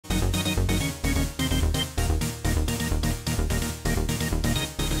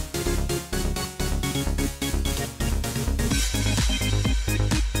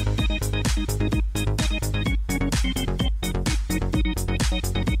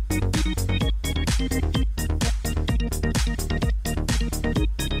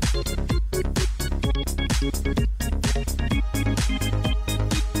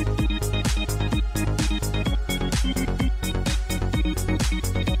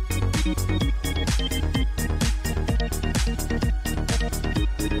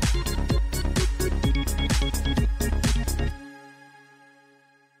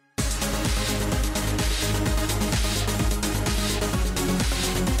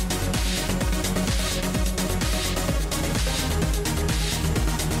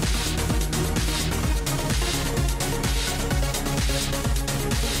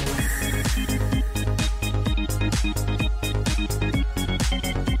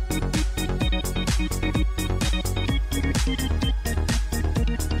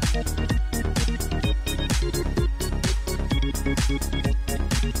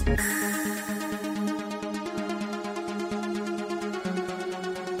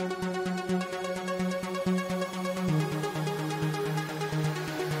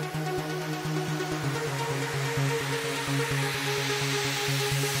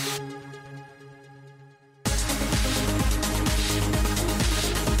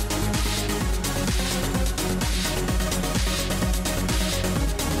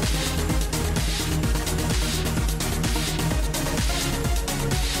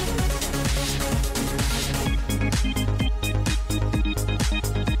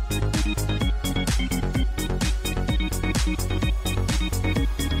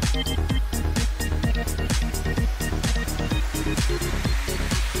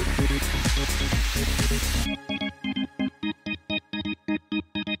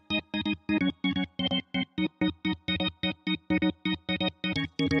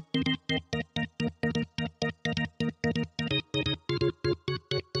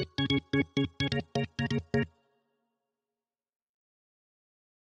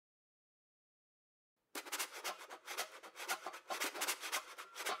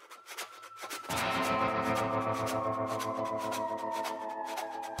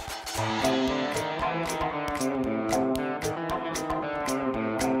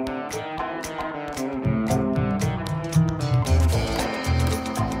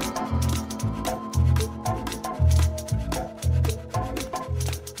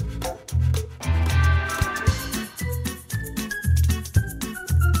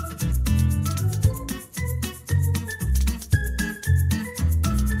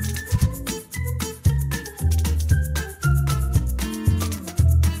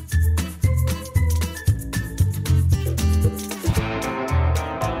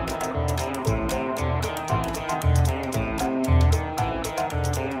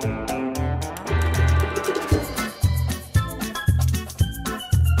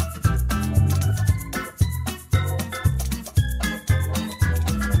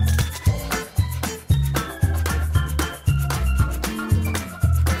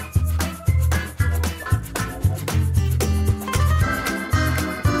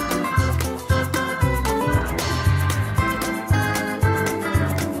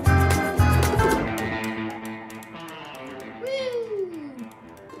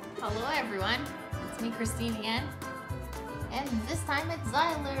again. And this time it's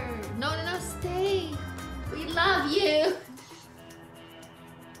Zyler. No, stay. We love you.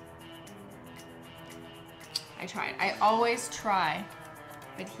 I tried. I always try.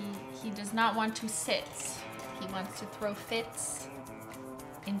 But he does not want to sit. He wants to throw fits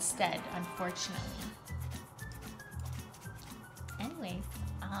instead, unfortunately. Anyways,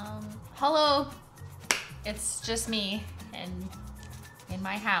 hello. It's just me and in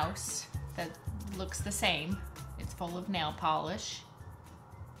my house that looks the same. It's full of nail polish.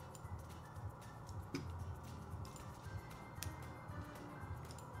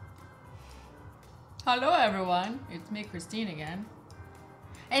 Hello everyone, it's me, Christine again.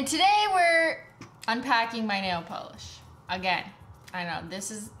 And today we're unpacking my nail polish. Again, I know,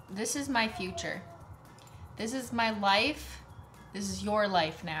 this is my future. This is my life. This is your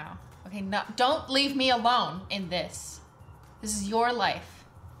life now. Okay, no, don't leave me alone in this. This is your life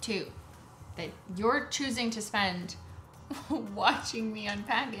too, that you're choosing to spend watching me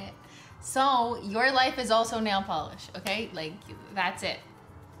unpack it. So your life is also nail polish, okay? Like, that's it.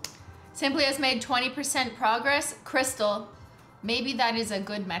 Simply has made 20% progress. Crystal, maybe that is a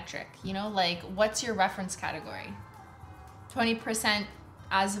good metric, you know? Like, what's your reference category? 20%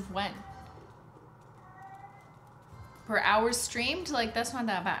 as of when? Per hours streamed? Like, that's not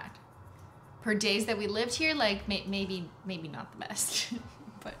that bad. Per days that we lived here? Like, maybe not the best.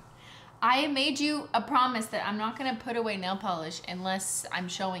 But I made you a promise that I'm not gonna put away nail polish unless I'm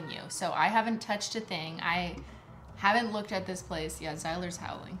showing you. So I haven't touched a thing. I Haven't looked at this place. Yeah, Zyler's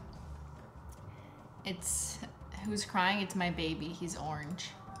howling. It's, who's crying? It's my baby. He's orange.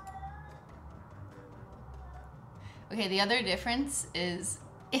 Okay, the other difference is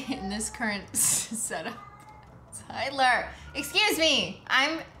in this current setup. Zyler, excuse me,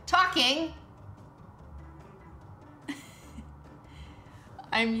 I'm talking.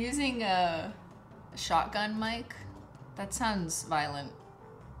 I'm using a shotgun mic. That sounds violent.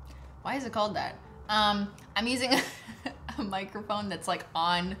 Why is it called that? I'm using a microphone that's like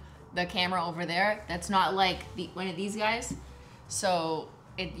on the camera over there. That's not like one of these guys. So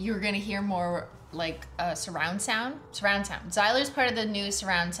you're gonna hear more like surround sound. Surround sound. Zyler's part of the new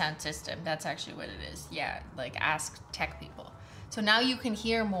surround sound system. That's actually what it is. Yeah, like ask tech people. So now you can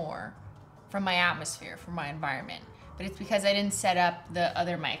hear more from my atmosphere, from my environment. But it's because I didn't set up the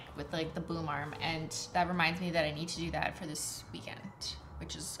other mic with like the boom arm, and that reminds me that I need to do that for this weekend,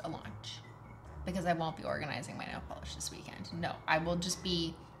 which is a launch. Because I won't be organizing my nail polish this weekend. No, I will just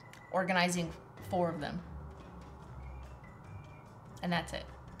be organizing 4 of them. And that's it.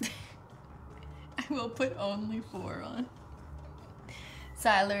 I will put only 4 on.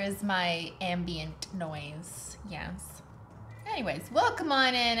 Zyler is my ambient noise, yes. Anyways, welcome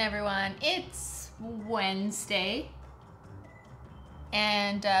on in, everyone. It's Wednesday.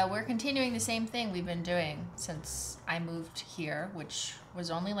 And we're continuing the same thing we've been doing since I moved here, which was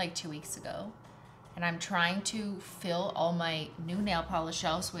only like 2 weeks ago. And I'm trying to fill all my new nail polish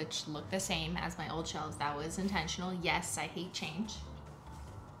shelves, which look the same as my old shelves. That was intentional. Yes, I hate change.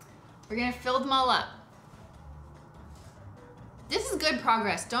 We're gonna fill them all up. This is good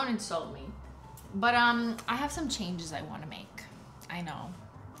progress, don't insult me. But I have some changes I wanna make. I know,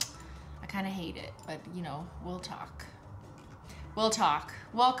 I kinda hate it, but you know, we'll talk. We'll talk.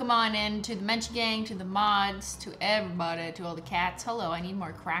 Welcome on in to the Mensch Gang, to the mods, to everybody, to all the cats. Hello, I need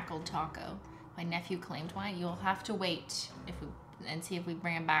more crackled taco. My nephew claimed one. You'll have to wait and see if we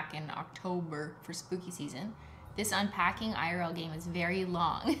bring him back in October for spooky season. This Unpacking IRL game is very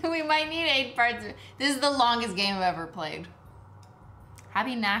long. We might need 8 parts. This is the longest game I've ever played.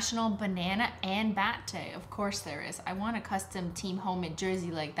 Happy National Banana and Bat Day. Of course there is. I want a custom Team Homan jersey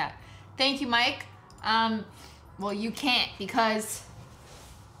like that. Thank you, Mike. Well, you can't because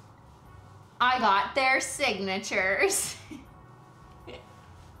I got their signatures.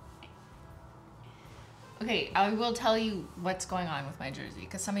 Okay, I will tell you what's going on with my jersey,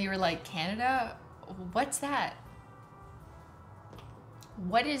 because some of you were like, Canada? What's that?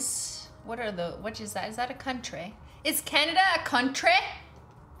 What is that? Is that a country? Is Canada a country?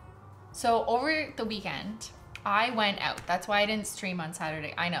 So over the weekend, I went out. That's why I didn't stream on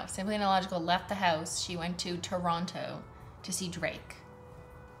Saturday. I know, Simplymovelogical left the house. She went to Toronto to see Drake.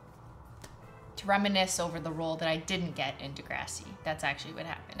 To reminisce over the role that I didn't get in Degrassi. That's actually what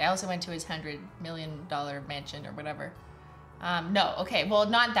happened. I also went to his $100 million mansion or whatever. No, okay, well,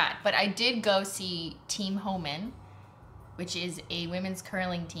 not that. But I did go see Team Homan, which is a women's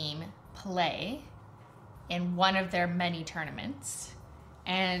curling team, play in one of their many tournaments.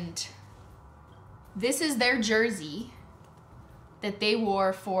 And this is their jersey that they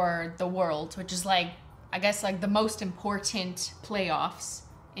wore for the World, which is like, I guess like the most important playoffs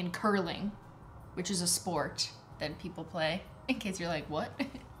in curling, which is a sport that people play, in case you're like, what?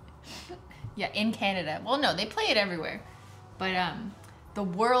 Yeah, in Canada. Well, no, they play it everywhere. But the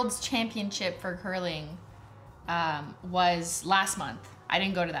World's Championship for curling was last month. I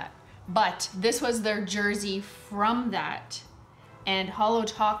didn't go to that. But this was their jersey from that. And Holo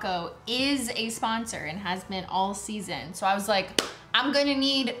Taco is a sponsor and has been all season. So I was like, I'm gonna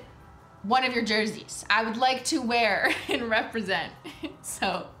need one of your jerseys. I would like to wear and represent.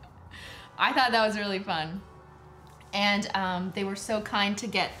 So I thought that was really fun. And they were so kind to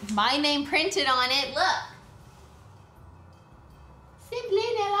get my name printed on it. Look.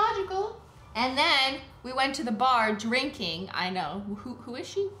 Simplymovelogical. And then we went to the bar drinking. I know, who is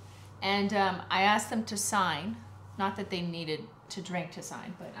she? And I asked them to sign. Not that they needed to drink to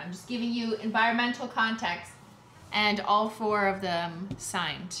sign, but I'm just giving you environmental context. And all 4 of them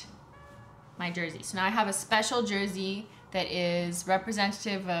signed my jersey. So now I have a special jersey that is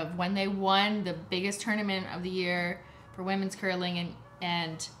representative of when they won the biggest tournament of the year for women's curling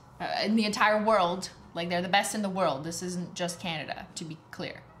and in the entire world. Like, they're the best in the world. This isn't just Canada, to be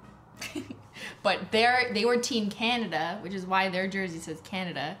clear. But they were Team Canada, which is why their jersey says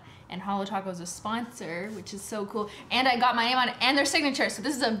Canada. And Holo Taco is a sponsor, which is so cool. And I got my name on it and their signature. So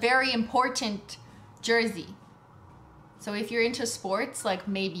this is a very important jersey. So if you're into sports, like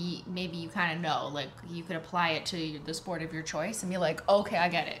maybe you kind of know, like you could apply it to the sport of your choice and be like, okay, I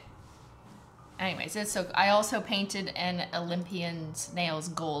get it. Anyways, it's so, I also painted an Olympian's nails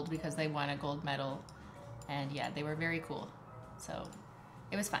gold because they won a gold medal. And yeah, they were very cool. So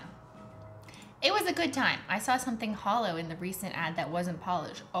it was fun. It was a good time. I saw something holo in the recent ad that wasn't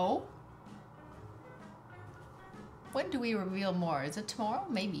polished. Oh? When do we reveal more? Is it tomorrow?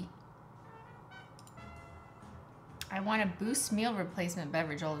 Maybe. I want a Boost meal replacement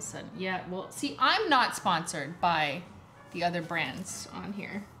beverage all of a sudden. Yeah, well, see, I'm not sponsored by the other brands on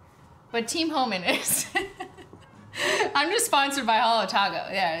here, but Team Homan is. I'm just sponsored by Holo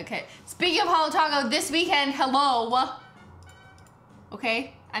Taco. Yeah, okay. Speaking of Holo Taco, this weekend, hello.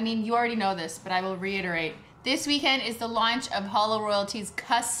 Okay, I mean, you already know this, but I will reiterate. This weekend is the launch of Holo Royalty's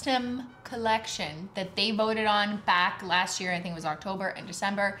custom collection that they voted on back last year. I think it was October and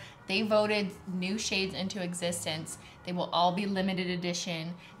December. They voted new shades into existence. They will all be limited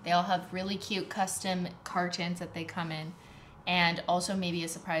edition. They all have really cute custom cartons that they come in. And also maybe a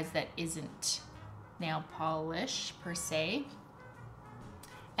surprise that isn't nail polish per se.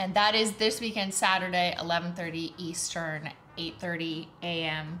 And that is this weekend, Saturday, 11:30 Eastern, 8:30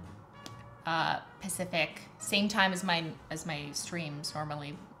 a.m. Pacific. Same time as my streams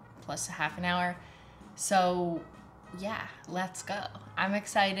normally, plus a half an hour. So yeah, let's go. I'm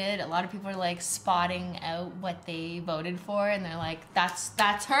excited. A lot of people are like spotting out what they voted for, and they're like,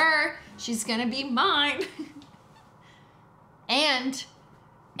 that's her. She's gonna be mine. and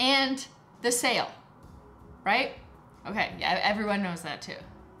the sale, right? Okay, yeah, everyone knows that too.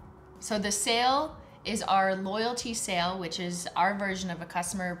 So the sale is our loyalty sale, which is our version of a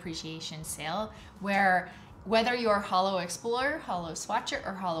customer appreciation sale, where whether you're Holo Explorer, Holo Swatcher,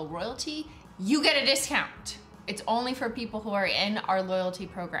 or Holo Royalty, you get a discount. It's only for people who are in our loyalty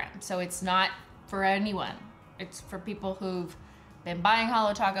program. So it's not for anyone. It's for people who've been buying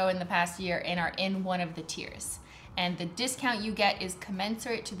Holo Taco in the past year and are in one of the tiers. And the discount you get is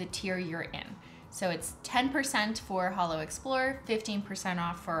commensurate to the tier you're in. So it's 10% for Holo Explorer, 15%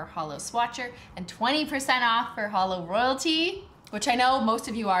 off for Holo Swatcher, and 20% off for Holo Royalty, which I know most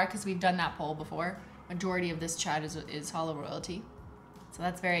of you are because we've done that poll before. Majority of this chat is Holo Royalty. So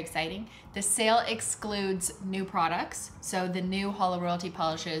that's very exciting. The sale excludes new products. So the new Holo Royalty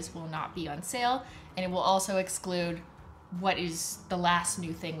polishes will not be on sale. And it will also exclude what is the last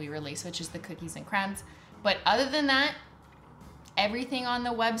new thing we release, which is the cookies and crowns. But other than that, everything on the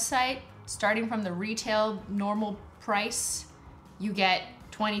website, starting from the retail normal price, you get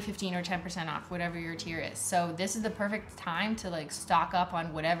 20, 15, or 10% off, whatever your tier is. So this is the perfect time to like stock up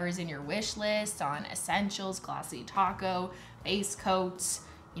on whatever's in your wish list, on essentials, glossy taco, base coats.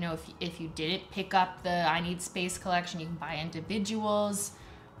 You know, if you didn't pick up the I Need Space collection, you can buy individuals,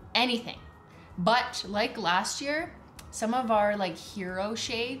 anything. But like last year, some of our like hero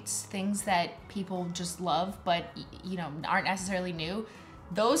shades, things that people just love, but you know, aren't necessarily new,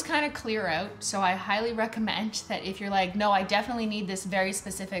 those kind of clear out. So I highly recommend that if you're like, no, I definitely need this very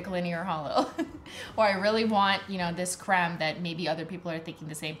specific linear holo, or I really want, you know, this creme that maybe other people are thinking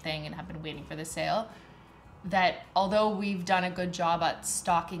the same thing and have been waiting for the sale, that although we've done a good job at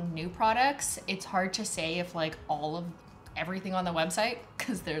stocking new products, it's hard to say if like all of everything on the website,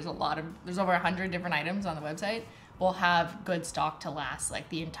 because there's over 100 different items on the website, will have good stock to last like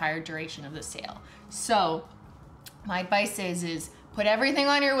the entire duration of the sale. So my advice is put everything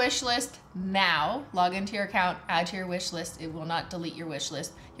on your wish list now. Log into your account, add to your wish list. It will not delete your wish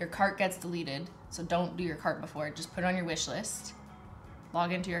list. Your cart gets deleted, so don't do your cart before. Just put it on your wish list.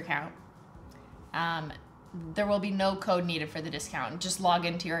 Log into your account. There will be no code needed for the discount. Just log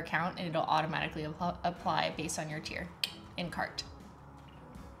into your account and it'll automatically apply based on your tier in cart.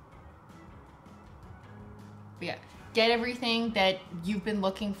 But yeah, get everything that you've been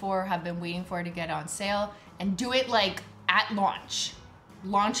looking for, have been waiting for to get on sale, and do it like at launch.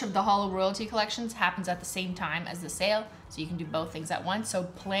 Launch of the Holo Royalty collections happens at the same time as the sale, so you can do both things at once. So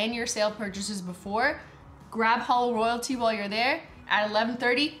plan your sale purchases before, grab Holo Royalty while you're there. At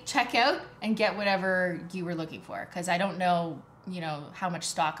 11:30, check out and get whatever you were looking for, because I don't know, you know, how much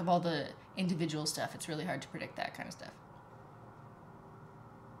stock of all the individual stuff. It's really hard to predict that kind of stuff.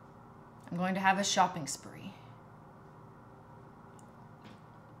 I'm going to have a shopping spree.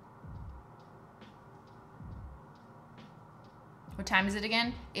 What time is it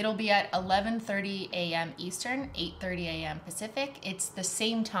again? It'll be at 11:30 a.m. Eastern, 8:30 a.m. Pacific. It's the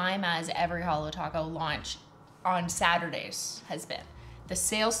same time as every Holo Taco launch on Saturdays has been. The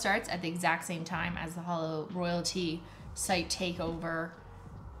sale starts at the exact same time as the Holo Royalty site takeover,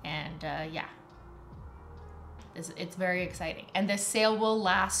 and yeah, it's very exciting. And the sale will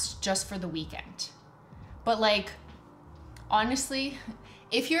last just for the weekend. But like, honestly,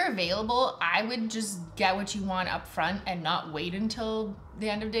 if you're available, I would just get what you want up front and not wait until the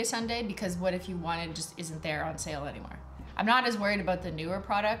end of day Sunday, because what if you want it just isn't there on sale anymore? I'm not as worried about the newer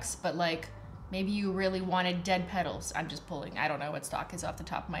products, but like Maybe you really wanted dead petals. I'm just pulling. I don't know what stock is off the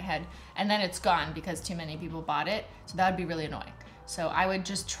top of my head. And then it's gone because too many people bought it. So that would be really annoying. So I would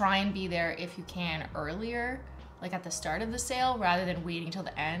just try and be there if you can earlier, like at the start of the sale, rather than waiting till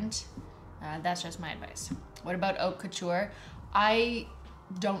the end. That's just my advice. What about haute couture? I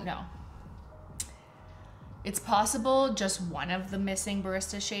don't know. It's possible just one of the missing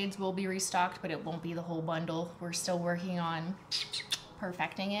barista shades will be restocked, but it won't be the whole bundle. We're still working on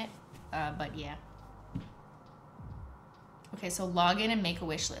perfecting it, but yeah. Okay, so log in and make a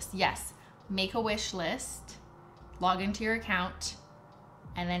wish list. Yes, make a wish list, log into your account,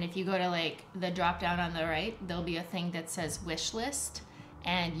 and then if you go to like the drop down on the right, there'll be a thing that says wish list,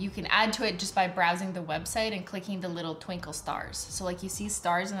 and you can add to it just by browsing the website and clicking the little twinkle stars. So like you see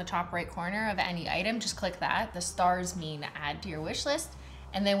stars in the top right corner of any item, just click that. The stars mean add to your wish list.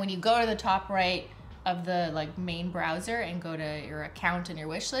 And then when you go to the top right of the like main browser and go to your account and your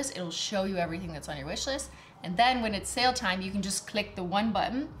wish list, it'll show you everything that's on your wish list. And then when it's sale time, you can just click the one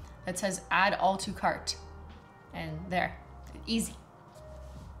button that says add all to cart. And there, easy.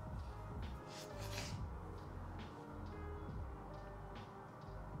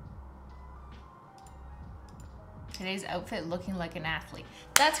 Today's outfit looking like an athlete.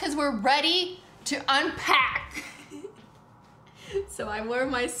 That's because we're ready to unpack. So I wore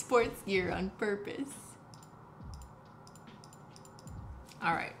my sports gear on purpose.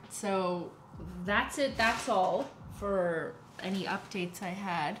 All right, so that's it. That's all for any updates I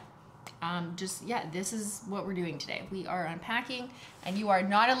had. Yeah, this is what we're doing today. We are unpacking, and you are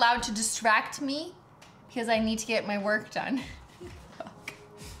not allowed to distract me because I need to get my work done.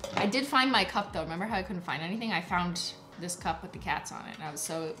 I did find my cup though. Remember how I couldn't find anything? I found this cup with the cats on it, and I was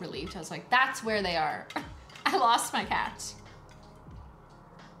so relieved. I was like, that's where they are. I lost my cat.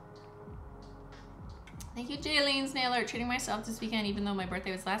 Thank you, Jaylene's Nail Art. Treating myself this weekend, even though my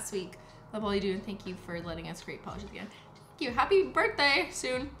birthday was last week. Love all you do, and thank you for letting us create polishes again. Thank you. Happy birthday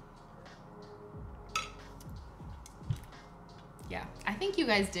soon. Yeah, I think you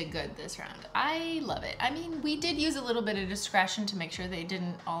guys did good this round. I love it. I mean, we did use a little bit of discretion to make sure they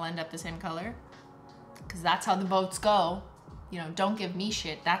didn't all end up the same color, because that's how the votes go. You know, don't give me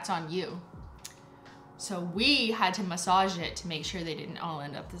shit. That's on you. So we had to massage it to make sure they didn't all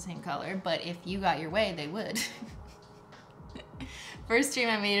end up the same color, but if you got your way, they would. First stream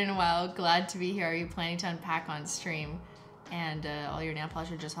I made in a while. Glad to be here. Are you planning to unpack on stream? And all your nail polish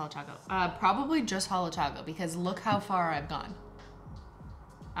or just Holo Taco? Probably just Holo Taco, because look how far I've gone.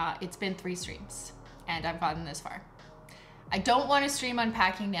 It's been 3 streams and I've gotten this far. I don't want to stream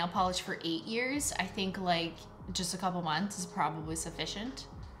unpacking nail polish for 8 years. I think like just a couple months is probably sufficient.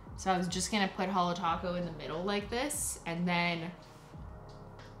 So I was just gonna put Holo Taco in the middle like this, and then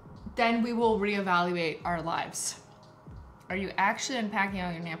we will reevaluate our lives. Are you actually unpacking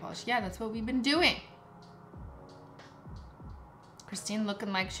all your nail polish? Yeah, that's what we've been doing. Christine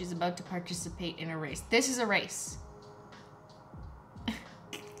looking like she's about to participate in a race. This is a race.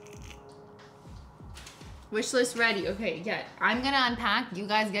 Wish list ready. Okay, yeah, I'm gonna unpack. You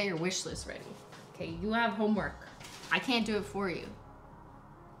guys get your wish list ready. Okay, you have homework. I can't do it for you.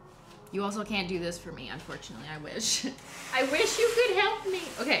 You also can't do this for me, unfortunately. I wish. I wish you could help me.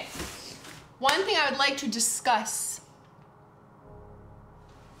 Okay, one thing I would like to discuss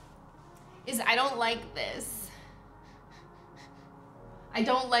is I don't like this. I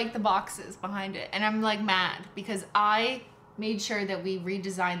don't like the boxes behind it, and I'm like mad because I made sure that we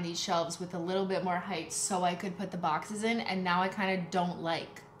redesigned these shelves with a little bit more height so I could put the boxes in, and now I kind of don't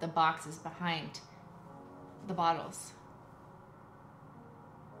like the boxes behind the bottles.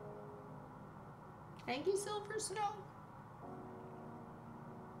 Thank you, Silver Snow.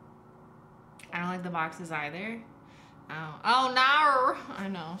 I don't like the boxes either. Oh no! I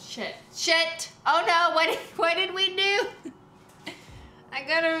know. Shit! Oh no! What did we do? I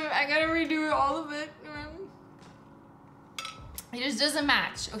gotta redo all of it. It just doesn't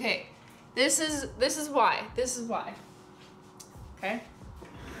match. Okay, this is why. This is why. Okay.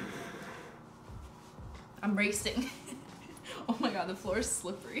 I'm racing. Oh my god, the floor is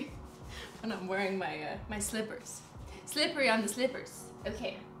slippery. And I'm wearing my my slippers. Slippery on the slippers.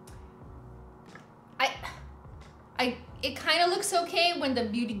 Okay. It kind of looks okay when the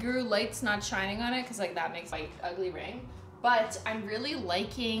Beauty Guru light's not shining on it, because like that makes my ugly ring. But I'm really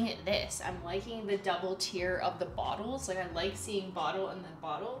liking this. I'm liking the double tier of the bottles. Like I like seeing bottle and then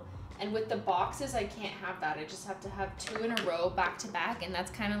bottle. And with the boxes, I can't have that. I just have to have 2 in a row back to back, and that's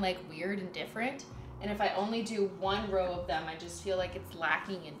kind of like weird and different. And if I only do 1 row of them, I just feel like it's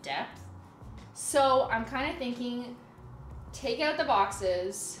lacking in depth. So I'm kind of thinking, take out the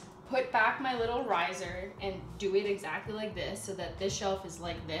boxes, put back my little riser and do it exactly like this so that this shelf is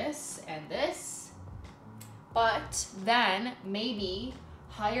like this and this. But then maybe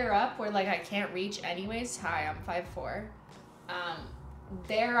higher up where like I can't reach anyways, hi, I'm 5'4",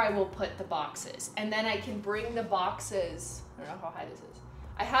 there I will put the boxes. And then I can bring the boxes, I don't know how high this is.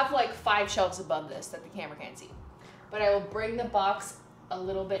 I have like 5 shelves above this that the camera can't see. But I will bring the box a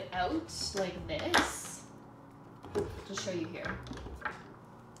little bit out like this. Just show you here.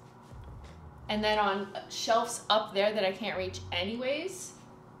 And then on shelves up there that I can't reach anyways,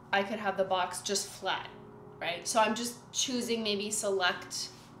 I could have the box just flat, right? So I'm just choosing maybe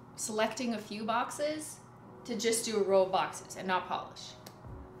selecting a few boxes to just do a row of boxes and not polish.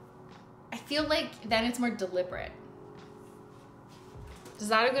 I feel like then it's more deliberate. Is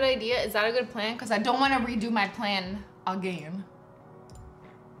that a good idea? Is that a good plan? Because I don't want to redo my plan again.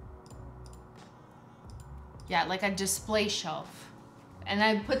 Yeah, like a display shelf. And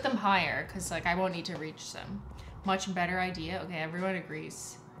I put them higher because like I won't need to reach them. Much better idea. Okay, everyone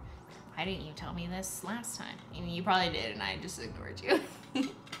agrees. Why didn't you tell me this last time? I mean, you probably did and I just ignored you.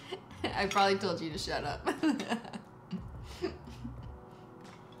 I probably told you to shut up.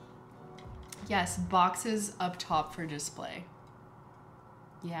 Yes, boxes up top for display.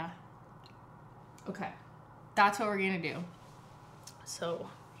 Yeah. Okay. That's what we're gonna do. So,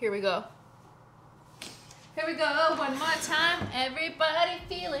 here we go. Here we go, one more time. Everybody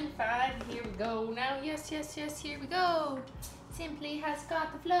feeling fine. Here we go now. Yes, yes, yes, here we go. Simply has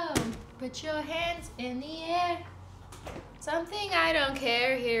got the flow. Put your hands in the air. Something I don't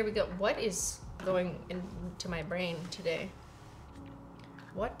care. Here we go. What is going into my brain today?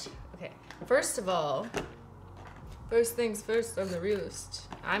 What? Okay. First of all, first things first, I'm the realist.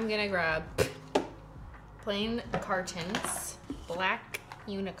 I'm gonna grab plain cartons, black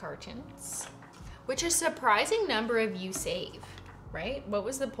unicartons, which a surprising number of you save, right? What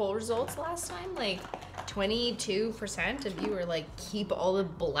was the poll results last time? Like 22% of you were like, keep all the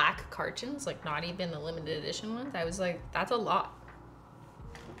black cartons, like not even the limited edition ones. I was like, that's a lot.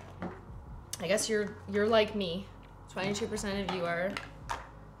 I guess you're like me. 22% of you are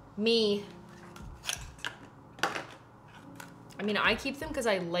me. I mean, I keep them because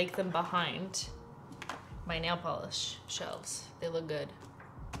I like them behind my nail polish shelves. They look good.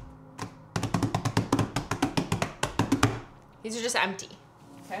 These are just empty,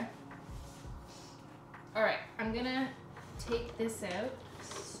 okay? All right, I'm gonna take this out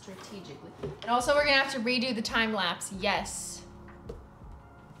strategically. And also we're gonna have to redo the time lapse, yes.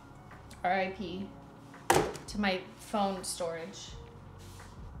 RIP to my phone storage.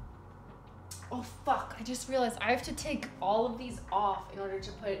 Oh fuck, I just realized I have to take all of these off in order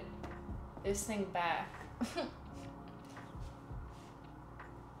to put this thing back.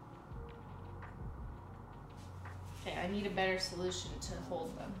 Okay, I need a better solution to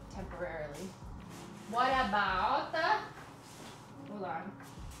hold them temporarily. What about hold on.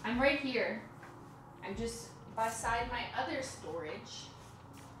 I'm right here. I'm just beside my other storage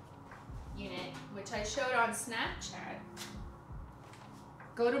unit, which I showed on Snapchat.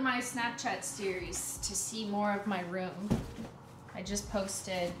 Go to my Snapchat series to see more of my room. I just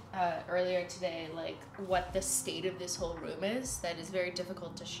posted earlier today like what the state of this whole room is. That is very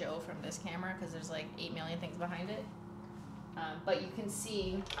difficult to show from this camera because there's like 8 million things behind it. But you can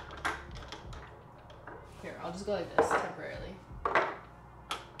see, here, I'll just go like this temporarily.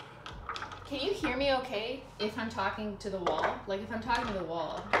 Can you hear me okay if I'm talking to the wall? Like if I'm talking to the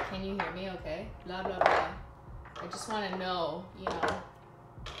wall, can you hear me okay? Blah, blah, blah. I just want to know, you know,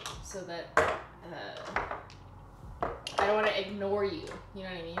 so that I don't want to ignore you. You know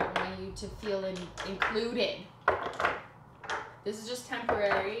what I mean? I want you to feel included. This is just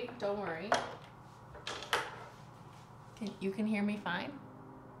temporary. Don't worry. You can hear me fine?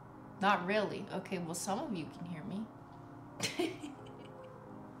 Not really. Okay, well, some of you can hear me.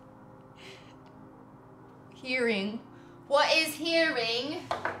 Hearing. What is hearing?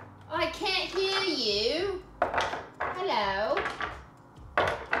 Oh, I can't hear you. Hello.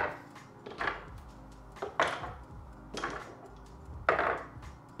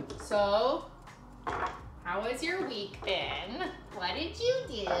 So, how has your week been? What did you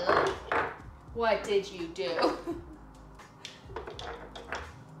do? What did you do?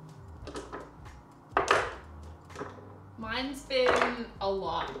 Mine's been a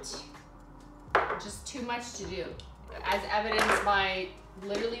lot. Just too much to do. As evidenced by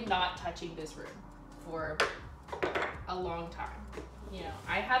literally not touching this room for a long time. You know,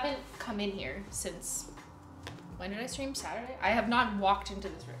 I haven't come in here since, when did I stream? Saturday? I have not walked into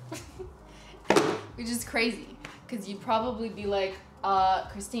this room. Which is crazy. Because you'd probably be like,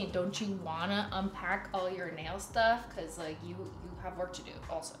 Christine, don't you wanna unpack all your nail stuff? Because like you have work to do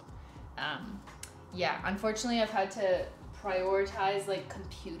also. yeah, unfortunately I've had to prioritize like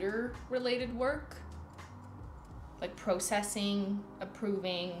computer related work, like processing,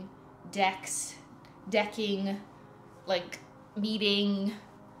 approving, decking, like meeting,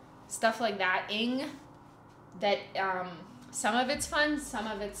 stuff like that. That some of it's fun, some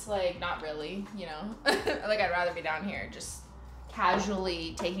of it's like not really, you know. Like I'd rather be down here just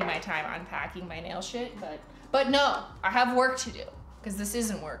casually taking my time unpacking my nail shit, but no, I have work to do because this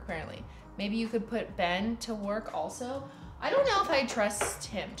isn't work apparently. Maybe you could put Ben to work also. I don't know if I trust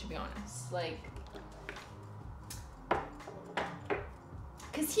him, to be honest. Like,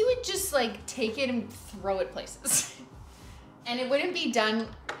 because he would just like take it and throw it places. And it wouldn't be done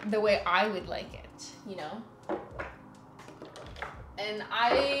the way I would like it, you know? And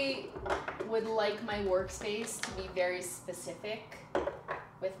I would like my workspace to be very specific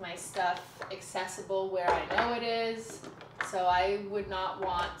with my stuff accessible where I know it is. So I would not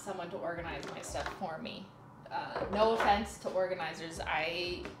want someone to organize my stuff for me. No offense to organizers.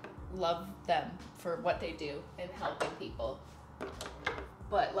 I love them for what they do in helping people.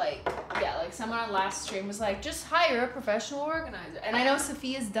 But like, yeah, like someone on last stream was like, just hire a professional organizer. And I know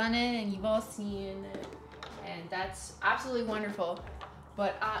Sophia's done it and you've all seen it. And that's absolutely wonderful.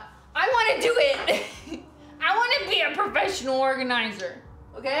 But I want to do it. I want to be a professional organizer.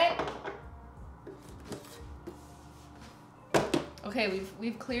 Okay? Okay,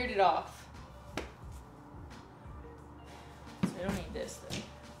 we've cleared it off. So I don't need this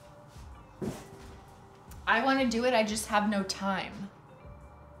then. I want to do it, I just have no time.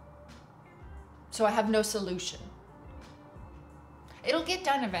 So I have no solution. It'll get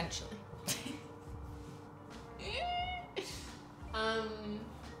done eventually.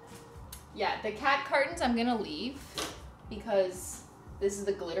 Yeah, the cat cartons I'm gonna leave because this is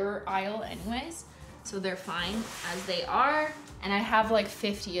the glitter aisle anyways. So they're fine as they are. And I have like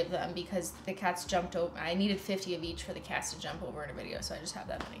 50 of them because the cats jumped over. I needed 50 of each for the cats to jump over in a video, so I just have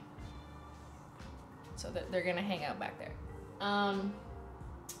that many. So that they're gonna hang out back there.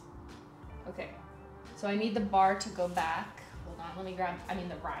 Okay, so I need the bar to go back. Hold on, let me grab, I mean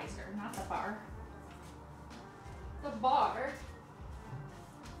the riser, not the bar. The bar.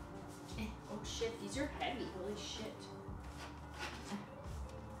 Oh shit, these are heavy, holy shit.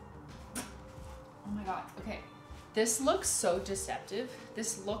 Oh my god, okay. This looks so deceptive.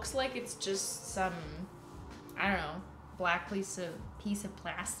 This looks like it's just some, I don't know, black piece of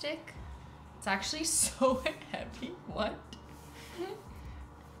plastic. It's actually so heavy. What?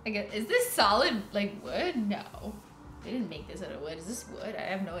 I guess, is this solid like wood? No. They didn't make this out of wood. Is this wood? I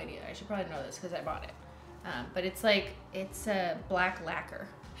have no idea. I should probably know this because I bought it. But it's like, it's a black lacquer,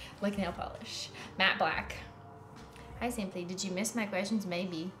 like nail polish. Matte black. Hi Simply, did you miss my questions?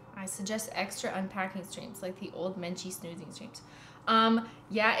 Maybe. I suggest extra unpacking streams, like the old Menchie snoozing streams.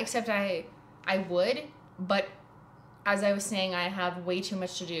 Yeah, except I would, but as I was saying, I have way too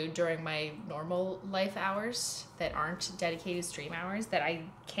much to do during my normal life hours that aren't dedicated stream hours that I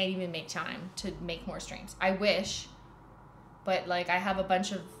can't even make time to make more streams. I wish, but like I have a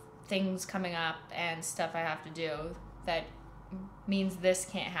bunch of things coming up and stuff I have to do that means this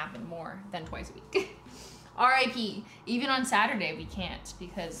can't happen more than twice a week. RIP. Even on Saturday we can't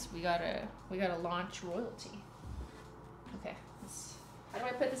because we gotta launch royalty. Okay, how do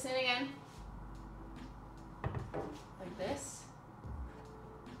I put this in again? Like this.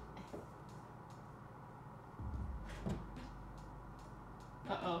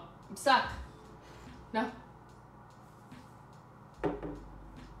 Uh-oh, I'm stuck. No.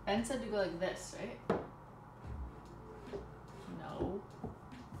 Ben said to go like this, right? No.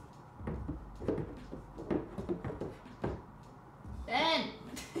 Ben!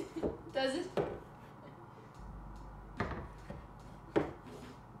 Does it?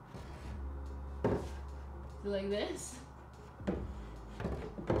 Is it like this?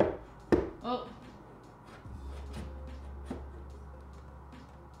 Oh.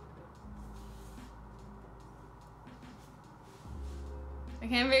 I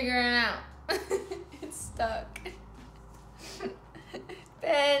can't figure it out. It's stuck.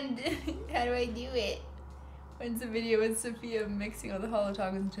 Ben, how do I do it? When's the video with Sophia mixing all the Holo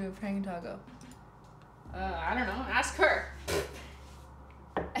Tacos into a Franken taco? I don't know. Ask her.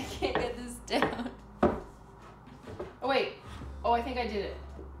 I can't get this down. Oh wait. Oh, I think I did it.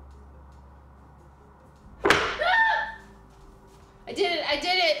 Ah! I did it. I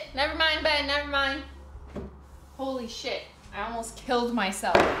did it. Never mind, Ben. Never mind. Holy shit. I almost killed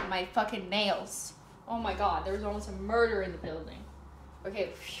myself with my fucking nails. Oh my god. There was almost a murder in the building. Okay.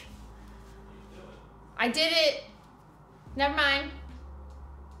 I did it. Never mind.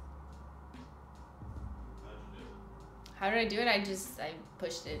 How did I do it? I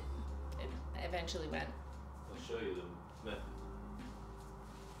pushed it eventually went. I'll show you the method.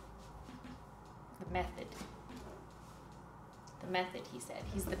 The method. The method, he said.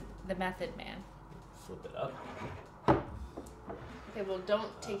 He's the method man. Flip it up. Okay, well,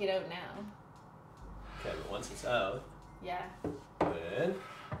 don't take it out now. Okay, but once it's out, Yeah. then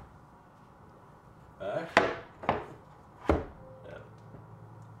back. Yeah.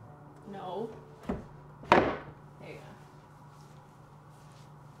 No. There you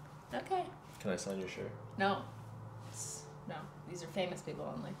go. Okay. Can I sign your shirt? No. No. These are famous people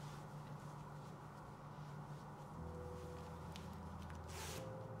only.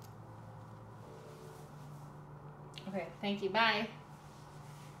 Okay, thank you. Bye.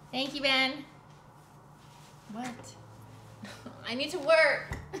 Thank you, Ben. What? I need to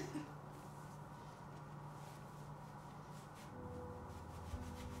work.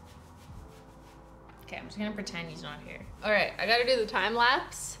 Okay, I'm just gonna pretend he's not here. All right, I gotta do the time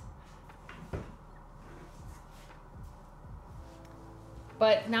lapse.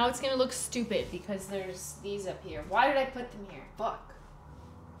 But now it's gonna look stupid because there's these up here. Why did I put them here? Fuck.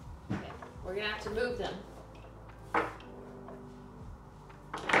 Okay, we're gonna have to move them.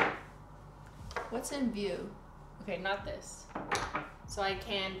 What's in view? Okay, not this. So I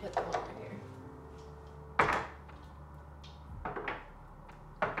can put them over here.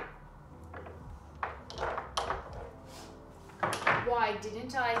 Why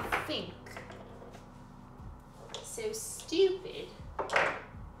didn't I think? So stupid.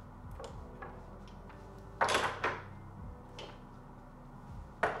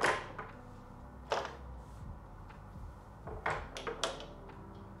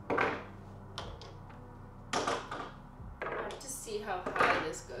 How high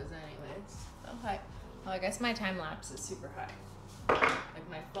this goes anyways. Oh, high. Well, I guess my time lapse is super high. Like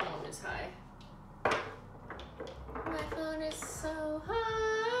my phone is high. My phone is so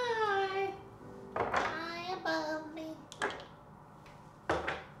high. High above me.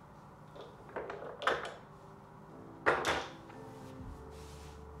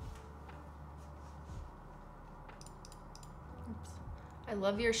 Oops. I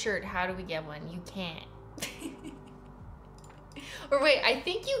love your shirt. How do we get one? You can't. Or wait, I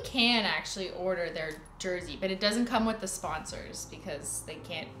think you can actually order their jersey, but it doesn't come with the sponsors because they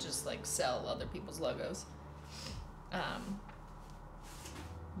can't just like sell other people's logos.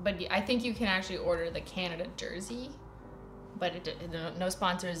 But I think you can actually order the Canada jersey, but no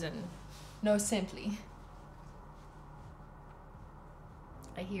sponsors and no Simply.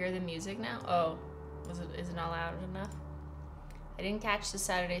 I hear the music now. Oh, is it not loud enough? I didn't catch the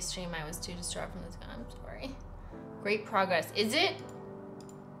Saturday stream. I was too distraught from this guy. I'm sorry. Great progress. Is it?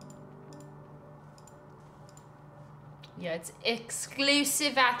 Yeah, it's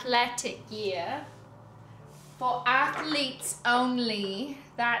exclusive athletic year. For athletes only.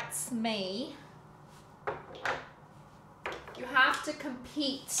 That's me. You have to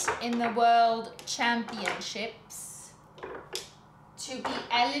compete in the World Championships to be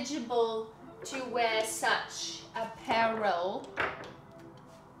eligible to wear such apparel.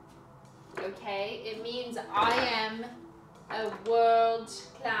 Okay, it means I am a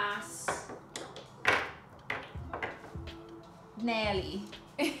world-class Nelly.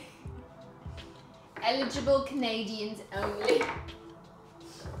 Eligible Canadians only.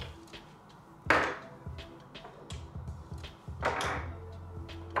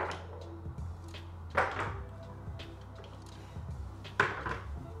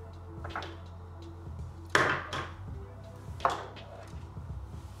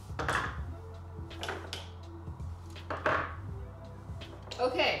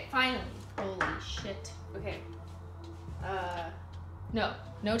 Okay, finally. Holy shit. Okay.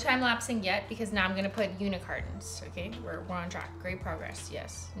 No time lapsing yet because now I'm gonna put unicartons. Okay, we're on track. Great progress.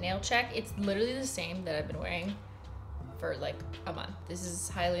 Yes. Nail check. It's literally the same that I've been wearing for like a month. This is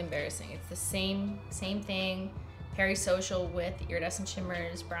highly embarrassing. It's the same thing. Perisocial with iridescent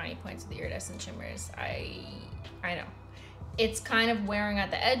shimmers. Brownie points with the iridescent shimmers. I know. It's kind of wearing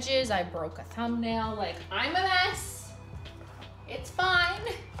at the edges. I broke a thumbnail. Like, I'm a mess. It's fine.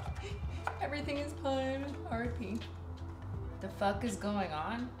 Everything is fine. RP. The fuck is going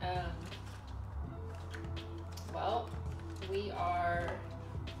on? Well, we are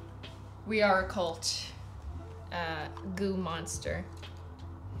a cult. Goo monster.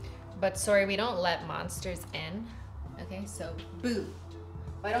 But sorry, we don't let monsters in. Okay, so boo.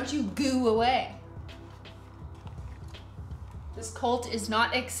 Why don't you goo away? This cult is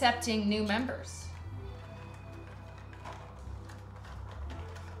not accepting new members.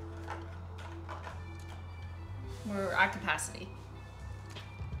 We're at capacity.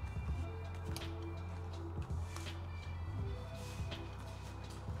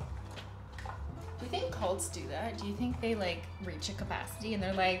 think cults do that? Do you think they like reach a capacity and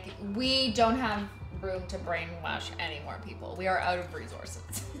they're like, we don't have room to brainwash any more people. We are out of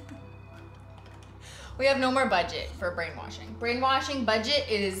resources. We have no more budget for brainwashing. Brainwashing budget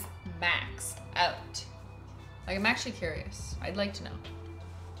is maxed out. Like, I'm actually curious. I'd like to know.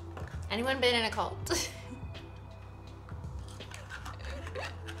 Anyone been in a cult?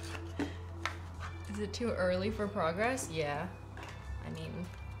 Is it too early for progress? Yeah. I mean,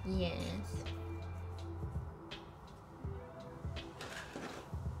 yes.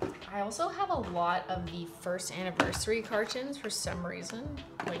 I also have a lot of the first anniversary cartons for some reason.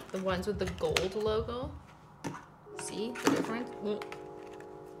 Like the ones with the gold logo. See the difference?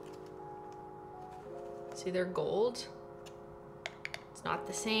 See, they're gold. It's not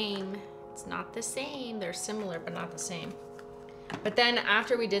the same. It's not the same. They're similar, but not the same. But then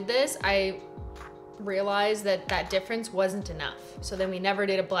after we did this, I realized that that difference wasn't enough. So then we never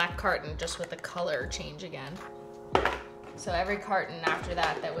did a black carton, just with the color change again. So every carton after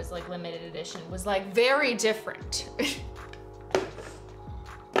that that was like limited edition was like very different.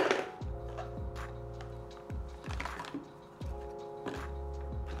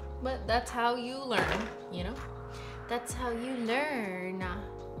 But that's how you learn, you know? That's how you learn.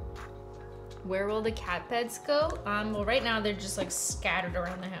 Where will the cat beds go? Well, right now they're just like scattered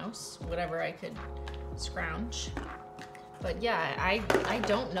around the house, whatever I could scrounge. But yeah, I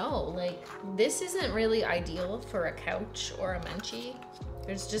don't know. Like, this isn't really ideal for a couch or a munchie.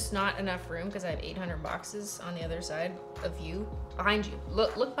 There's just not enough room because I have 800 boxes on the other side of you. Behind you.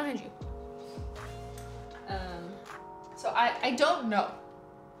 Look behind you. So I don't know.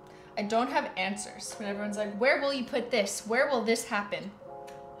 I don't have answers. When everyone's like, where will you put this? Where will this happen?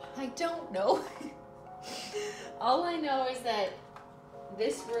 I don't know. All I know is that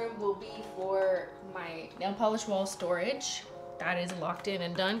this room will be for my nail polish wall storage. That is locked in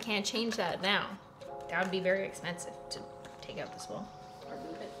and done. Can't change that now. That would be very expensive to take out this wall or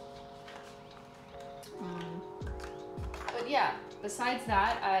move it. But yeah, besides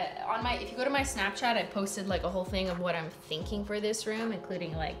that, if you go to my Snapchat, I posted like a whole thing of what I'm thinking for this room,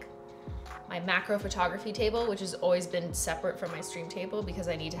 including like my macro photography table, which has always been separate from my stream table because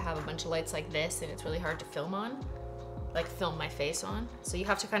I need to have a bunch of lights like this and it's really hard to film on. Like film my face on. So you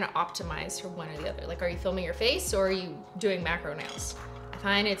have to kind of optimize for one or the other. Like, are you filming your face or are you doing macro nails? I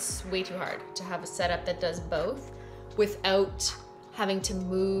find it's way too hard to have a setup that does both without having to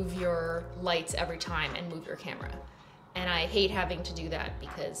move your lights every time and move your camera. And I hate having to do that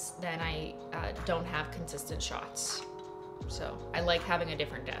because then I don't have consistent shots. So I like having a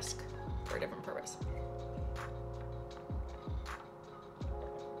different desk for a different purpose.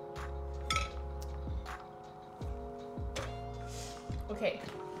 Okay,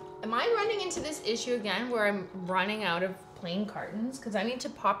 am I running into this issue again where I'm running out of plain cartons? Because I need to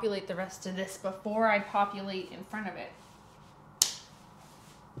populate the rest of this before I populate in front of it.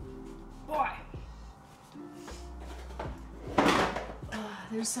 Boy.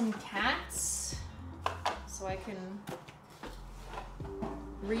 There's some cats, so I can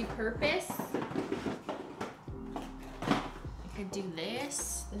repurpose. I could do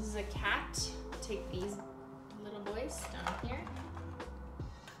this. This is a cat. Take these little boys down here.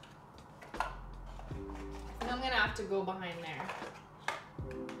 I'm gonna have to go behind there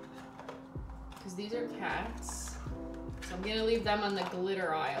because these are cats, so I'm gonna leave them on the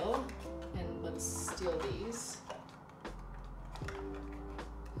glitter aisle, and let's steal these.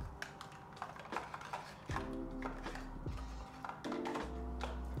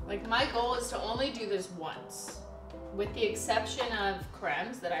 Like, my goal is to only do this once, with the exception of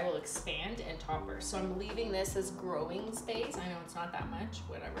cremes that I will expand and toppers. So I'm leaving this as growing space. I know it's not that much,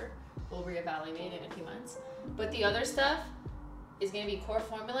 whatever. We'll reevaluate in a few months. But the other stuff is gonna be core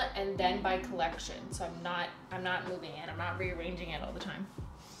formula and then by collection. So I'm not moving it. I'm not rearranging it all the time.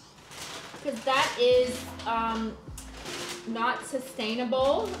 Because that is not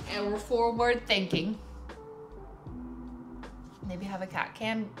sustainable and we're forward thinking. Maybe have a cat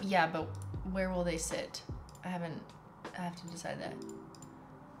cam? Yeah, but where will they sit? I have to decide that.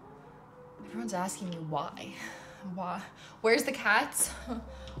 Everyone's asking me why. Why? Where's the cats?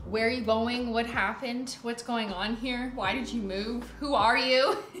 Where are you going? What happened? What's going on here? Why did you move? Who are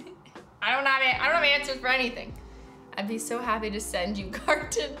you? I don't have answers for anything. I'd be so happy to send you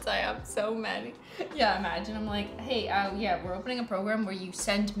cartons. I have so many. Yeah, imagine I'm like, hey, yeah, we're opening a program where you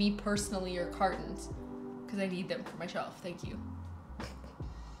send me personally your cartons because I need them for my shelf. Thank you.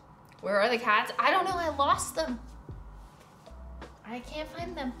 Where are the cats? I don't know. I lost them. I can't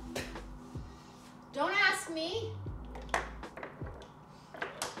find them. Don't ask me.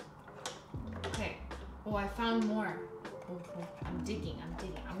 Okay. Oh, I found more. I'm digging.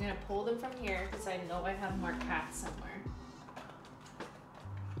 I'm gonna pull them from here because I know I have more cats somewhere.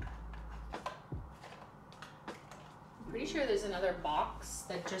 I'm pretty sure there's another box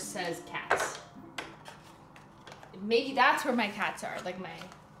that just says cats. Maybe that's where my cats are, like my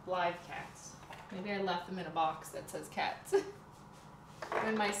live cats. Maybe I left them in a box that says cats.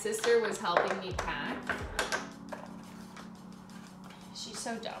 When my sister was helping me pack, she's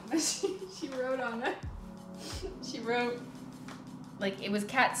so dumb. She wrote on it. She wrote, like, it was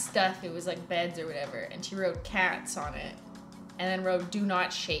cat stuff. It was like beds or whatever. And she wrote cats on it. And then wrote, do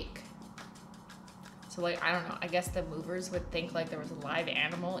not shake. So, like, I don't know. I guess the movers would think, like, there was a live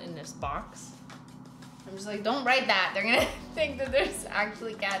animal in this box. I'm just like, don't write that. They're gonna think that there's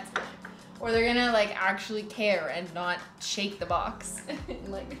actually cats in it. Or they're gonna, like, actually care and not shake the box.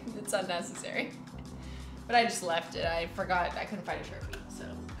 Like, it's unnecessary. But I just left it. I forgot. I couldn't find a Sharpie, so.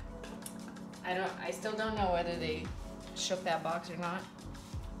 I still don't know whether they shook that box or not.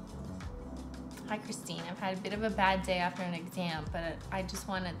 Hi, Christine. I've had a bit of a bad day after an exam, but I just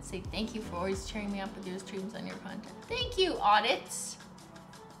want to say thank you for always cheering me up with your streams on your content. Thank you, audits.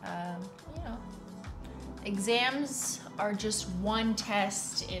 You know, exams are just one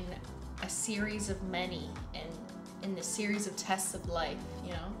test in a series of many, and in the series of tests of life,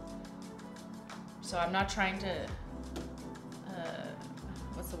 you know? So I'm not trying to,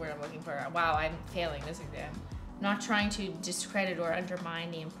 what's the word I'm looking for? Wow, I'm failing this exam. I'm not trying to discredit or undermine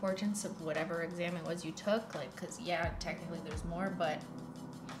the importance of whatever exam it was you took, like, cause yeah, technically there's more, but,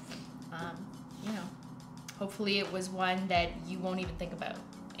 you know, hopefully it was one that you won't even think about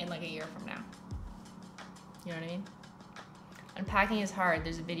in like a year from now. You know what I mean? Unpacking is hard.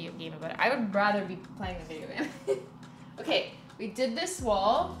 There's a video game about it. I would rather be playing the video game. Okay, we did this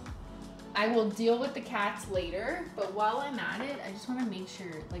wall. I will deal with the cats later, but while I'm at it, I just want to make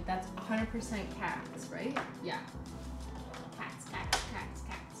sure, like, that's 100% cats, right? Yeah. Cats.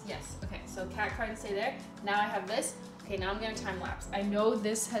 Yes, okay, so cat cartons stay there. Now I have this. Okay, now I'm going to time lapse. I know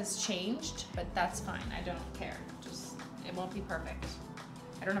this has changed, but that's fine. I don't care. Just, it won't be perfect.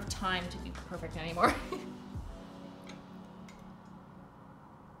 I don't have time to be perfect anymore.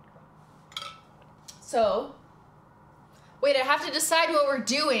 So, wait, I have to decide what we're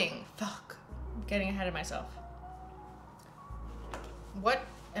doing. Fuck, I'm getting ahead of myself. What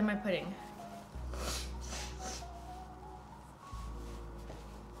am I putting?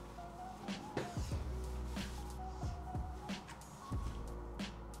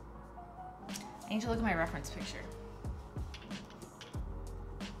 I need to look at my reference picture.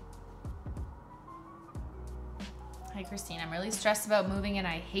 Hi, Christine. I'm really stressed about moving and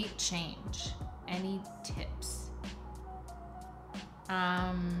I hate change. Any tips?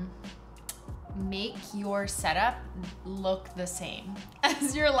 Make your setup look the same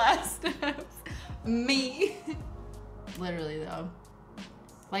as your last house. Me. Literally though.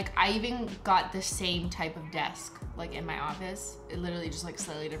 Like, I even got the same type of desk, like in my office. It literally just like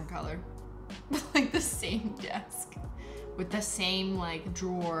slightly different color. Like the same desk with the same like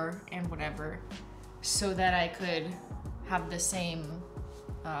drawer and whatever, so that I could have the same,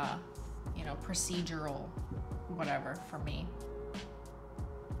 you know, procedural whatever for me.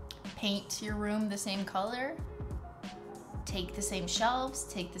 Paint your room the same color. Take the same shelves,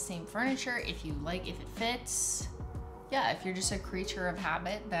 take the same furniture if you like, if it fits. Yeah, if you're just a creature of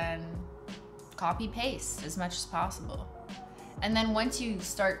habit, then copy paste as much as possible. And then once you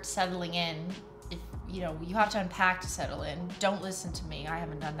start settling in, if you know, you have to unpack to settle in. Don't listen to me, I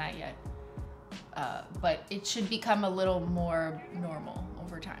haven't done that yet. But it should become a little more normal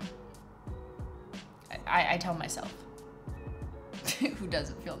over time. I tell myself. Who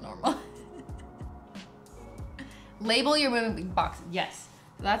doesn't feel normal? Label your moving boxes. Yes,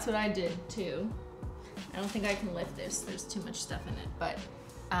 that's what I did too. I don't think I can lift this. There's too much stuff in it. But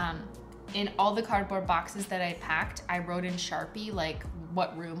in all the cardboard boxes that I packed, I wrote in Sharpie, like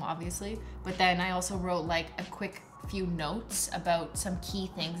what room, obviously. But then I also wrote like a quick few notes about some key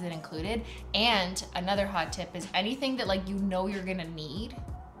things it included. And another hot tip is anything that like you know you're gonna need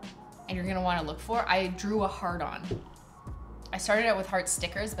and you're gonna wanna look for, I drew a heart on. I started out with heart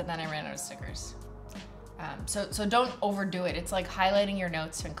stickers, but then I ran out of stickers. So don't overdo it. It's like highlighting your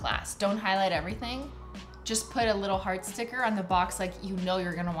notes in class. Don't highlight everything. Just put a little heart sticker on the box like you know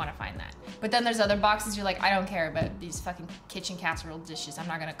you're gonna wanna find that. But then there's other boxes you're like, I don't care about these fucking kitchen casserole dishes. I'm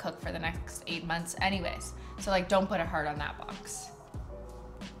not gonna cook for the next 8 months anyways. So like, don't put a heart on that box.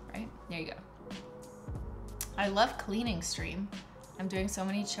 Right, there you go. I love cleaning stream. I'm doing so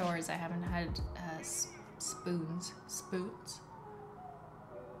many chores. I haven't had spoons. I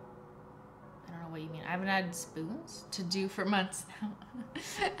don't know what you mean. I haven't had spoons to do for months now.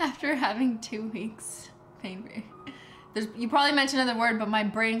 After having 2 weeks pain free. You probably mentioned another word, but my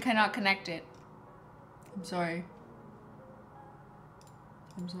brain cannot connect it. I'm sorry.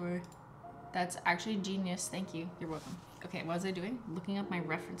 I'm sorry. That's actually genius. Thank you. You're welcome. Okay, what was I doing? Looking up my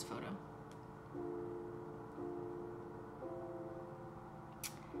reference photo.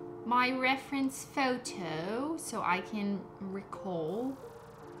 My reference photo, so I can recall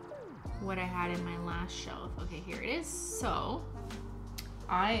what I had in my last shelf. Okay, here it is. So,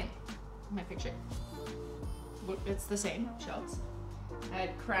 my picture. It's the same shelves. I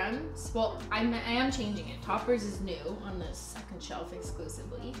had crumbs. Well, I am changing it. Toppers is new on the second shelf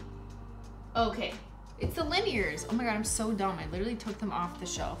exclusively. Okay, it's the linears. Oh my god, I'm so dumb. I literally took them off the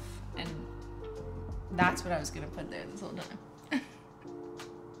shelf, and that's what I was gonna put there this whole time.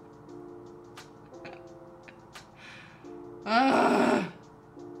 Ugh.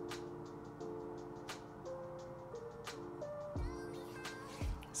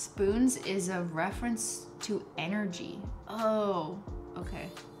 Spoons is a reference to energy. Oh, okay.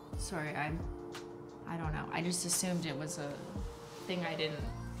 Sorry, I don't know. I just assumed it was a thing I didn't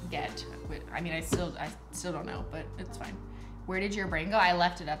get. I mean, I still don't know, but it's fine. Where did your brain go? I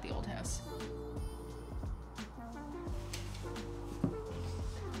left it at the old house.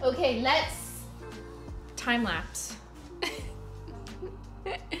 Okay, let's time lapse.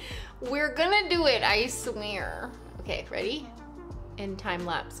 We're gonna do it, I swear. Okay, ready? In time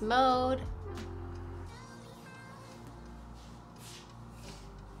lapse mode.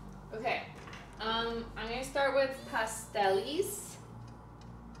 Okay, I'm gonna start with pastellis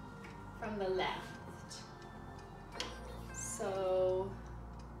from the left. So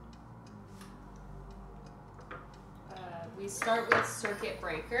we start with circuit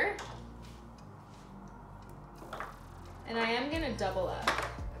breaker, and I am gonna double up.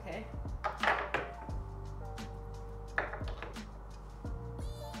 Okay.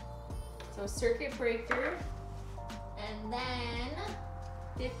 So circuit breaker, and then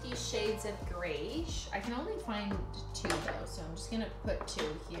 50 Shades of Grayish. I can only find 2 though, so I'm just gonna put 2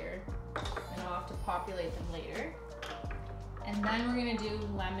 here, and I'll have to populate them later. And then we're gonna do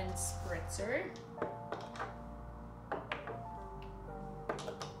lemon spritzer.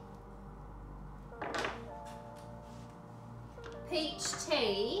 Peach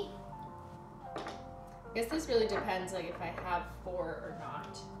tea. I guess this really depends, like if I have 4 or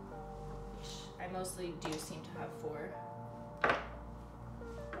not. I mostly do seem to have 4.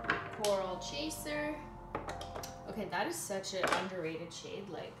 Coral Chaser. Okay, that is such an underrated shade.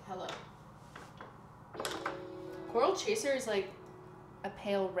 Like, hello. Coral Chaser is like a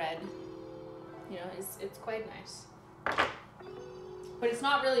pale red. You know, it's quite nice. But it's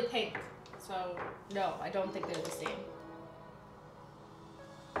not really pink. So, no, I don't think they're the same.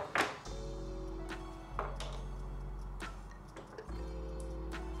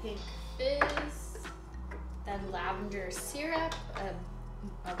 Pink Fizz. Then lavender syrup.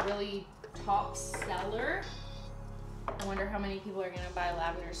 A really top seller. I wonder how many people are gonna buy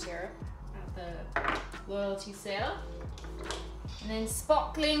lavender syrup at the loyalty sale. And then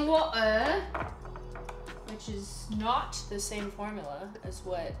sparkling water, which is not the same formula as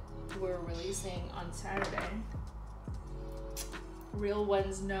what we're releasing on Saturday. Real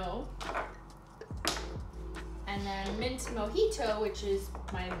ones know. And then mint mojito, which is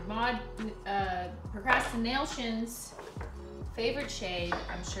my Procrastination's favorite shade.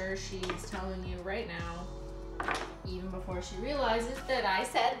 I'm sure she's telling you right now, even before she realizes that I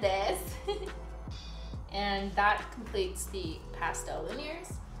said this. And that completes the pastel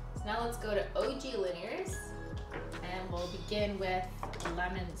linears. So now let's go to OG linears, and we'll begin with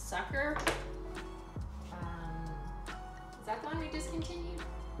lemon sucker. Is that the one we discontinued?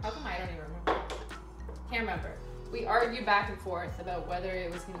 How come I don't even remember? Can't remember. We argued back and forth about whether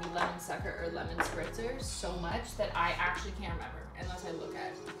it was gonna be lemon sucker or lemon spritzer so much that I actually can't remember unless I look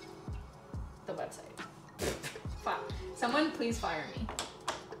at the website. Someone please fire me.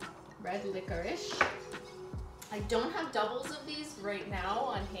 Red licorice. I don't have doubles of these right now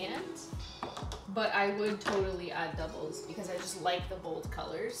on hand, but I would totally add doubles because I just like the bold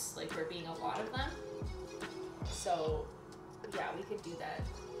colors, like there being a lot of them. So yeah, we could do that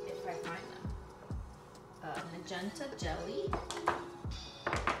if I find them. Magenta jelly.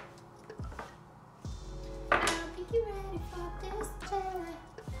 I don't think you're ready for this jelly.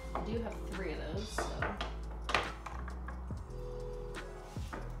 I do have 3 of those, so.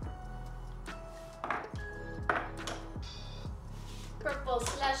 Purple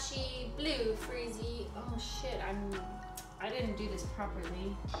slushy, blue freezy. Oh shit, I didn't do this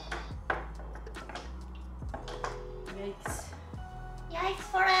properly. Yikes. Yikes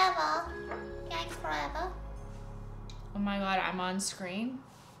forever. Yikes forever. Oh my god, I'm on screen.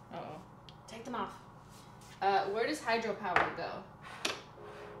 Uh-oh. Take them off. Where does hydropower go?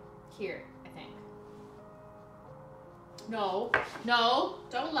 Here, I think. No, no,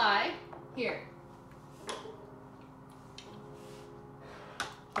 don't lie. Here.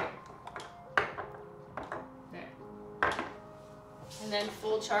 There. And then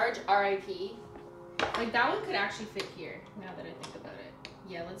full charge, RIP. Like that one could actually fit here, now that I think about it.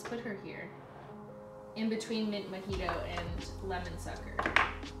 Yeah, let's put her here. In between mint mojito and lemon sucker.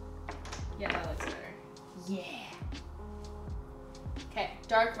 Yeah, that looks better. Yeah. Okay,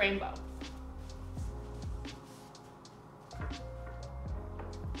 dark rainbow.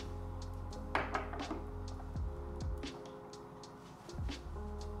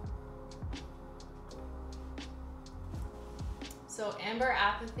 So amber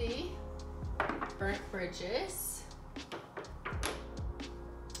apathy, burnt bridges,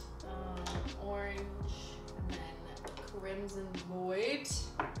 orange, and then crimson void,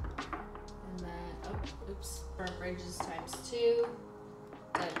 and then, oh, oops, burnt bridges ×2,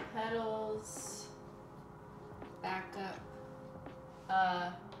 dead petals, backup,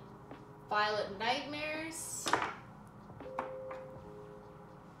 violet nightmares,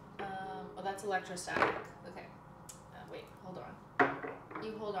 oh, that's electrostatic, okay, wait, hold on.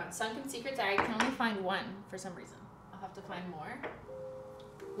 You hold on. Sunken Secrets, I can only find one for some reason. I'll have to find more.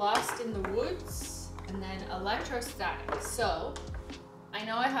 Lost in the Woods, and then Electrostatic. So, I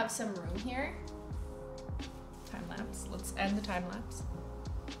know I have some room here. Time lapse. Let's end the time lapse.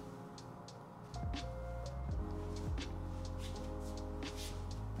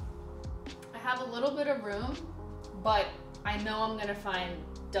 I have a little bit of room, but I know I'm gonna find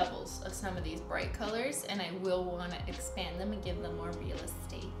doubles of some of these bright colors, and I will want to expand them and give them more real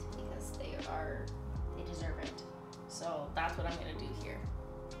estate because they deserve it. So that's what I'm gonna do here.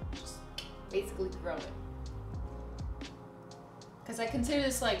 Just basically grow it. Because I consider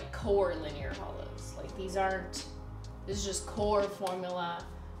this like core linear holos. Like this is just core formula.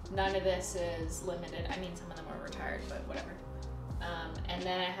 None of this is limited. I mean, some of them are retired, but whatever. And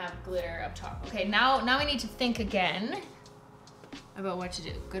then I have glitter up top. Okay, now I need to think again about what to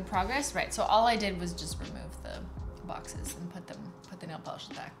do. Good progress? Right, so all I did was just remove the boxes and put the nail polish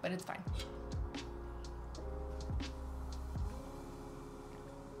back, but it's fine.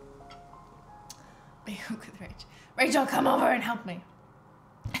 Rachel, come over and help me.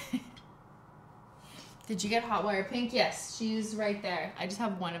 Did you get hot wire pink? Yes, she's right there. I just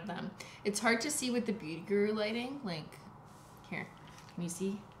have one of them. It's hard to see with the Beauty Guru lighting. Like, here, can you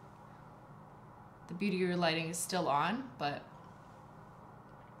see? The Beauty Guru lighting is still on, but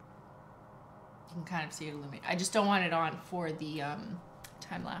you can kind of see it illuminate. I just don't want it on for the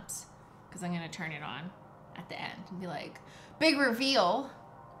time lapse because I'm gonna turn it on at the end and be like, big reveal.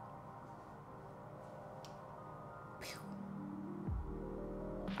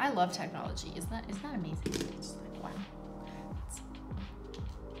 I love technology. Isn't that amazing? It's just like, wow.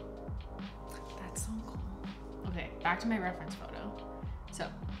 That's so cool. Okay, back to my reference photo. So,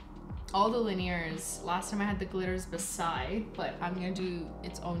 all the linears, last time I had the glitters beside, but I'm gonna do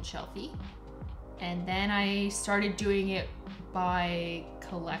its own shelfie. And then I started doing it by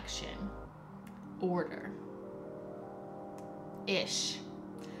collection order ish.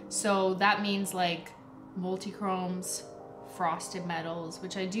 So that means like multi-chromes, frosted metals,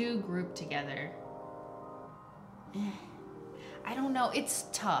 which I do group together. I don't know, it's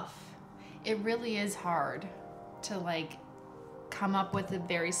tough. It really is hard to like come up with a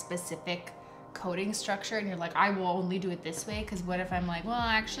very specific coding structure and you're like, I will only do it this way, because what if I'm like, well,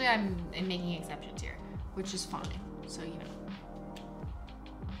 actually I'm making exceptions here, which is fine. So, you know.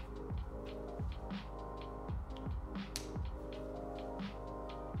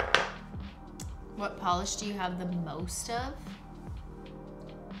 What polish do you have the most of?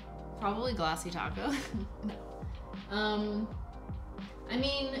 Probably Glossy Taco. No. I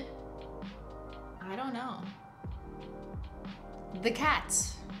mean, I don't know. The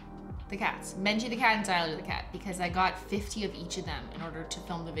cats. The cats. Benji the cat and Zyler the cat, because I got 50 of each of them in order to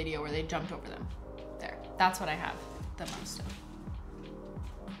film the video where they jumped over them. There. That's what I have the most of.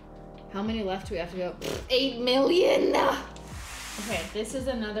 How many left do we have to go? 8 million! Okay, this is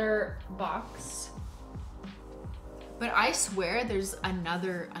another box. But I swear there's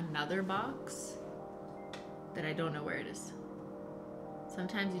another box that I don't know where it is.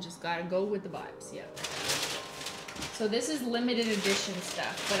 Sometimes you just gotta go with the vibes, yeah. So this is limited edition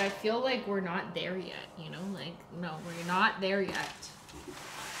stuff, but I feel like we're not there yet, you know? Like, no, we're not there yet.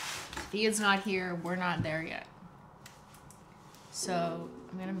 Thea's not here, we're not there yet. So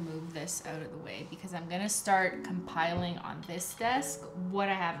I'm gonna move this out of the way because I'm gonna start compiling on this desk what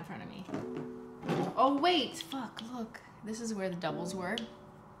I have in front of me. Oh wait, fuck, look. This is where the doubles were.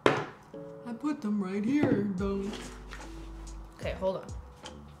 I put them right here, though. Okay, hold on.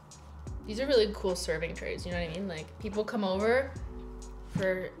 These are really cool serving trays, you know what I mean? Like, people come over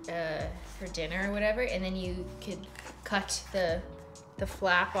for dinner or whatever, and then you could cut the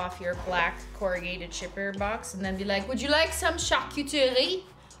flap off your black corrugated shipper box and then be like, would you like some charcuterie?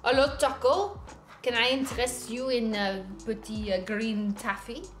 Holo Taco? Can I interest you in a petit green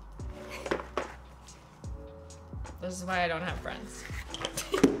taffy? This is why I don't have friends.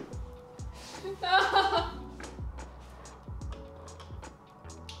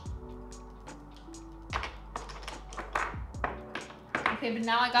 Okay, but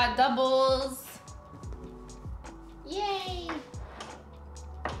now I got doubles. Yay!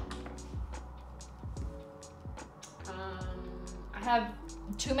 I have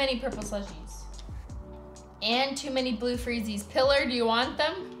too many purple slushies and too many blue freezies. Pillar, do you want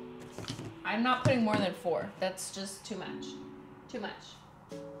them? I'm not putting more than 4. That's just too much. Too much.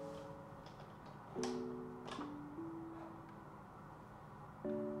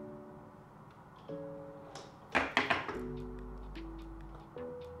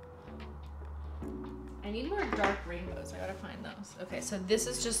 I need more dark rainbows. I gotta find those. Okay, so this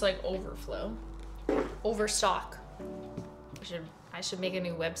is just like overflow. Overstock. I should make a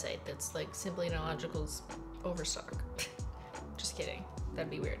new website that's like Simplymovelogical's overstock. Just kidding.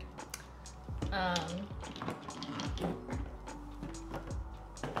 That'd be weird. I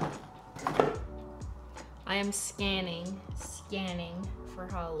am scanning for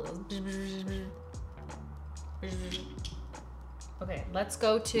holos. Okay, let's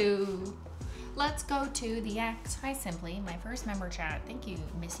go to the X. Hi, Simply, my first member chat. Thank you,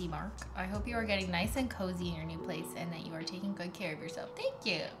 Missy Mark. I hope you are getting nice and cozy in your new place and that you are taking good care of yourself. Thank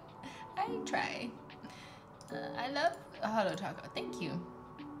you. I try. I love Holo Taco. Thank you.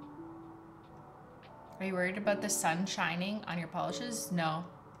 Are you worried about the sun shining on your polishes? No.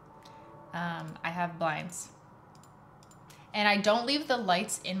 I have blinds. And I don't leave the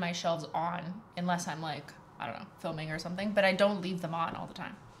lights in my shelves on unless I'm like, I don't know, filming or something, but I don't leave them on all the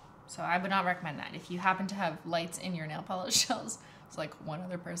time. So I would not recommend that. If you happen to have lights in your nail polish shelves, it's like one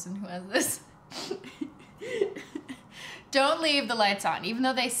other person who has this. Don't leave the lights on. Even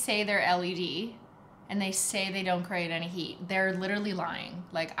though they say they're LED and they say they don't create any heat, they're literally lying.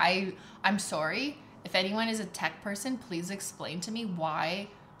 Like, I'm sorry. If anyone is a tech person, please explain to me why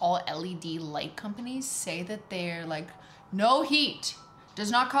all LED light companies say that they're like, no heat,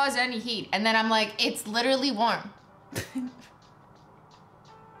 does not cause any heat. And then I'm like, it's literally warm.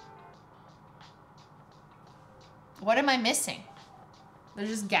 What am I missing? They're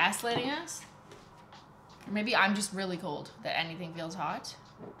just gaslighting us? Or maybe I'm just really cold that anything feels hot.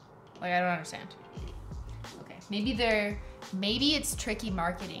 Like, I don't understand. Okay, maybe it's tricky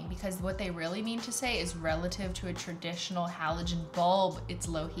marketing because what they really mean to say is relative to a traditional halogen bulb, it's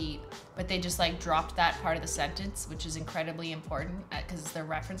low heat. But they just like dropped that part of the sentence, which is incredibly important because it's their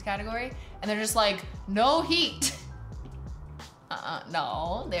reference category. And they're just like, no heat.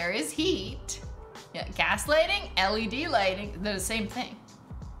 No, there is heat. Yeah, gaslighting, LED lighting, they're the same thing.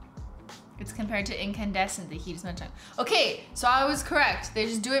 It's compared to incandescent, the heat is not time. Okay, so I was correct. They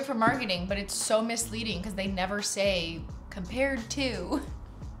just do it for marketing, but it's so misleading because they never say compared to.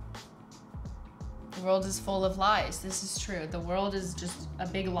 The world is full of lies. This is true. The world is just a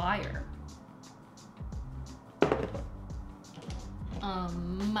big liar.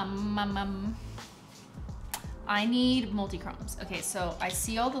 I need multi-chromes. Okay, so I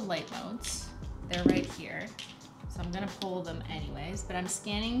see all the light modes. They're right here. So I'm gonna pull them anyways, but I'm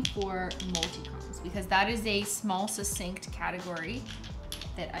scanning for multi-chromes because that is a small, succinct category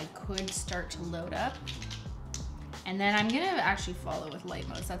that I could start to load up. And then I'm gonna actually follow with light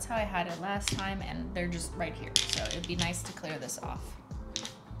modes. That's how I had it last time, and they're just right here. So it'd be nice to clear this off.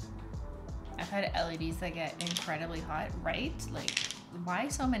 I've had LEDs that get incredibly hot, right? Like, why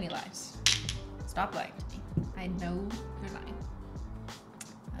so many lies? Stop lying to me. I know you're lying.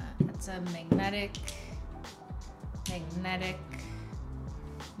 That's a magnetic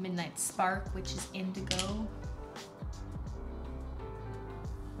Midnight Spark, which is indigo.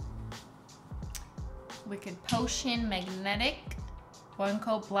 Wicked Potion, magnetic. One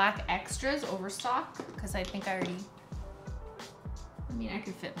coat black extras, overstock, because I think I mean, I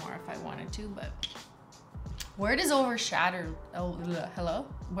could fit more if I wanted to, but where does overshadowed, oh, hello?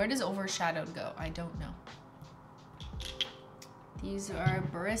 Where does overshadowed go? I don't know. These are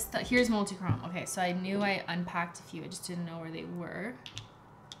barista. Here's multi-chrome. Okay, so I knew I unpacked a few. I just didn't know where they were.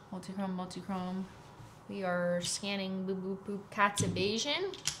 Multi-chrome, multi-chrome. We are scanning boop, boop, boop. Cat's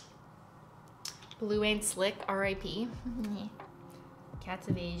Evasion. Blue Ain't Slick, R.I.P. Cat's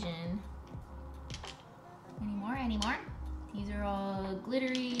Evasion. Any more? Any more? These are all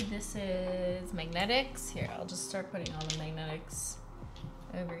glittery. this is magnetics. Here, I'll just start putting all the magnetics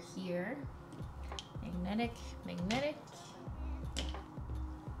over here. Magnetic, magnetic.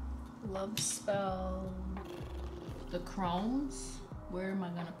 Love spell. The chromes. Where am I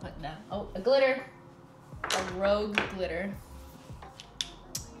gonna put that? Oh, a glitter. A rogue glitter.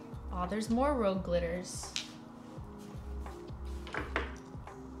 Oh, there's more rogue glitters.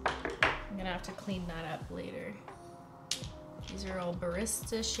 I'm gonna have to clean that up later. These are all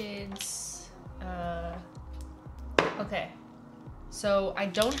barista shades. Okay. So I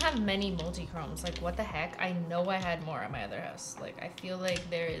don't have many multi-chromes. Like, what the heck? I know I had more at my other house. Like, I feel like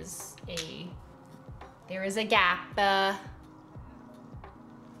there is a gap.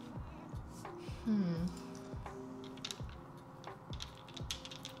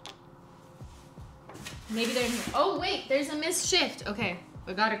 Maybe they're in here. Oh wait, there's a missed shift. Okay,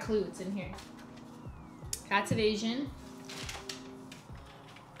 I got a clue. It's in here. Cat's Evasion.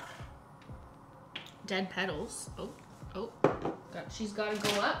 Dead Petals. Oh. She's got to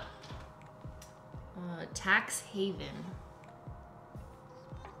go up. Tax Haven.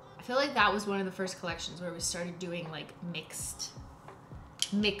 I feel like that was one of the first collections where we started doing like mixed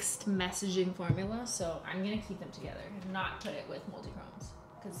messaging formula. So I'm gonna keep them together and not put it with multi-chromes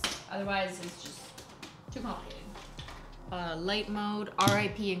because otherwise it's just too complicated. Light mode,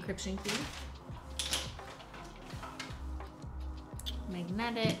 RIP encryption key.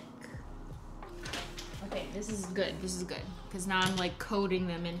 Magnetic. Okay, this is good. This is good. Because now I'm like coding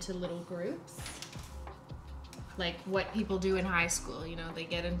them into little groups. Like what people do in high school, you know, they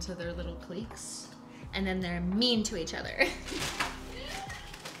get into their little cliques and then they're mean to each other.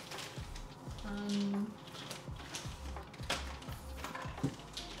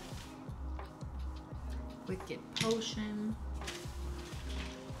 Wicked Potion.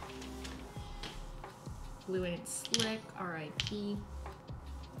 Blue Ain't Slick, RIP.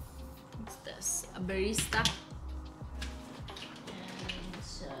 What's this? A barista.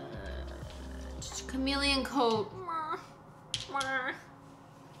 And chameleon coat.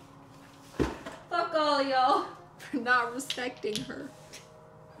 Fuck all y'all for not respecting her.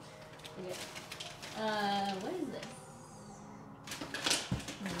 Okay. What is this?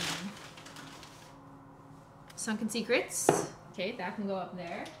 Sunken Secrets. Okay, that can go up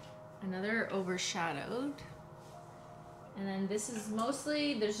there. Another Overshadowed. And then this is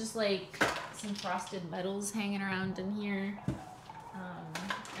mostly, there's just like some frosted metals hanging around in here.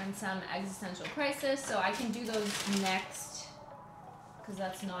 And some Existential Crisis. So I can do those next because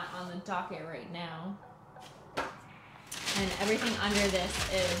that's not on the docket right now. And everything under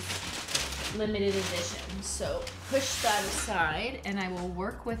this is limited edition. So push that aside and I will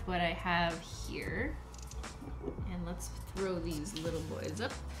work with what I have here. And let's throw these little boys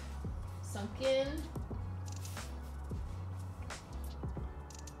up. Sunken.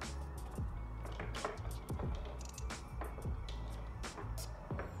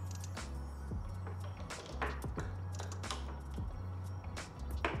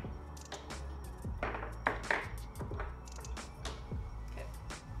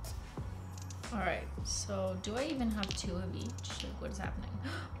 Alright, so do I even have two of each? Like, what is happening?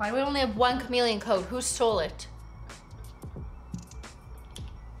 Why do I only have one chameleon coat? Who stole it?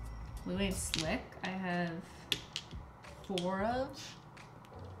 Blue Ain't Slick, I have 4 of.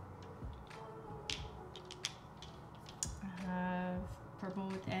 I have Purple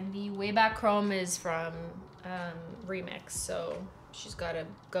with Envy. Way Back Chrome is from Remix, so she's gotta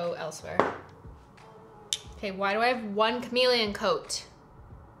go elsewhere. Okay, why do I have 1 chameleon coat?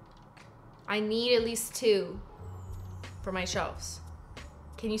 I need at least 2 for my shelves.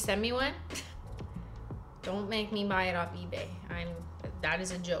 Can you send me one? Don't make me buy it off eBay. That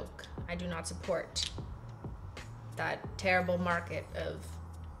is a joke. I do not support that terrible market of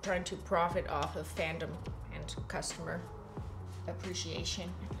trying to profit off of fandom and customer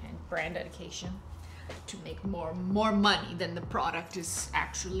appreciation and brand dedication to make more money than the product is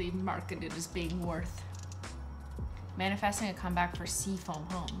actually marketed as being worth. Manifesting a comeback for Seafoam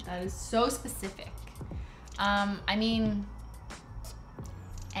Home. That is so specific. I mean,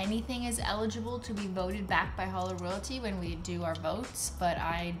 anything is eligible to be voted back by Holo Royalty when we do our votes, but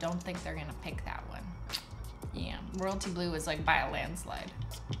I don't think they're gonna pick that one. Yeah, Royalty Blue was like by a landslide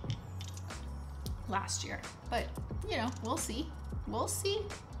last year, but you know, we'll see. We'll see.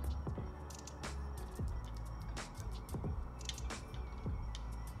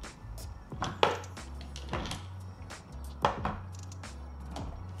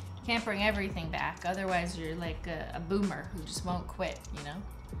 Can't bring everything back, otherwise you're like a boomer who just won't quit, you know?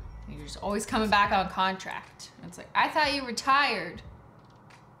 You're just always coming back on contract. It's like, I thought you retired.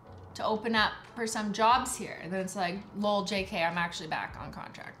 to open up for some jobs here. And then it's like, lol, JK, I'm actually back on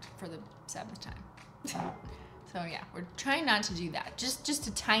contract for the 7th time. So yeah, we're trying not to do that. Just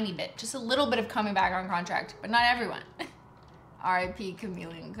a tiny bit, just a little bit of coming back on contract, but not everyone. RIP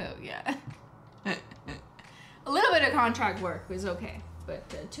Chameleon Coat, yeah. A little bit of contract work was okay,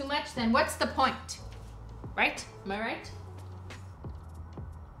 but too much, then what's the point? Right? Am I right?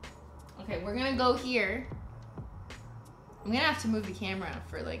 Okay, we're gonna go here. I'm gonna have to move the camera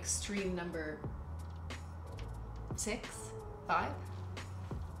for like stream number 6, 5.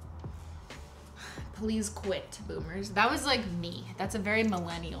 Please quit, boomers. That was like me. That's a very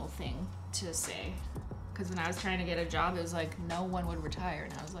millennial thing to say. Because when I was trying to get a job, it was like no one would retire.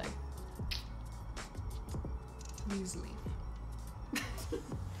 And I was like, please leave.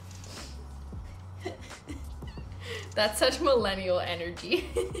 That's such millennial energy.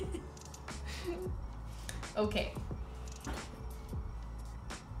 Okay.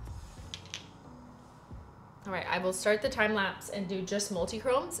 All right, I will start the time lapse and do just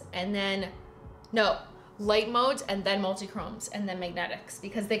multi-chromes and then, no, light modes and then multi-chromes and then magnetics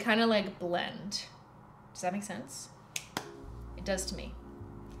because they kind of like blend. Does that make sense? It does to me.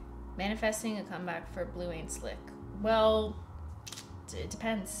 Manifesting a comeback for Blue Ain't Slick. Well, it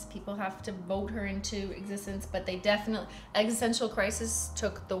depends. People have to vote her into existence, but they definitely, Existential Crisis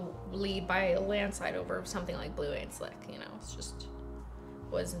took the lead by a landslide over something like Blue Ain't Slick, you know, it's just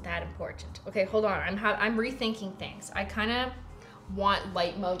wasn't that important. Okay, hold on, I'm rethinking things. I kind of want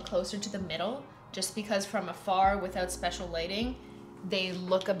light mode closer to the middle just because from afar without special lighting, they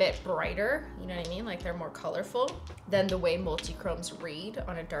look a bit brighter, you know what I mean? Like they're more colorful than the way multi-chromes read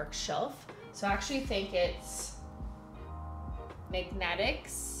on a dark shelf. So I actually think it's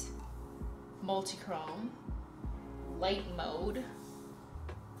magnetics, multi-chrome, light mode,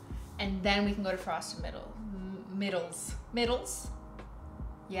 and then we can go to frosted middles.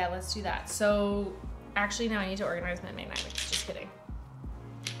 Yeah, let's do that. So actually now I need to organize my magnetics, just kidding.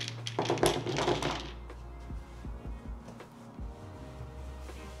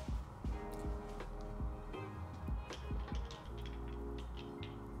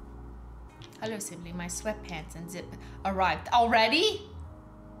 Hello, Simply. My sweatpants and zip arrived already.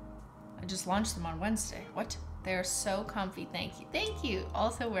 I just launched them on Wednesday. What? They're so comfy. Thank you. Thank you.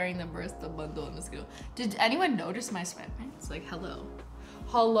 Also wearing the Bertha bundle in the school. Did anyone notice my sweatpants? Like, hello.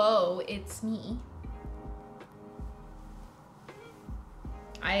 Hello, it's me.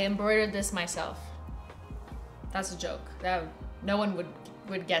 I embroidered this myself. That's a joke. No one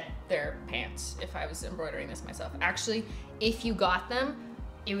would get their pants if I was embroidering this myself. Actually, if you got them,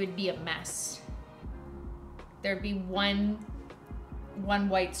 it would be a mess. There'd be one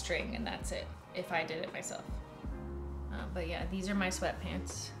white string and that's it if I did it myself. But yeah, these are my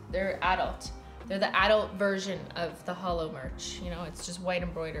sweatpants. They're adult. They're the adult version of the Holo merch. You know, it's just white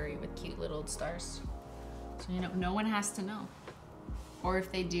embroidery with cute little stars. So, you know, no one has to know. Or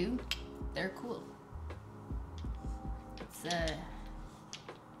if they do, they're cool.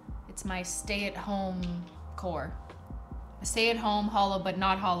 It's my stay-at-home core. A stay-at-home holo, but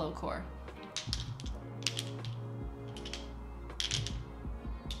not holo core.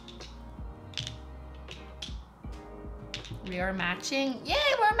 We are matching. Yay,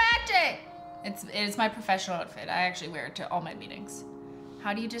 we're matching! It's my professional outfit. I actually wear it to all my meetings.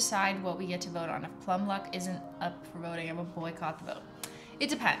 How do you decide what we get to vote on? If Plum Luck isn't up for voting, I will boycott the vote. It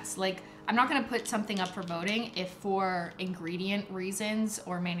depends. Like, I'm not gonna put something up for voting if for ingredient reasons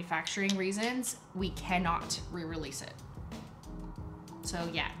or manufacturing reasons, we cannot re-release it. So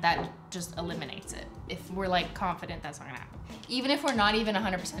yeah, that just eliminates it. If we're like confident that's not gonna happen. Even if we're not even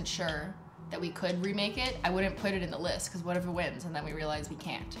 100% sure that we could remake it, I wouldn't put it in the list because what if it wins and then we realize we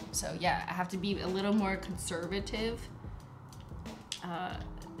can't? So yeah, I have to be a little more conservative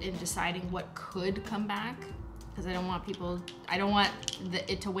in deciding what could come back because I don't want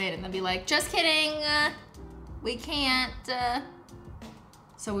it to win and then be like, just kidding, we can't.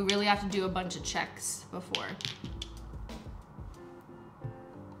 So we really have to do a bunch of checks before.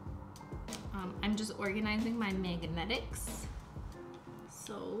 I'm just organizing my magnetics.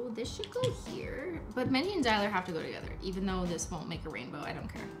 So this should go here, but Minnie and Zyler have to go together, even though this won't make a rainbow, I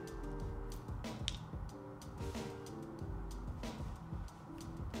don't care.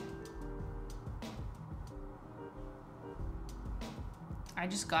 I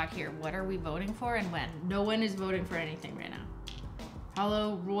just got here. What are we voting for and when? No one is voting for anything right now.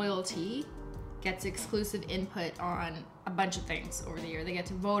 Holo Royalty gets exclusive input on a bunch of things over the year. They get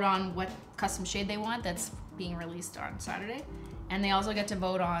to vote on what custom shade they want that's being released on Saturday. And they also get to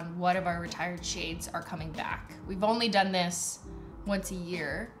vote on what of our retired shades are coming back. We've only done this once a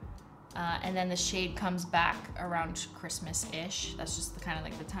year, And then the shade comes back around Christmas-ish. That's just the kind of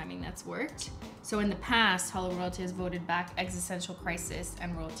like the timing that's worked. So in the past, Holo Royalty has voted back Existential Crisis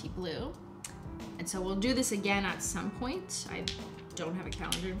and Royalty Blue. And so we'll do this again at some point. I don't have a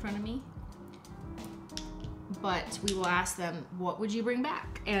calendar in front of me. But we will ask them, what would you bring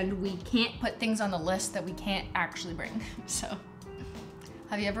back? And we can't put things on the list that we can't actually bring. So,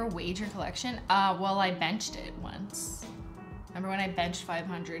 have you ever weighed your collection? Well, I benched it once. Remember when I benched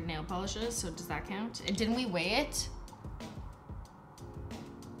 500 nail polishes? So does that count? And didn't we weigh it?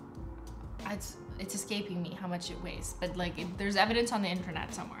 It's escaping me how much it weighs. But like, there's evidence on the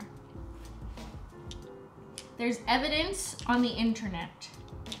internet somewhere. There's evidence on the internet.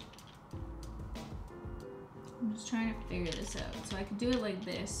 I'm just trying to figure this out. So I could do it like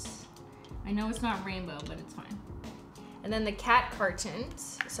this. I know it's not rainbow, but it's fine. And then the cat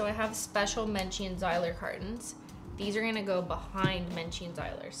cartons. So I have special Menchie and Zyler cartons. These are gonna go behind Menchie and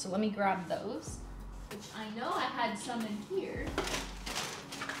Zyler. So let me grab those, which I know I had some in here.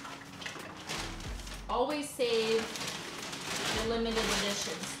 Always save the limited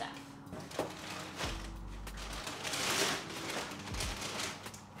edition stuff.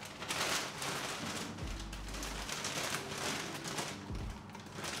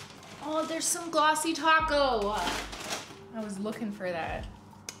 Oh, there's some glossy taco. I was looking for that.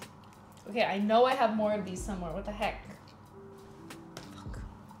 Okay, I know I have more of these somewhere. What the heck? Fuck.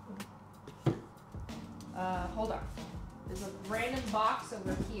 Hold on. There's a random box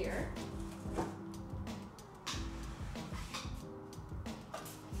over here.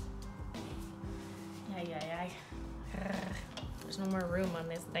 Yeah. There's no more room on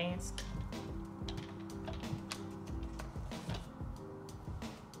this desk.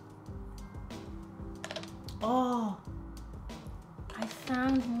 Oh, I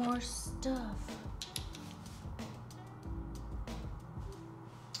found more stuff.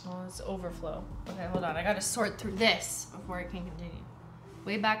 Oh, it's overflow. Okay, hold on. I gotta sort through this before I can continue.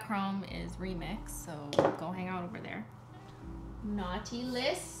 Way Back Chrome is remix, so go hang out over there. Naughty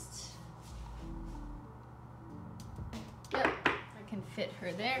list. Yep, I can fit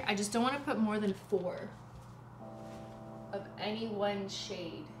her there. I just don't want to put more than 4 of any one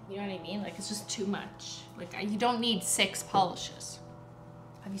shade. You know what I mean? Like, it's just too much. Like, you don't need 6 polishes.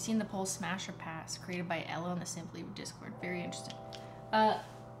 Have you seen the poll Smash or Pass created by Ella on the Simply Discord? Very interesting. I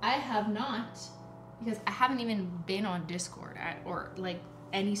have not, because I haven't even been on Discord or like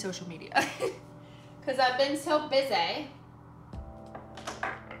any social media. Because I've been so busy.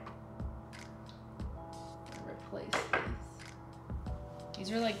 Replace these.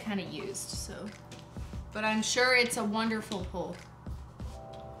 These are like kind of used, so. But I'm sure it's a wonderful poll.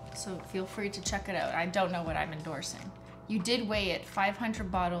 So feel free to check it out. I don't know what I'm endorsing. You did weigh it. 500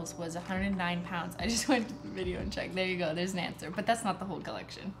 bottles was 109 pounds. I just went to the video and checked. There you go. There's an answer. But that's not the whole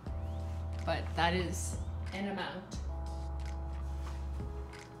collection. But that is an amount.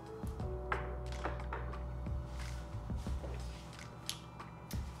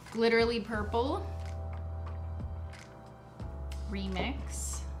 Glitterly Purple.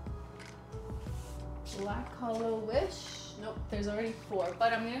 Remix. Black Hollow Wish. Nope, there's already 4,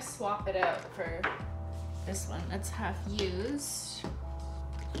 but I'm gonna swap it out for this one. That's half used.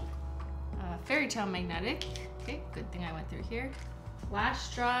 Fairy Tale Magnetic. Okay, good thing I went through here.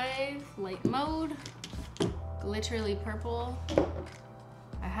 Flash Drive, Light Mode. Glitterly Purple.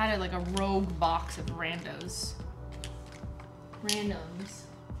 I had like a rogue box of randoms.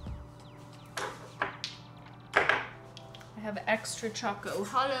 I have extra Choco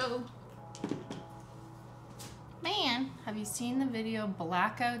Holo. Man, have you seen the video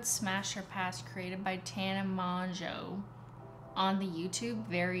Blackout Smash or Pass created by Tana Monjo on the YouTube?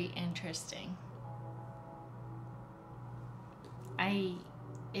 Very interesting.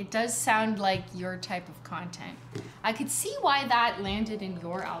 It does sound like your type of content. I could see why that landed in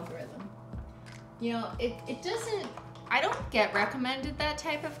your algorithm. You know, it doesn't, I don't get recommended that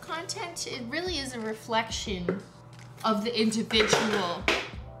type of content. It really is a reflection of the individual.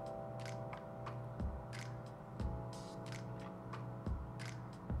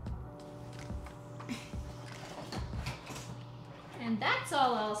 And that's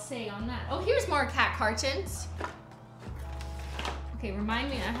all I'll say on that. Oh, here's more cat cartons. Okay, remind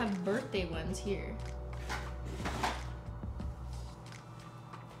me, I have birthday ones here.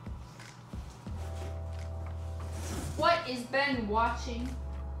 What is Ben watching?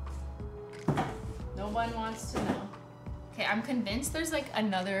 No one wants to know. Okay, I'm convinced there's like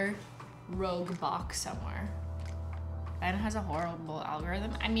another rogue box somewhere. Ben has a horrible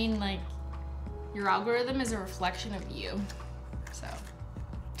algorithm. I mean, like, your algorithm is a reflection of you. So.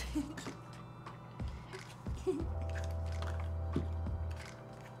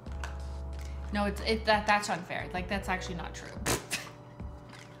 No, that's unfair. Like, that's actually not true.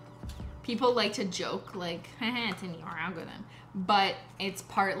 People like to joke, like, haha, it's in your algorithm. But it's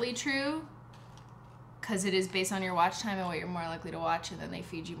partly true, because it is based on your watch time and what you're more likely to watch, and then they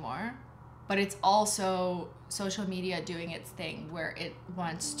feed you more. But it's also social media doing its thing where it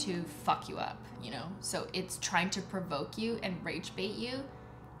wants to fuck you up, you know? So it's trying to provoke you and rage bait you,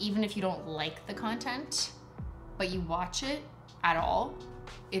 even if you don't like the content, but you watch it at all,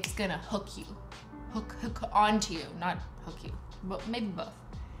 it's gonna hook you. Hook onto you, not hook you, but maybe both.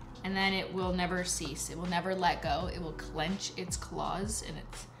 And then it will never cease. It will never let go. It will clench its claws and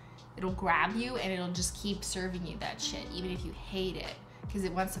it'll grab you and it'll just keep serving you that shit, even if you hate it, because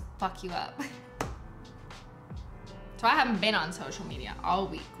it wants to fuck you up. So I haven't been on social media all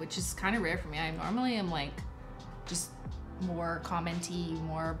week, which is kind of rare for me. I normally am like just more commenty,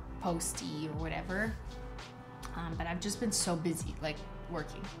 more posty or whatever. But I've just been so busy, like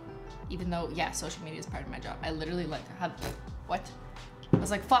working. Even though, yeah, social media is part of my job. I literally like have, what? I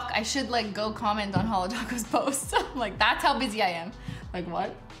was like, fuck, I should like go comment on Holo Taco's posts. Like, that's how busy I am. Like,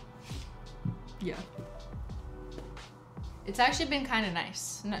 what? Yeah. It's actually been kind of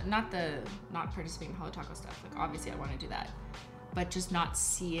nice. Not participating in Holo Taco stuff. Like, obviously I want to do that. But just not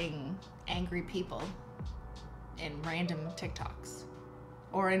seeing angry people in random TikToks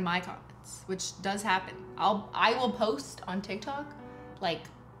or in my comments, which does happen. I will post on TikTok, like,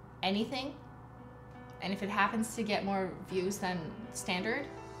 anything. And if it happens to get more views than standard,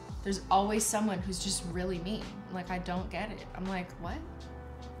 there's always someone who's just really mean. Like, I don't get it. I'm like, what?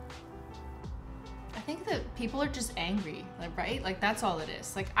 I think that people are just angry, like, right? Like, that's all it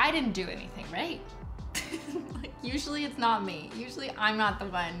is. Like, I didn't do anything, right? Like, usually it's not me. Usually I'm not the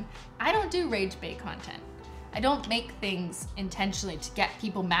one. I don't do rage bait content. I don't make things intentionally to get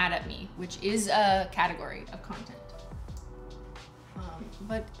people mad at me, which is a category of content.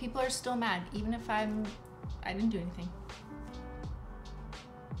 But people are still mad, even if I didn't do anything.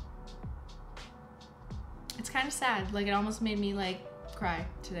 It's kind of sad. Like, it almost made me like cry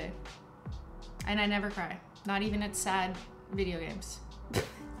today. And I never cry, not even at sad video games.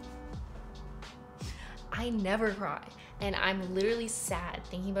 I never cry. And I'm literally sad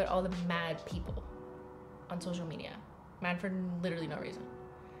thinking about all the mad people on social media. Mad for literally no reason.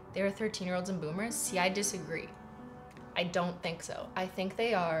 They are 13-year-olds and boomers. See, I disagree. I don't think so. I think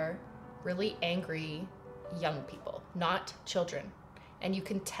they are really angry young people, not children. And you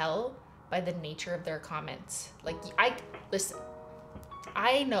can tell by the nature of their comments. Like, listen,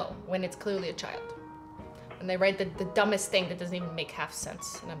 I know when it's clearly a child. When they write the dumbest thing that doesn't even make half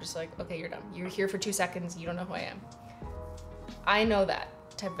sense. And I'm just like, okay, you're dumb. You're here for 2 seconds. You don't know who I am. I know that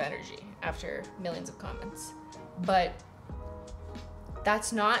type of energy after millions of comments. But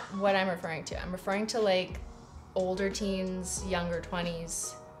that's not what I'm referring to. I'm referring to like older teens, younger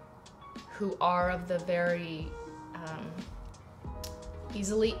 20s, who are of the very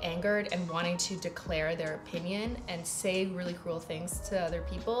easily angered and wanting to declare their opinion and say really cruel things to other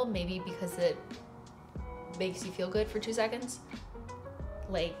people, maybe because it makes you feel good for 2 seconds.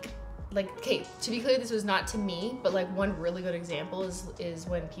 Like, okay, to be clear, this was not to me, but like one really good example is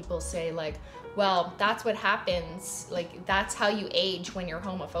when people say like, well, that's what happens, like that's how you age when you're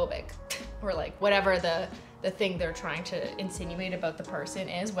homophobic, or like whatever the thing they're trying to insinuate about the person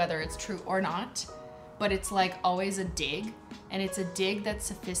is, whether it's true or not. But it's like always a dig, and it's a dig that's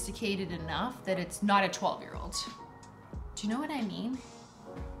sophisticated enough that it's not a 12-year-old. Do you know what I mean?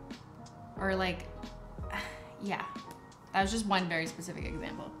 Or like, yeah, that was just one very specific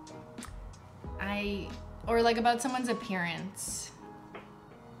example. Or like about someone's appearance.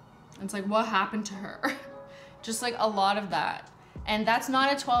 It's like, what happened to her? Just like a lot of that. And that's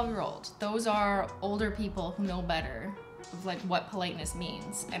not a 12-year-old. Those are older people who know better of like what politeness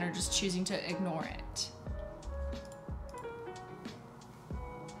means and are just choosing to ignore it.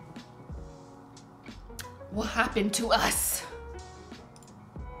 What happened to us?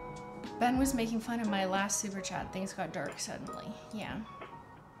 Ben was making fun of my last super chat. Things got dark suddenly. Yeah.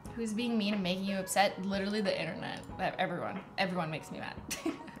 Who's being mean and making you upset? Literally the internet. Everyone makes me mad.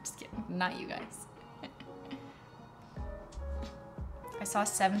 I'm just kidding. Not you guys. I saw a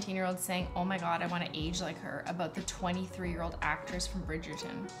 17-year-old saying, oh my God, I want to age like her, about the 23-year-old actress from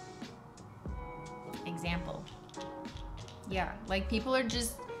Bridgerton. Example. Yeah, like people are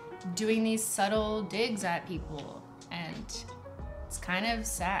just doing these subtle digs at people, and it's kind of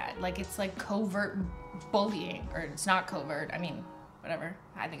sad. Like, it's like covert bullying, or it's not covert. I mean, whatever.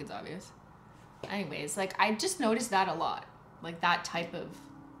 I think it's obvious. Anyways, like I just noticed that a lot. Like that type of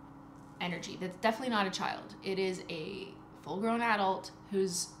energy. That's definitely not a child. It is a full-grown adult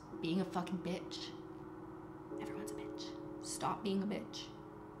who's being a fucking bitch. Everyone's a bitch. Stop being a bitch.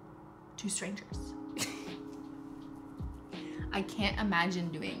 to strangers. I can't imagine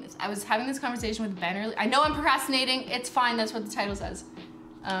doing this. I was having this conversation with Ben earlier. I know I'm procrastinating. It's fine. That's what the title says.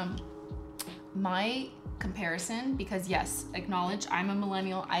 My comparison, because yes, acknowledge I'm a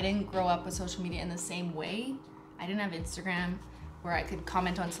millennial. I didn't grow up with social media in the same way. I didn't have Instagram where I could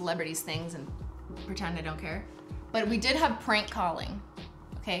comment on celebrities' things and pretend I don't care. But we did have prank calling,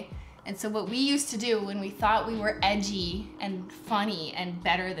 okay? And so what we used to do when we thought we were edgy and funny and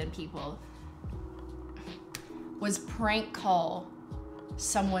better than people was prank call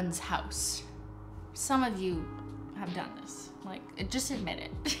someone's house. Some of you have done this, like, just admit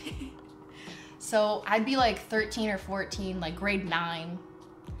it. So I'd be like 13 or 14, like grade 9,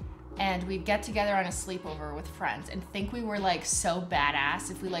 and we'd get together on a sleepover with friends and think we were like so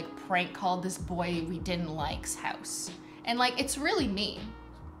badass if we like prank called this boy we didn't like's house. And like, it's really mean.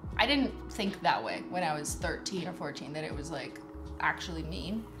 I didn't think that way when I was 13 or 14, that it was like actually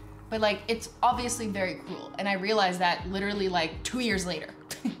mean. But like, it's obviously very cruel. And I realized that literally like 2 years later.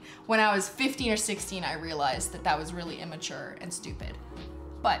 When I was 15 or 16, I realized that that was really immature and stupid.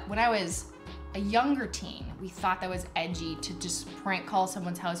 But when I was a younger teen, we thought that was edgy to just prank call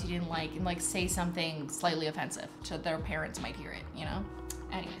someone's house you didn't like and like say something slightly offensive so their parents might hear it, you know?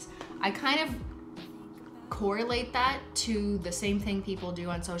 Anyways, I kind of correlate that to the same thing people do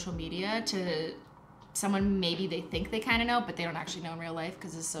on social media to someone maybe they think they kind of know, but they don't actually know in real life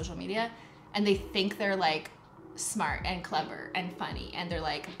because it's social media. And they think they're like smart and clever and funny. And they're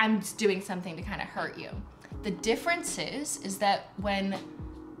like, I'm just doing something to kind of hurt you. The difference is that when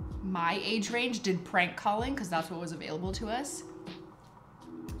my age range did prank calling, because that's what was available to us,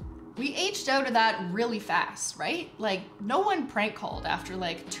 we aged out of that really fast, right? Like, no one prank called after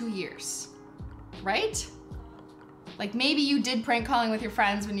like 2 years, right? Like, maybe you did prank calling with your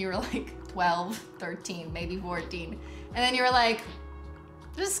friends when you were like 12, 13, maybe 14. And then you were like,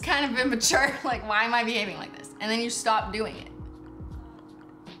 this is kind of immature. Like, why am I behaving like this? And then you stop doing it.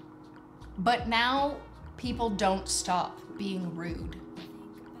 But now people don't stop being rude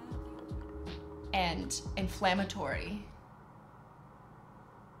and inflammatory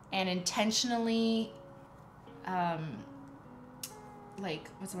and intentionally, like,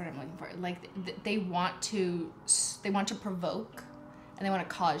 what's the word I'm looking for? Like, they want to provoke and they want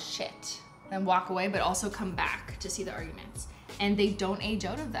to cause shit, then walk away, but also come back to see the arguments. And they don't age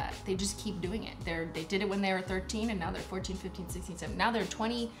out of that. They just keep doing it. They did it when they were 13, and now they're 14, 15, 16, 17. Now they're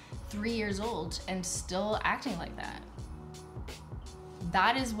 23 years old and still acting like that.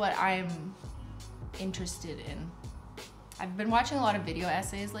 That is what I'm interested in. I've been watching a lot of video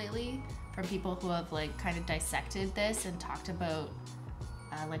essays lately from people who have like kind of dissected this and talked about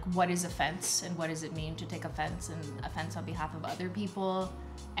like what is offense and what does it mean to take offense and offense on behalf of other people,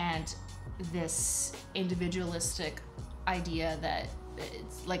 and this individualistic idea that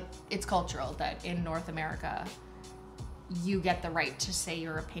it's cultural, that in North America you get the right to say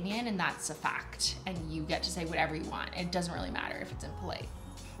your opinion and that's a fact, and you get to say whatever you want. It doesn't really matter if it's impolite.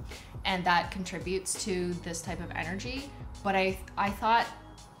 And that contributes to this type of energy. But I thought,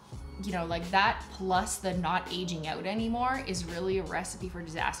 you know, like that plus the not aging out anymore is really a recipe for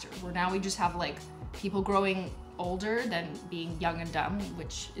disaster, where now we just have like people growing older than being young and dumb,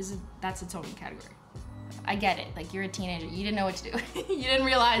 which is, that's its own category. I get it, like you're a teenager, you didn't know what to do. You didn't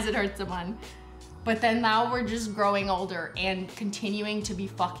realize it hurt someone. But then now we're just growing older and continuing to be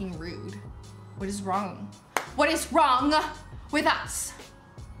fucking rude. What is wrong? What is wrong with us?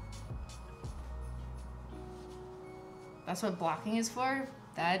 That's what blocking is for?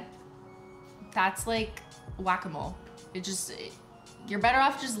 That's like whack-a-mole. You're better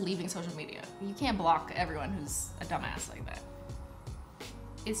off just leaving social media. You can't block everyone who's a dumbass like that.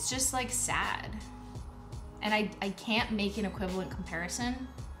 It's just like sad. And I can't make an equivalent comparison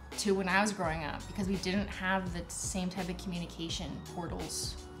to when I was growing up because we didn't have the same type of communication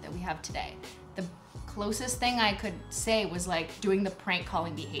portals that we have today. The closest thing I could say was like doing the prank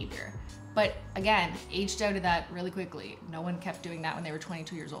calling behavior. But again, aged out of that really quickly. No one kept doing that when they were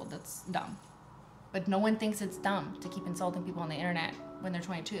 22 years old. That's dumb. But no one thinks it's dumb to keep insulting people on the internet when they're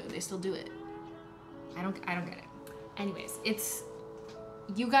 22. They still do it. I don't get it. Anyways,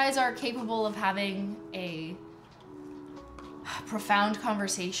 you guys are capable of having a profound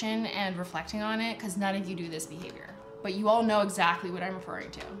conversation and reflecting on it because none of you do this behavior. But you all know exactly what I'm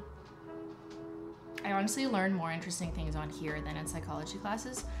referring to. I honestly learned more interesting things on here than in psychology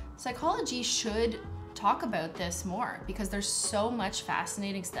classes. Psychology should talk about this more because there's so much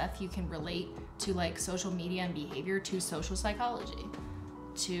fascinating stuff you can relate to, like social media and behavior, to social psychology,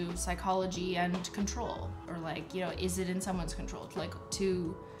 to psychology and control, or like, you know, is it in someone's control? Like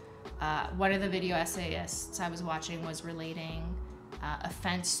to one of the video essayists I was watching was relating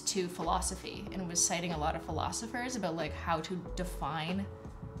offense to philosophy, and was citing a lot of philosophers about like how to define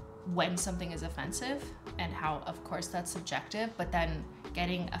when something is offensive and how, of course, that's subjective, but then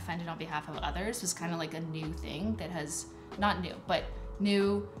getting offended on behalf of others was kind of like a new thing that has, not new, but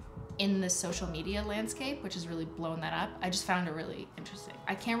new in the social media landscape, which has really blown that up. I just found it really interesting.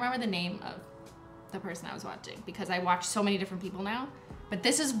 I can't remember the name of the person I was watching because I watch so many different people now, but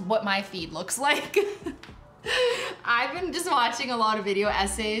this is what my feed looks like. I've been just watching a lot of video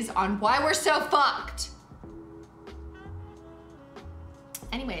essays on why we're so fucked.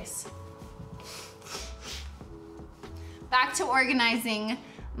 Anyways, back to organizing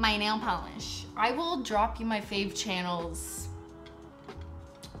my nail polish. I will drop you my fave channels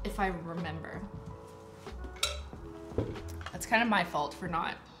if I remember. That's kind of my fault for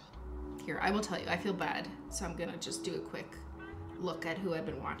not. Here, I will tell you, I feel bad. So I'm gonna just do a quick look at who I've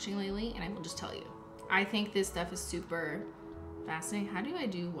been watching lately, and I will just tell you. I think this stuff is super fascinating. How do I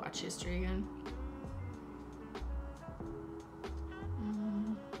do watch history again?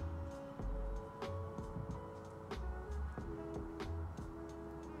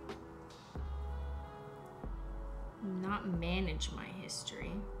 Not manage my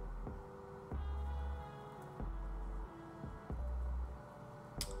history.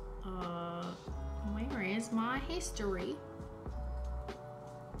 Where is my history?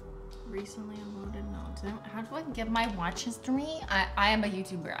 Recently uploaded notes. How do I get my watch history? I am a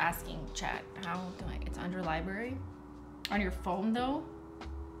YouTuber asking chat. How do I? It's under library. On your phone though?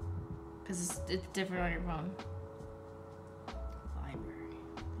 Because it's different on your phone.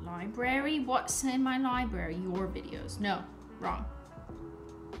 Library? What's in my library? Your videos. No, wrong.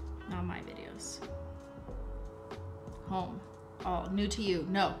 Not my videos. Home. Oh, new to you.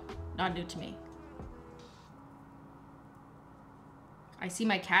 No, not new to me. I see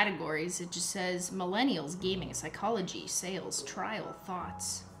my categories. It just says millennials, gaming, psychology, sales, trial,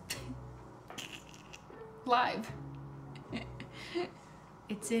 thoughts. Live.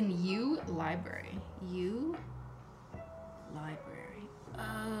 It's in you library. You library.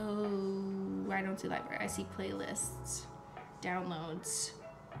 Oh, I don't see library. I see playlists, downloads.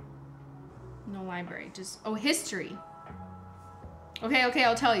 No library. Just, oh, history. Okay,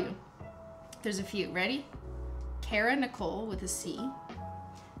 I'll tell you. There's a few. Ready? Kara Nicole with a C.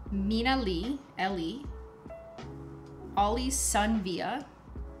 Mina Lee, Ellie. Ollie Sunvia.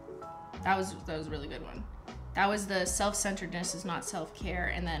 That was a really good one. That was the self-centeredness is not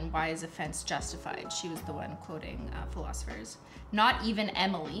self-care, and then why is offense justified? She was the one quoting philosophers. Not Even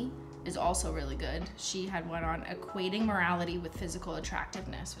Emily is also really good. She had one on equating morality with physical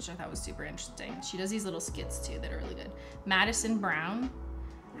attractiveness, which I thought was super interesting. She does these little skits too that are really good. Madison Brown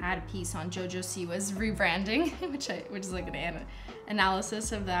had a piece on Jojo Siwa's rebranding, which is like an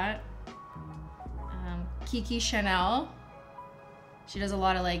analysis of that. Kiki Chanel. She does a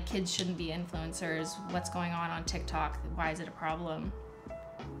lot of like kids shouldn't be influencers, what's going on TikTok, why is it a problem?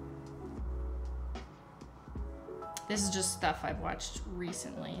 This is just stuff I've watched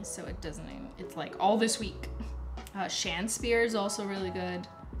recently, so it doesn't even, it's like all this week. Shan Spear is also really good.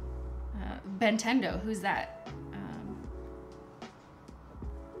 Bentendo, who's that?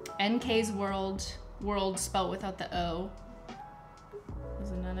 NK's World spelled without the O.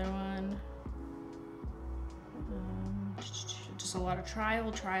 There's another one. Just a lot of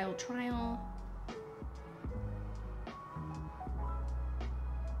trial.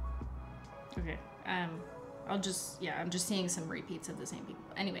 Okay, I'm just seeing some repeats of the same people.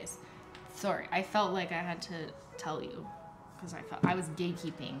 Anyways, sorry, I felt like I had to tell you because I felt I was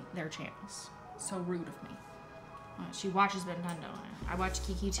gatekeeping their channels. So rude of me. She watches Nintendo. I watch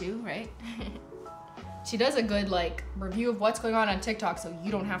Kiki too, right? She does a good like review of what's going on TikTok, so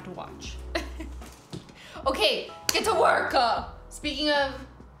you don't have to watch. Okay, get to work. Speaking of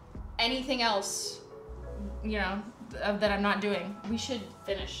anything else, you know, that I'm not doing, we should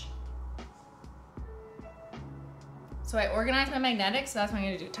finish. So I organized my magnetics, so that's what I'm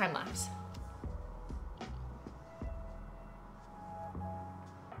gonna do, time lapse.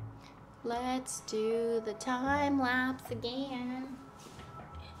 Let's do the time lapse again.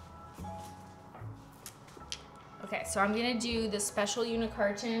 Okay, so I'm gonna do the special unit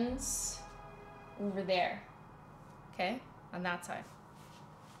cartons over there. Okay, on that side.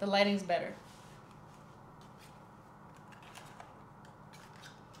 The lighting's better.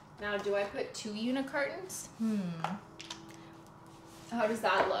 Now, do I put 2 unit cartons? How does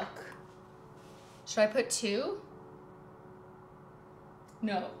that look? Should I put 2?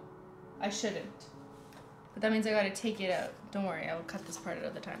 No, I shouldn't. But that means I gotta take it out. Don't worry, I will cut this part out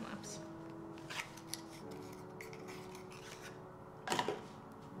of the time lapse.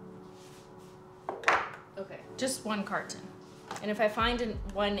 Okay, just 1 carton. And if I find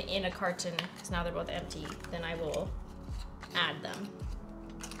one in a carton, because now they're both empty, then I will add them.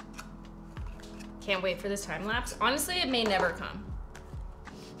 Can't wait for this time lapse. Honestly, it may never come.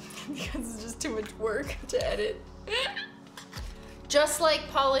 Because it's just too much work to edit. Just like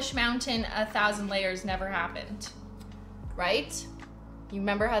Polish Mountain 1,000 layers never happened, right? You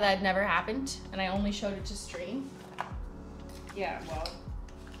remember how that never happened and I only showed it to stream? Yeah, well.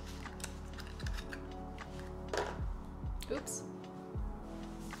 Oops.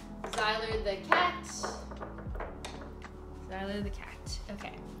 Zyler the cat. Zyler the cat.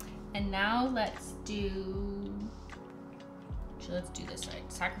 Okay. And now let's do. Actually, let's do this right.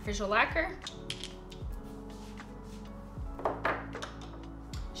 Sacrificial lacquer.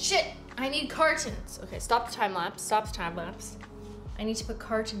 Shit! I need cartons. Okay, stop the time lapse. Stop the time lapse. I need to put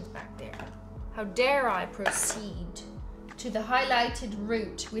cartons back there. How dare I proceed to the highlighted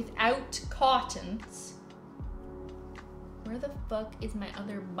route without cartons? Where the fuck is my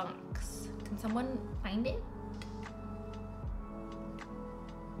other box? Can someone find it?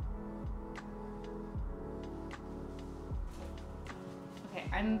 Okay,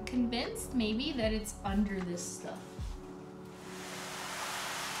 I'm convinced maybe that it's under this stuff.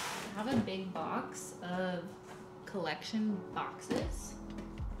 I have a big box of collection boxes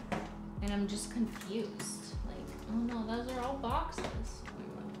and I'm just confused. Like, oh no, those are all boxes.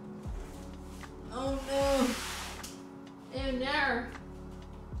 Oh no. Ew, no.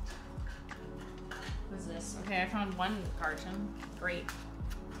 What's this? Okay, I found one carton. Great.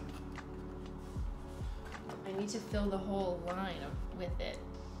 I need to fill the whole line with it.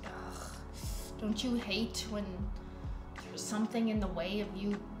 Ugh. Don't you hate when there's something in the way of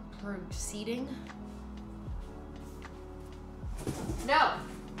you proceeding? No!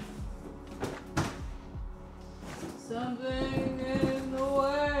 Something in the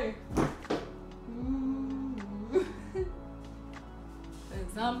way.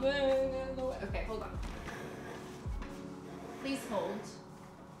 There's something in the way. Okay, hold on. Please hold.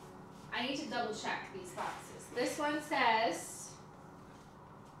 I need to double check these boxes. This one says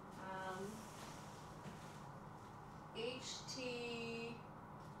HT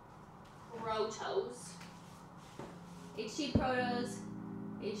Protos. HT Protos,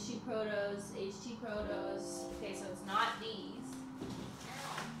 HT Protos, HT Protos. Okay, so it's not these.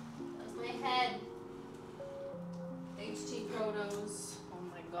 Ow, that was my head. HT Protos. Oh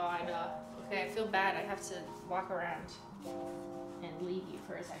my god. Okay, I feel bad. I have to walk around and leave you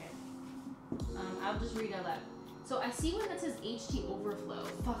for a second. I'll just read out loud. So I see one that says HT Overflow.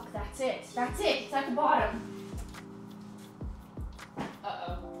 Fuck, that's it. That's it. It's at the bottom.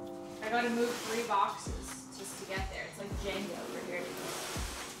 Uh-oh. I gotta move 3 boxes just to get there. It's like Jenga over here.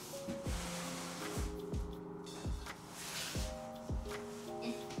 Be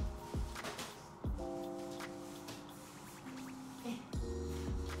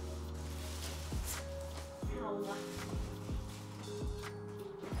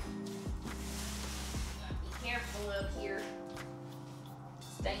careful up here.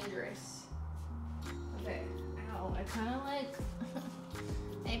 It's dangerous. Okay. Ow. I kind of like.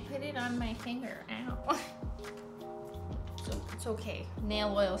 I put it on my finger. Ow. So it's okay.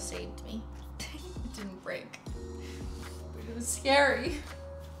 Nail oil saved me. It didn't break. But it was scary.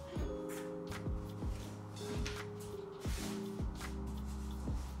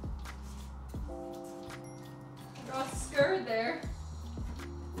 I got scared there.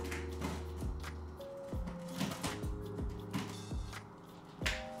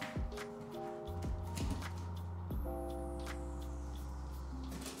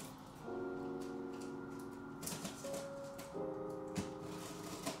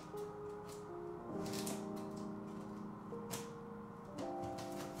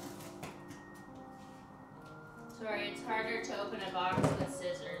 Sorry, it's harder to open a box with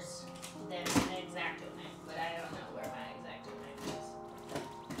scissors than an X-Acto knife, but I don't know where my X-Acto knife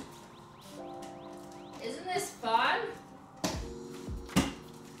is. Isn't this fun?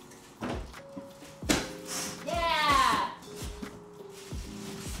 Yeah!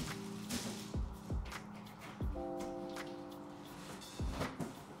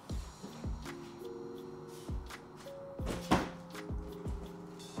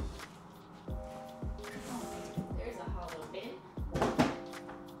 There's a hollow bin.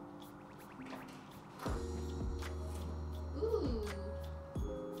 Ooh.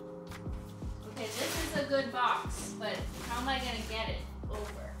 Okay, this is a good box, but how am I gonna get it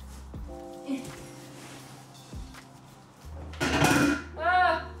over?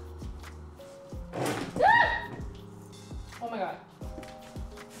 Ah! Ah! Oh my god.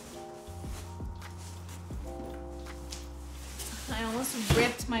 I almost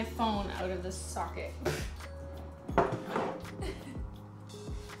ripped my phone out of the socket.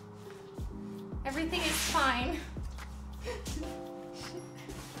 Everything is fine.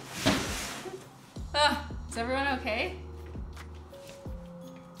 Is everyone okay?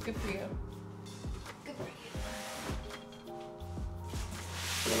 Good for you. Good for you.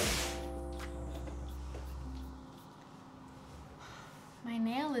 My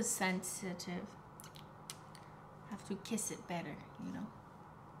nail is sensitive. Have to kiss it better, you know?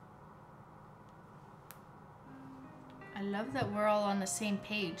 I love that we're all on the same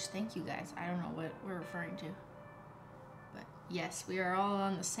page. Thank you guys. I don't know what we're referring to. But yes, we are all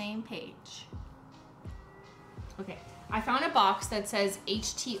on the same page. Okay, I found a box that says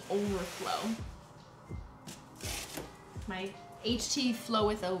HT Overflow. My HT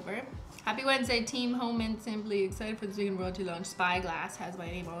floweth over. Happy Wednesday, Team Homan. Simply excited for the vegan royalty launch. Spyglass has my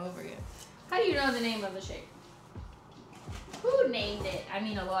name all over it. How do you know the name of the shake? Who named it? I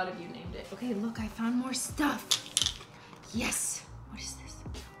mean, a lot of you named it. Okay, look, I found more stuff. Yes. What is this?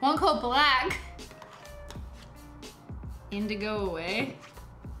 One coat black. Indigo away.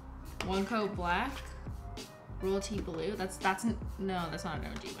 One coat black. Royalty blue. No, that's not an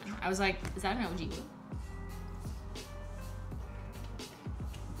OG one. I was like, is that an OG one?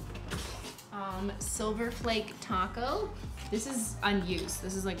 Silver Flake Taco. This is unused.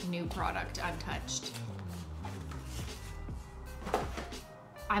 This is like new product, untouched.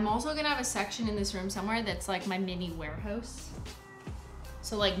 I'm also gonna have a section in this room somewhere that's like my mini warehouse.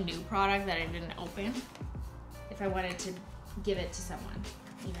 So like new product that I didn't open. If I wanted to give it to someone,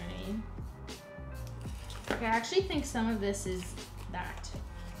 you know what I mean? Okay, I actually think some of this is that.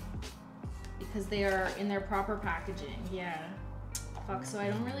 Because they are in their proper packaging, yeah. Fuck, so I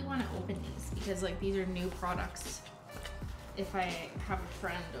don't really wanna open these because like these are new products. If I have a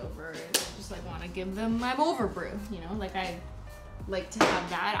friend over, I just like wanna give them my overbrew, you know? Like I like to have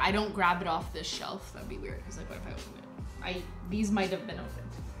that. I don't grab it off this shelf. That'd be weird because like what if I open it? These might have been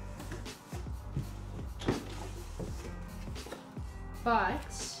opened.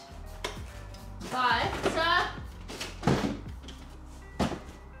 But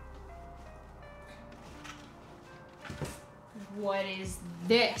what is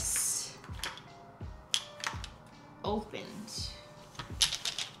this? Opened.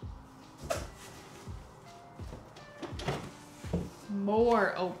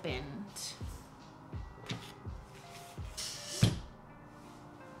 More opened.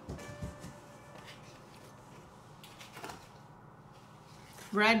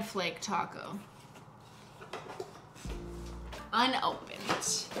 Red Flake Taco.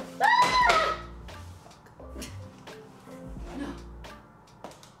 Unopened. Ah! No.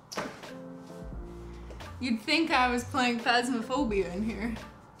 You'd think I was playing Phasmophobia in here.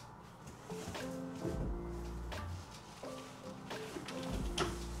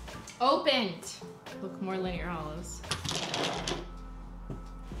 Opened. Look, more linear hollows.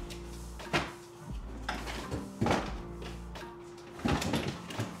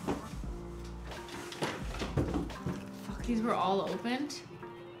 Fuck, these were all opened?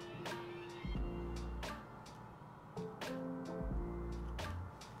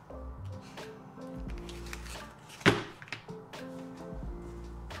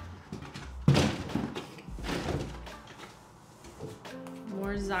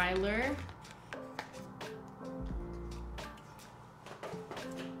 More Zyler.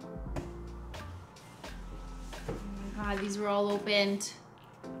 Oh my god, these were all opened.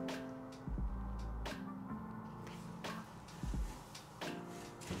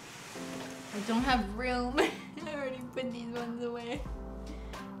 I don't have room. I already put these ones away.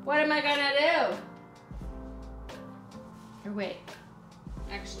 What am I gonna do? Or wait.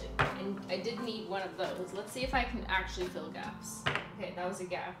 Actually, I did need one of those. Let's see if I can actually fill gaps. Okay, that was a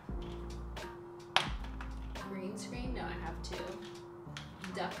gap. Green screen? No, I have two.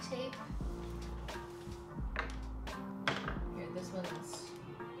 Duct tape. Here, this one's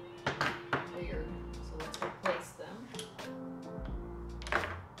weird. So let's replace them.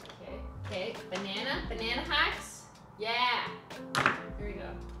 Okay. Banana hacks? Yeah. Here we go.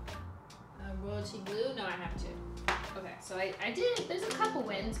 Royalty glue? No, I have two. Okay, so I did, there's a couple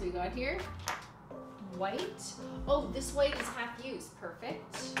wins we got here. White. Oh, this white is half used.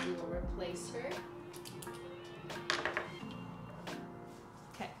 Perfect. We will replace her.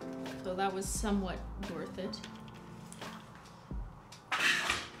 Okay, so that was somewhat worth it.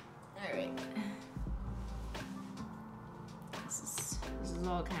 All right. This is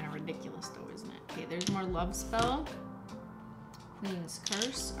all kind of ridiculous though, isn't it? Okay, there's more love spell. Queen's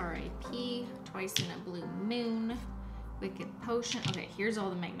Curse, R.I.P., Twice in a Blue Moon, Wicked Potion. Okay, here's all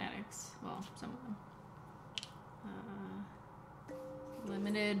the magnetics. Well, some of them.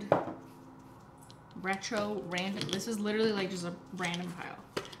 Limited retro random. This is literally like just a random pile.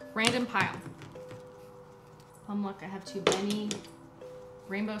 Random pile. Look, I have 2 Beyyyn.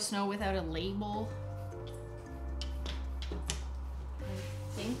 Rainbow snow without a label. I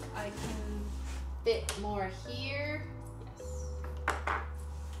think I can fit more here. Yes.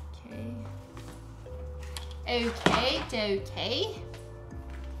 Okay.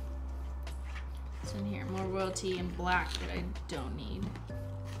 So in here, more royalty and black that I don't need.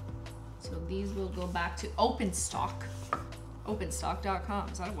 So these will go back to OpenStock. Openstock.com.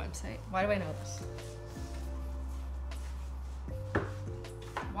 Is that a website? Why do I know this?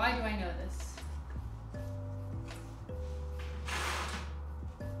 Why do I know this?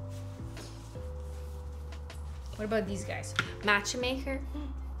 What about these guys? Matchmaker?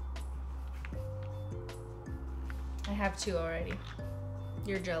 I have 2 already.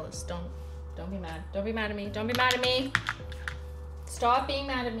 You're jealous. Don't be mad. Don't be mad at me. Don't be mad at me. Stop being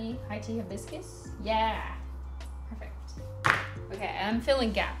mad at me. High tea hibiscus? Yeah. Perfect. Okay, I'm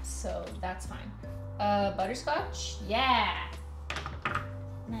filling gaps, so that's fine. Butterscotch? Yeah.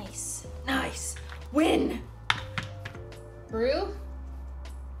 Nice. Nice. Win. Brew?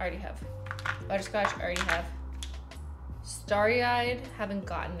 Already have. Butterscotch? Already have. Starry-eyed? Haven't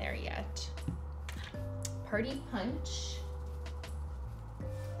gotten there yet. Party punch?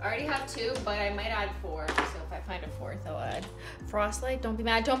 Already have 2, but I might add 4. So if I find a 4th, I'll add. Frostlight? Don't be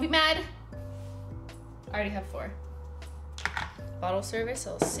mad. Don't be mad. I already have 4. Bottle service?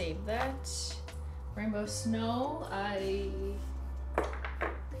 I'll save that. Rainbow snow? I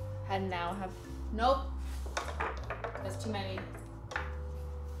now have. Nope. That's too many.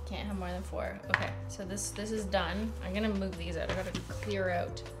 Can't have more than 4. Okay, so this is done. I'm gonna move these out. I gotta clear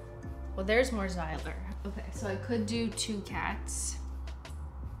out. Well, there's more Zyler. Okay, so I could do 2 cats.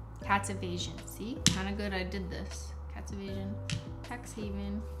 Cat's evasion. See, kind of good. I did this. Cat's evasion. Tax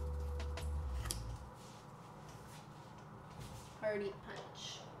haven. Party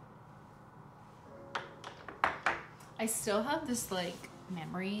punch. I still have this like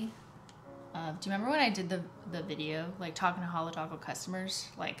memory of. Do you remember when I did the video like talking to Holo Taco customers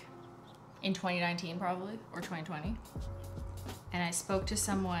like in 2019 probably or 2020? And I spoke to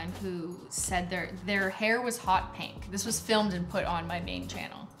someone who said their hair was hot pink. This was filmed and put on my main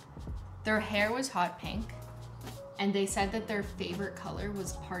channel. Their hair was hot pink, and they said that their favorite color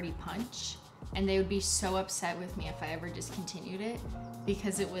was party punch, and they would be so upset with me if I ever discontinued it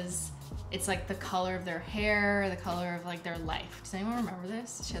because it's like the color of their hair, the color of like their life. Does anyone remember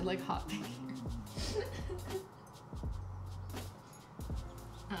this? She had like hot pink hair.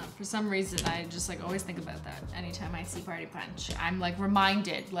 For some reason, I just like always think about that anytime I see party punch. I'm like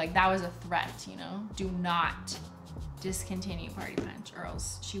reminded, like that was a threat, you know? Do not discontinue party punch or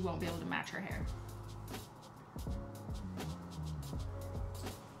else she won't be able to match her hair.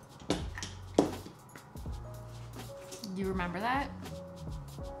 You remember that?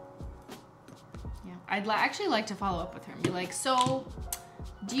 Yeah, I'd actually like to follow up with her and be like, so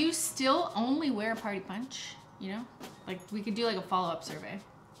do you still only wear party punch? You know, like we could do like a follow-up survey.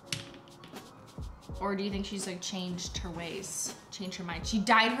 Or do you think she's like changed her ways, changed her mind? She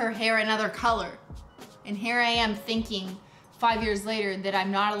dyed her hair another color. And here I am thinking 5 years later that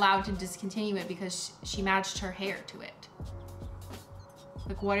I'm not allowed to discontinue it because she matched her hair to it.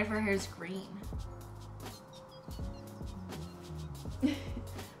 Like what if her hair's green?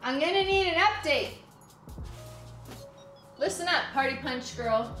 I'm gonna need an update. Listen up, party punch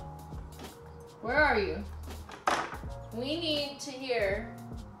girl. Where are you? We need to hear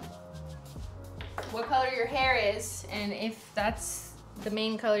what color your hair is and if that's the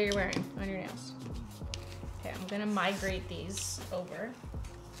main color you're wearing on your nails. Okay, I'm gonna migrate these over.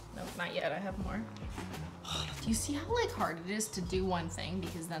 Nope, not yet, I have more. Do you see how like hard it is to do one thing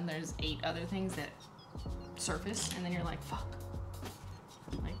because then there's 8 other things that surface and then you're like, fuck.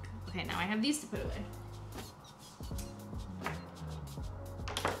 Like, okay, now I have these to put away.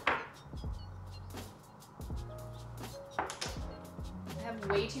 I have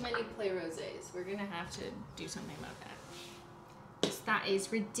way too many play rosés. We're gonna have to do something about that. That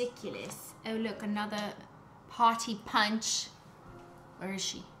is ridiculous. Oh look, another party punch. Where is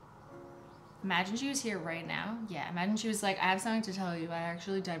she? Imagine she was here right now. Yeah, imagine she was like, I have something to tell you. I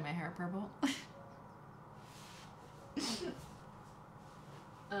actually dyed my hair purple.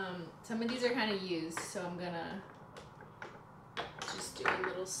 Some of these are kind of used, so I'm gonna just do a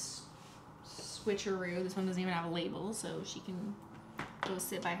little switcheroo. This one doesn't even have a label, so she can go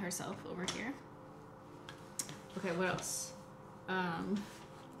sit by herself over here. Okay, what else?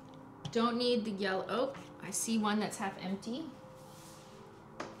 Don't need the yellow. Oh, I see one that's half empty.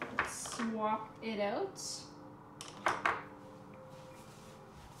 Let's swap it out.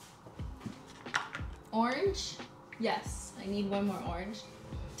 orange. Yes, I need one more orange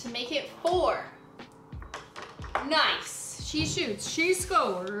to make it 4. Nice. She shoots, she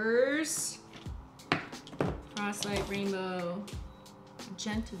scores. Frostlight, rainbow,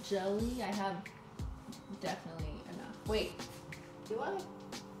 magenta jelly. I have definitely enough. Wait, do I?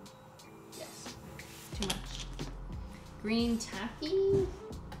 Yes, too much. Green taffy,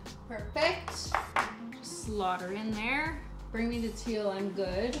 perfect. Just slaughter in there. Bring me the teal, I'm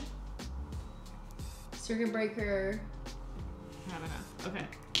good. Circuit breaker, I have enough, okay.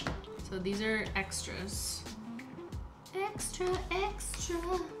 So these are extras. Extra, extra.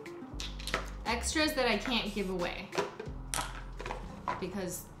 Extras that I can't give away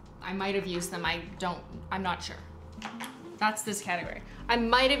because I might have used them. I'm not sure. That's this category. I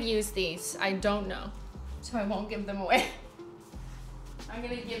might have used these. I don't know. So I won't give them away. I'm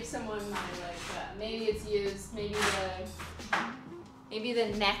gonna give someone my maybe it's used, maybe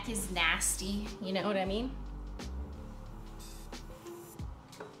the neck is nasty. You know what I mean?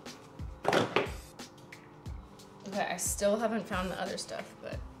 Okay, I still haven't found the other stuff,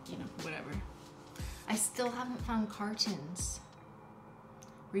 but you know, whatever. I still haven't found cartons.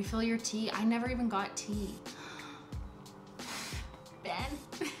 Refill your tea. I never even got tea. Ben.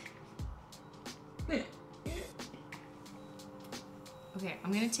 Okay,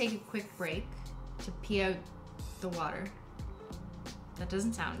 I'm gonna take a quick break to pee out the water. That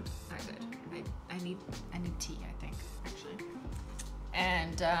doesn't sound that good. I need tea, I think, actually.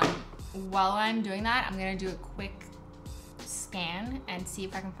 And while I'm doing that, I'm gonna do a quick scan and see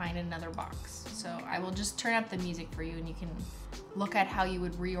if I can find another box. So I will just turn up the music for you and you can look at how you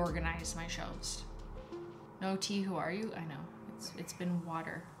would reorganize my shelves. No tea, who are you? I know, it's been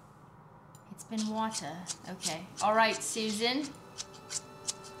water. It's been water, okay. All right, Susan,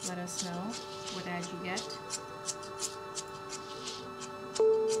 let us know what ad you get.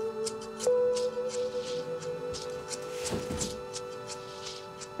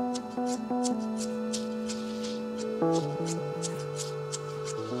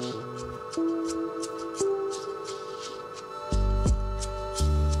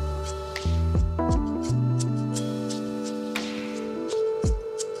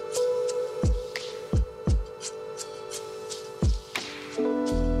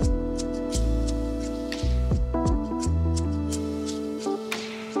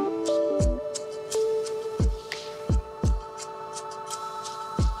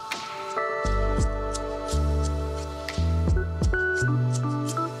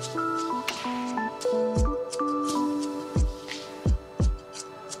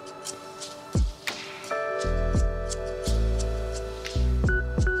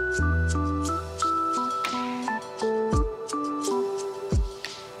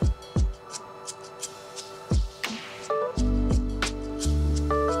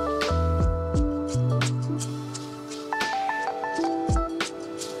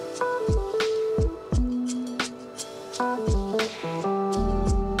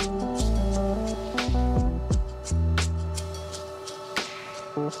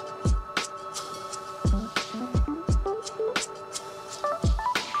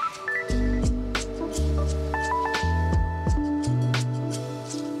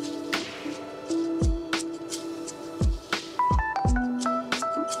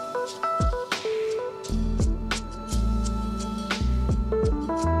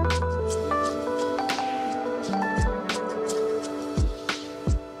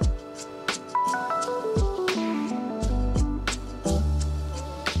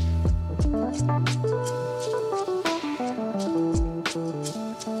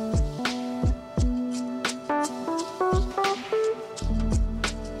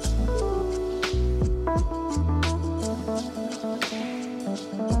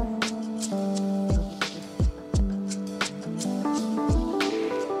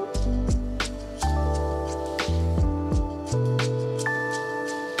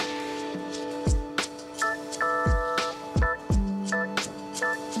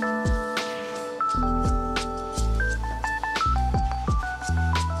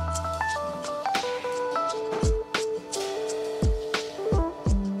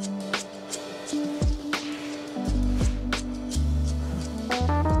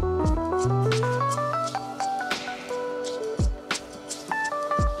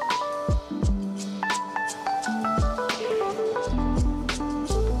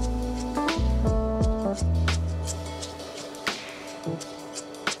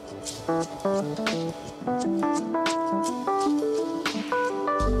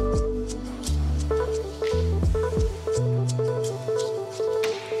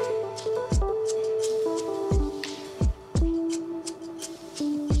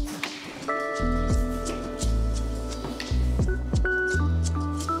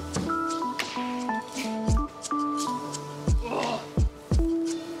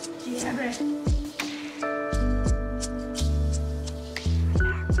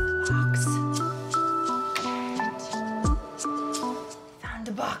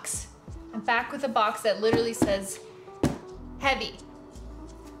 back with a box that literally says heavy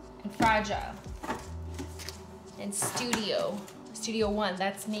and fragile and Studio 1.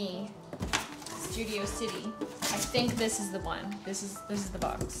 That's me. Studio City. I think this is the one. This is the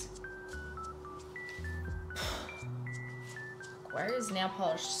box. Why is nail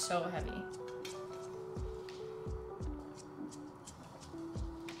polish so heavy?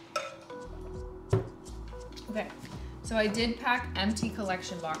 Okay, so I did pack empty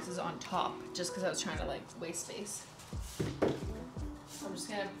collection boxes on top just because I was trying to like waste space. So I'm just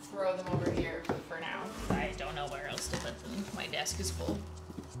gonna throw them over here for now. I don't know where else to put them. My desk is full.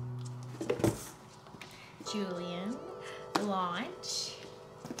 Julian, launch,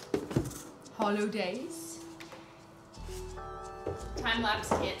 holidays. Time lapse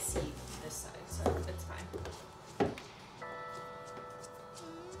can't see this side, so it's fine.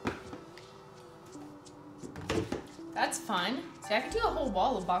 That's fun. See, I could do a whole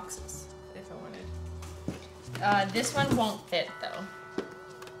wall of boxes if I wanted. This one won't fit though.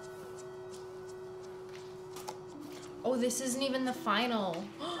 Oh, this isn't even the final.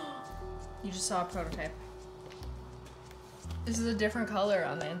 You just saw a prototype. This is a different color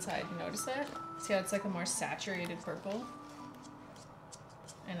on the inside. You notice that? See how it's like a more saturated purple?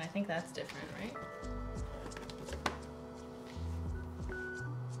 And I think that's different, right?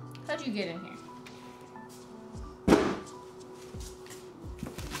 How'd you get in here?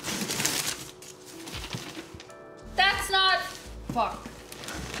 That's not... Fuck.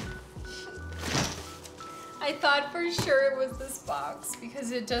 I thought for sure it was this box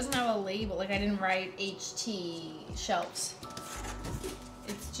because it doesn't have a label. Like I didn't write HT shelves.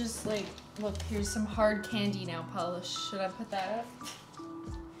 It's just like, look, here's some hard candy nail polish. Should I put that up?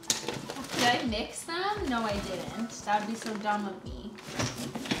 Did I mix them? No, I didn't. That'd be so dumb of me.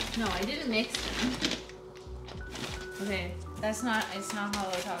 No, I didn't mix them. Okay, that's not, it's not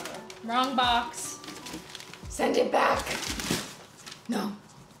Holo Taco. Wrong box. Send it back. No.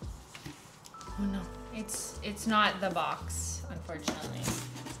 Oh no. It's not the box, unfortunately.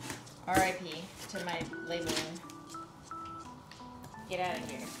 R.I.P. to my labeling. Get out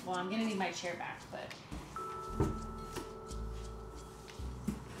of here. Well, I'm gonna need my chair back, but.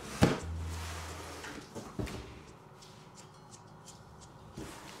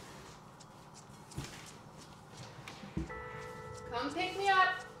 Come pick me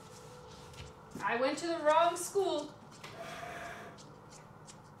up. I went to the wrong school.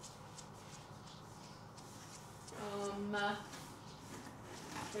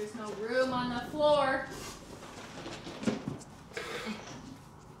 There's no room on the floor.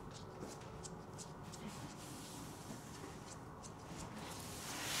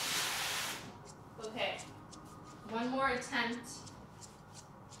 Okay, one more attempt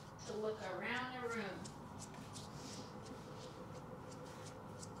to look around the room.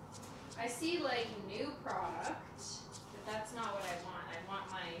 I see like new product, but that's not what I want. I want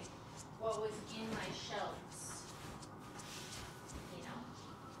what was in my shelves. You know?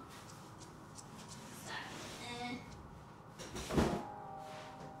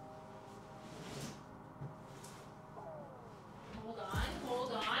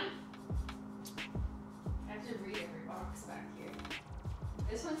 Hold on. I have to read every box back here.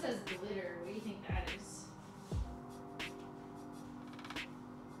 This one says glitter. What do you think that is?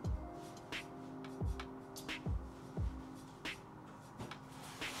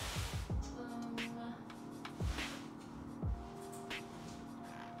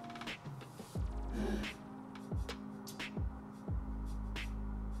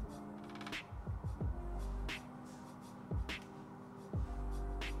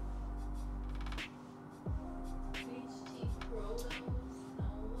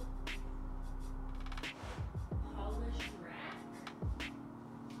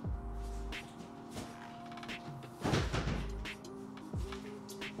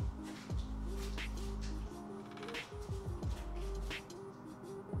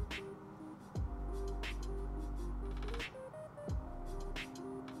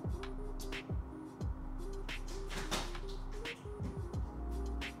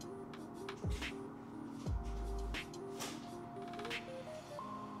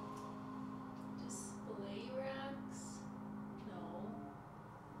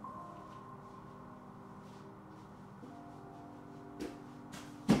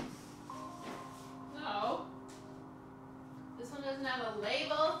 Doesn't have a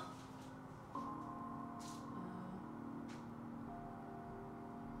label.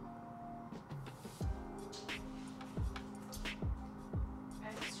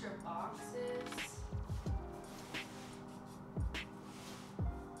 Extra boxes.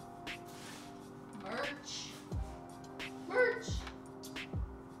 Merch.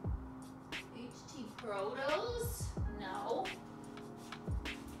 HT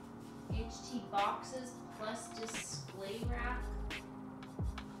wrap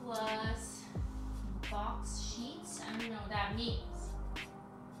plus box sheets. I don't know what that means.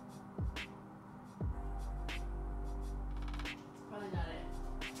 Probably not it.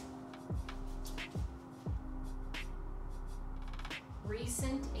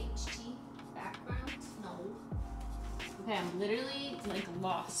 Recent HT backgrounds? No. Okay, I'm literally like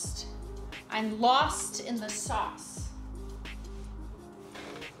lost. I'm lost in the sauce.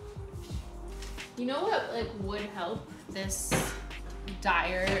 You know what like would help this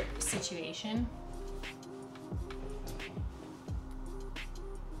dire situation?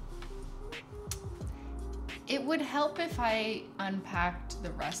 It would help if I unpacked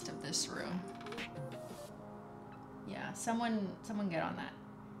the rest of this room. Yeah, someone get on that.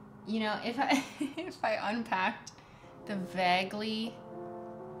 You know, if I if I unpacked the vaguely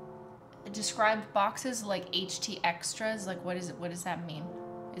described boxes like HT extras, like what is it? What does that mean?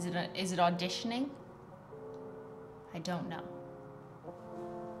 Is it auditioning? I don't know.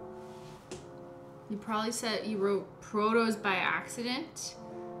 You probably said you wrote protos by accident.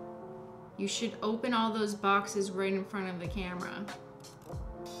 You should open all those boxes right in front of the camera.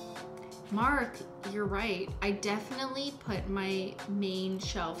 Mark, you're right. I definitely put my main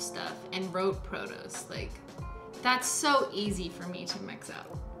shelf stuff and wrote protos. Like, that's so easy for me to mix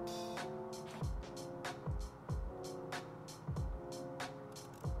up.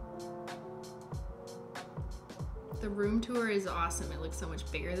 The room tour is awesome. It looks so much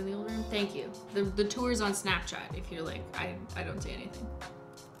bigger than the old room. Thank you. The tour is on Snapchat if you're like, I don't see anything.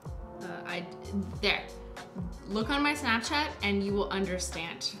 There. Look on my Snapchat and you will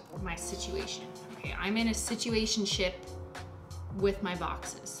understand my situation. Okay, I'm in a situationship with my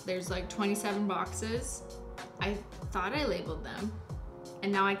boxes. There's like 27 boxes. I thought I labeled them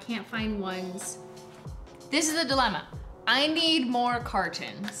and now I can't find ones. This is a dilemma. I need more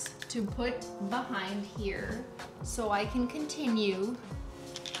cartons to put behind here so I can continue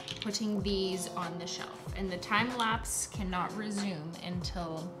putting these on the shelf. And the time lapse cannot resume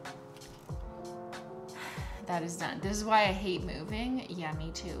until that is done. This is why I hate moving. Yeah,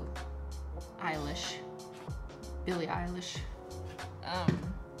 me too. Eilish. Billie Eilish.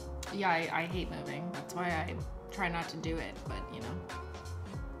 Yeah, I hate moving. That's why I try not to do it, but you know.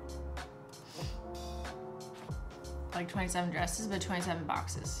 Like 27 dresses, but 27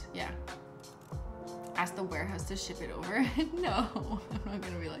 boxes. Yeah. Ask the warehouse to ship it over. No, I'm not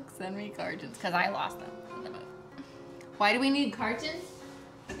gonna be like, send me cartons, because I lost them in the move. Why do we need cartons?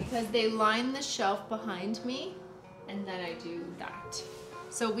 Because they line the shelf behind me, and then I do that.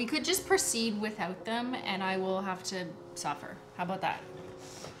 So we could just proceed without them, and I will have to suffer. How about that?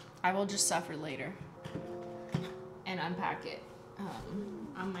 I will just suffer later and unpack it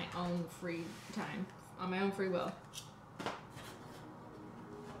on my own free time, on my own free will.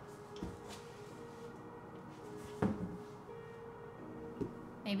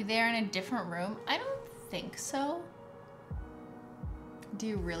 Maybe they're in a different room. I don't think so. Do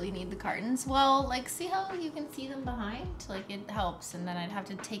you really need the cartons? Well, like, see how you can see them behind? Like, it helps, and then I'd have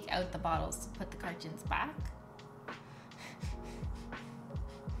to take out the bottles to put the cartons back.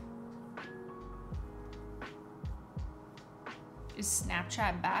 Is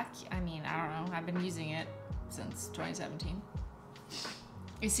Snapchat back? I mean, I don't know. I've been using it since 2017.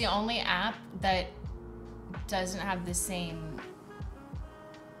 It's the only app that doesn't have the same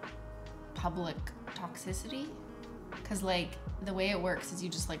public toxicity. Cause like the way it works is you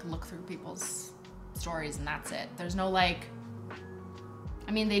just like look through people's stories and that's it. There's no like,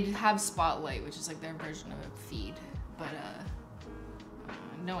 I mean, they have Spotlight, which is like their version of a feed, but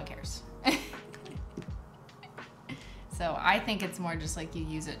no one cares. So I think it's more just like you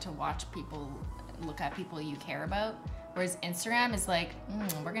use it to watch people, look at people you care about. Whereas Instagram is like,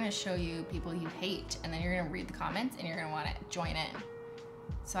 we're gonna show you people you hate, and then you're gonna read the comments and you're gonna wanna join in.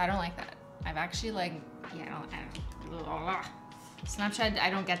 So I don't like that. I've actually like, yeah, I don't Snapchat, I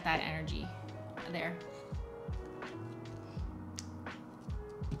don't get that energy there.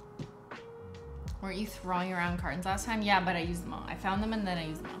 Weren't you throwing around cartons last time? Yeah, but I used them all. I found them and then I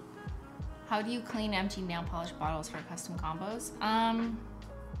used them all. How do you clean empty nail polish bottles for custom combos?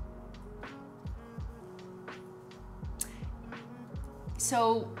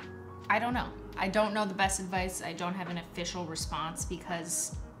 So I don't know. I don't know the best advice. I don't have an official response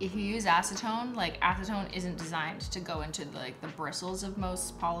because if you use acetone, like acetone isn't designed to go into like the bristles of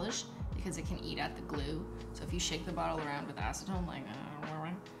most polish because it can eat at the glue. So if you shake the bottle around with acetone, like,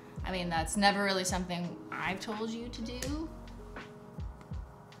 I mean, that's never really something I've told you to do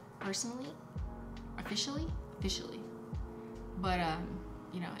personally, officially. But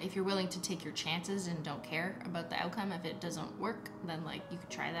you know, if you're willing to take your chances and don't care about the outcome, if it doesn't work, then like you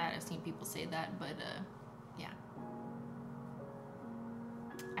could try that. I've seen people say that, but yeah.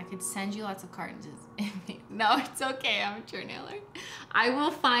 I could send you lots of cartons. No, it's okay, amateur nailer. I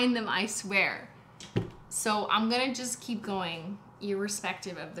will find them, I swear. So I'm gonna just keep going,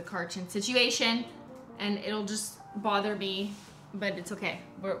 irrespective of the carton situation, and it'll just bother me, but it's okay.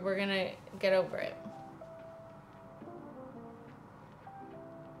 We're gonna get over it.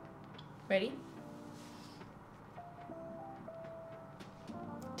 Ready?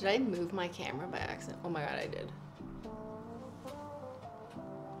 Did I move my camera by accident? Oh my god, I did.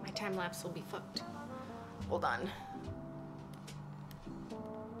 My time lapse will be fucked. Hold on.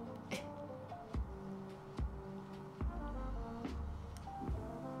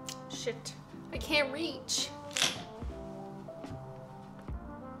 Shit, I can't reach.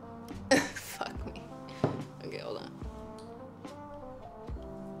 Fuck me. Okay, hold on.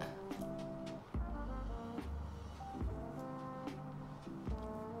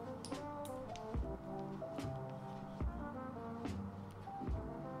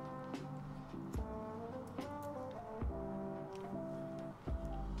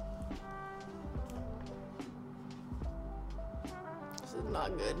 This is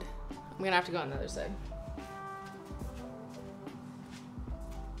not good. I'm gonna have to go on the other side.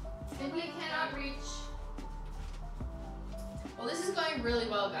 Simply cannot reach. Well, this is going really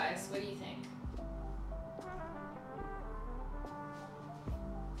well, guys. What do you think?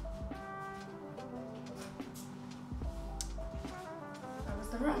 That was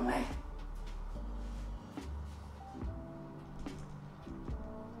the wrong way.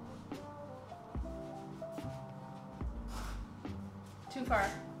 Too far.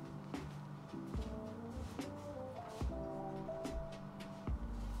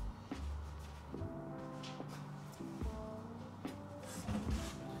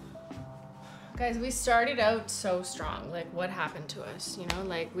 Guys, we started out so strong. Like, what happened to us? You know,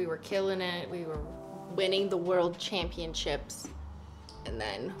 like, we were killing it. We were winning the world championships. And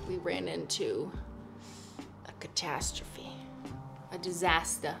then we ran into a catastrophe. A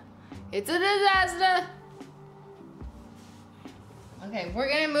disaster. It's a disaster! Okay, we're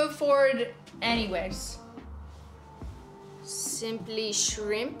gonna move forward anyways. Simply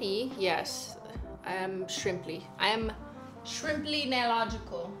shrimpy. Yes, I am shrimply. I am shrimply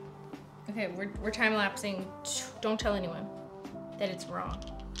nailogical. Okay, we're time lapsing. Don't tell anyone that it's wrong.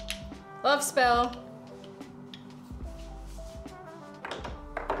 Love spell.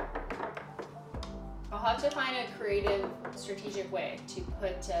 I'll have to find a creative, strategic way to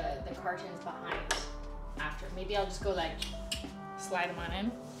put the cartons behind after. Maybe I'll just go like slide them on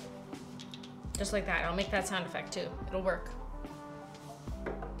in. Just like that. I'll make that sound effect too. It'll work.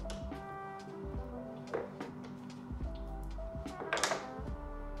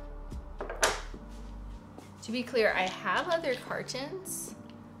 To be clear, I have other cartons,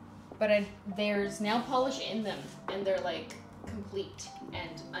 but there's nail polish in them, and they're like complete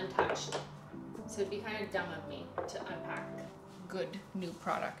and untouched. So it'd be kind of dumb of me to unpack good new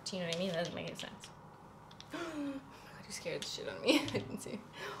product. You know what I mean? That doesn't make any sense. Oh my god, you scared the shit out of me. I didn't see.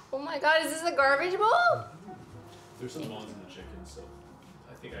 Oh my god, is this a garbage bowl? There's some bones in the chicken, so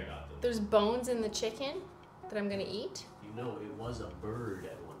I think I got them. There's bones in the chicken that I'm gonna eat? You know, it was a bird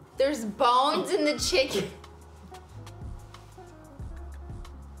at one point. There's bones in the chicken.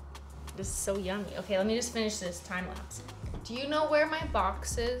 This is so yummy. Okay, let me just finish this time lapse. Do you know where my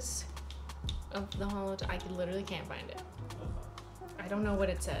box is of the Holo Taco? I literally can't find it. I don't know what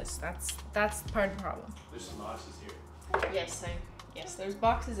it says. That's part of the problem. There's some boxes here. Yes, there's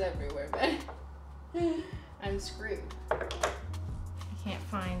boxes everywhere, but I'm screwed. I can't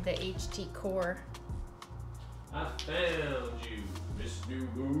find the HT core. I found you, Miss New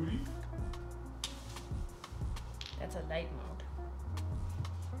Booty. That's a light mode.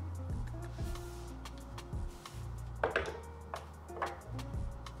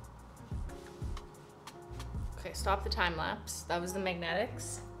 Okay, stop the time lapse. That was the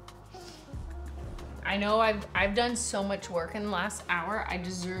magnetics. I know I've done so much work in the last hour. I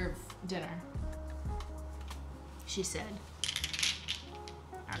deserve dinner, she said.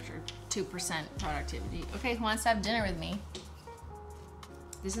 After 2% productivity. Okay, who wants to have dinner with me?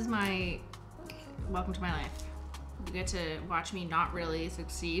 This is my welcome to my life. You get to watch me not really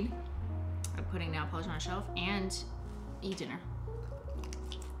succeed at putting nail polish on a shelf and eat dinner.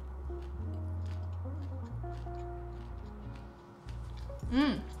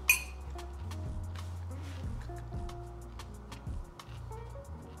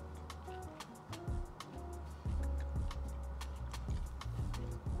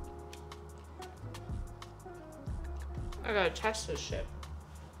 I gotta test this shit.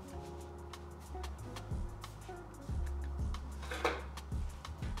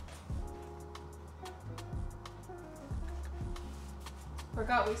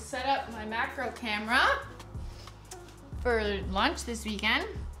 Forgot we set up my macro camera for lunch this weekend.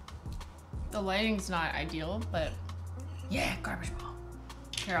 The lighting's not ideal, but yeah, garbage ball.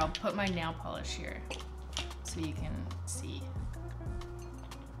 Here, I'll put my nail polish here so you can see.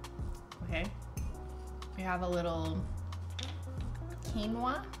 Okay. We have a little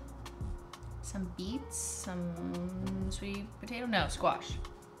quinoa, some beets, some sweet potato, no, squash,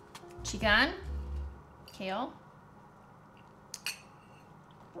 chicken, kale.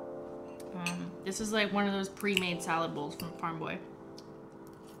 This is like one of those pre-made salad bowls from Farm Boy.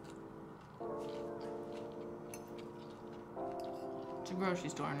 It's a grocery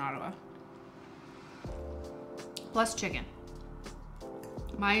store in Ottawa. Plus chicken.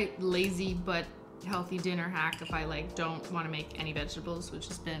 My lazy but healthy dinner hack, if I like don't want to make any vegetables, which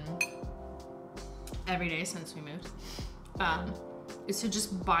has been every day since we moved, is to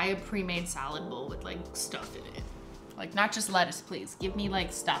just buy a pre-made salad bowl with like stuff in it. Like not just lettuce, please. Give me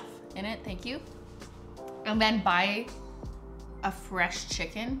like stuff in it, thank you. And then buy a fresh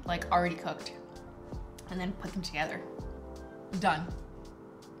chicken, like already cooked, and then put them together. Done.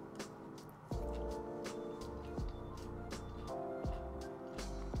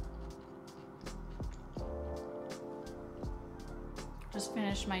 Just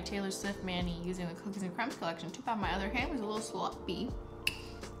finished my Taylor Swift mani using the Cookies and Crumbs collection. Too bad my other hand was a little sloppy.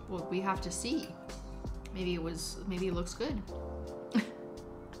 Well, we have to see. Maybe it looks good.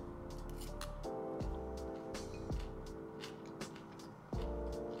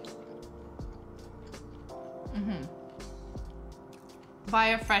 Buy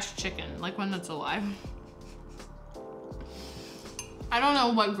a fresh chicken, like one that's alive. I don't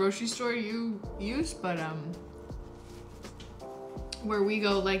know what grocery store you use, but where we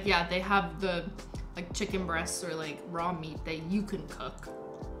go, like, yeah, they have the like chicken breasts or like raw meat that you can cook,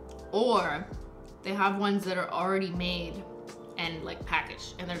 or they have ones that are already made and like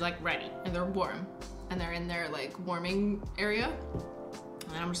packaged and they're like ready and they're warm and they're in their like warming area.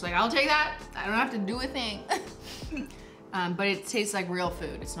 And I'm just like, I'll take that. I don't have to do a thing. But it tastes like real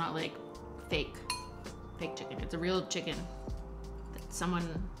food. It's not like fake chicken. It's a real chicken that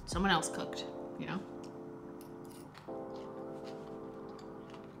someone else cooked, you know?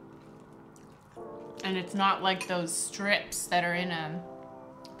 And it's not like those strips that are in a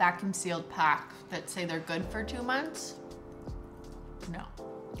vacuum sealed pack that say they're good for 2 months. No,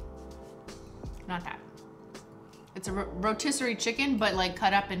 not that. It's a rotisserie chicken, but like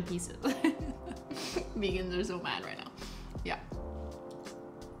cut up in pieces. Vegans are so mad right now. Yeah.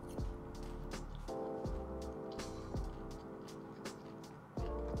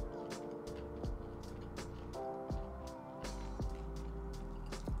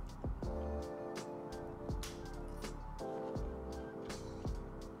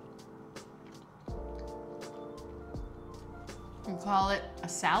 We call it a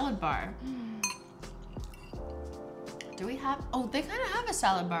salad bar. Do we have, oh, they kind of have a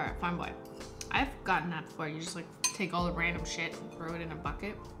salad bar at Farm Boy. I've gotten that before. You just like take all the random shit and throw it in a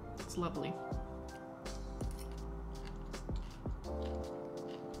bucket. It's lovely.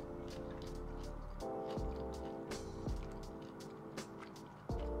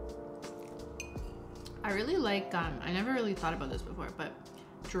 I really like, I never really thought about this before, but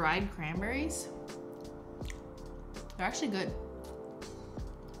dried cranberries, they're actually good.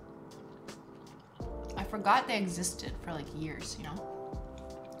 I forgot they existed for like years, you know?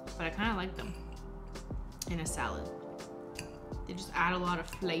 But I kind of like them in a salad. They just add a lot of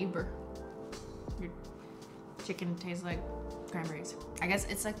flavor. Your chicken tastes like cranberries. I guess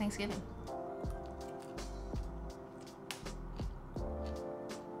it's like Thanksgiving.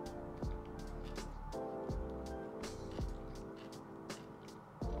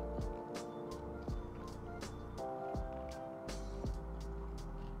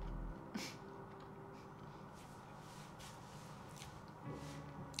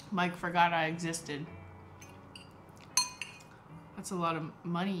 Mike forgot I existed. That's a lot of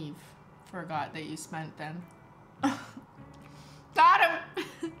money you forgot that you spent then. Got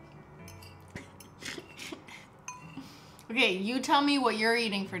him! Okay, you tell me what you're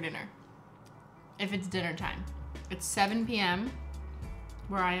eating for dinner. If it's dinner time. It's 7 p.m.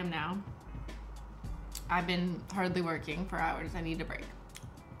 where I am now. I've been hardly working for hours. I need a break.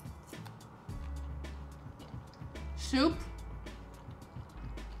 Soup?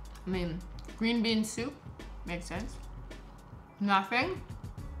 I mean, green bean soup makes sense. Nothing.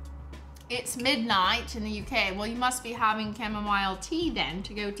 It's midnight in the UK. Well, you must be having chamomile tea then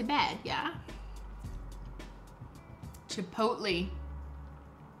to go to bed, yeah? Chipotle.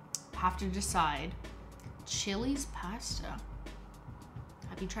 Have to decide. Chili's pasta.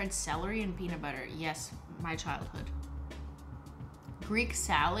 Have you tried celery and peanut butter? Yes, my childhood. Greek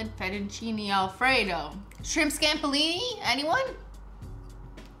salad, fettuccine alfredo. Shrimp scampolini, anyone?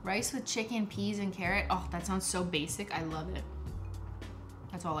 Rice with chicken, peas, and carrot. Oh, that sounds so basic. I love it.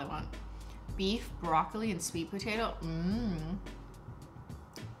 That's all I want. Beef, broccoli, and sweet potato.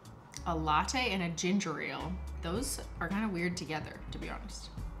 A latte and a ginger ale. Those are kind of weird together, to be honest.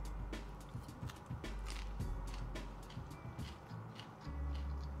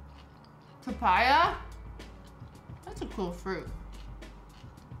 Papaya? That's a cool fruit.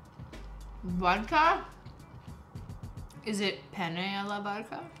 Vodka? Is it penne alla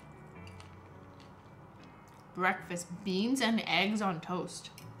vodka? Breakfast, beans and eggs on toast.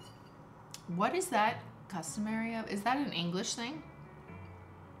 What is that customary of? Is that an English thing?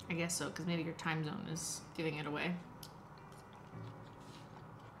 I guess so, because maybe your time zone is giving it away.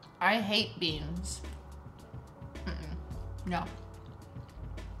 I hate beans. No.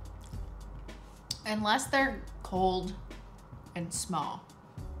 Unless they're cold and small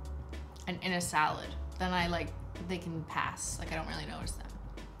and in a salad, then I like, they can pass. Like I don't really notice them.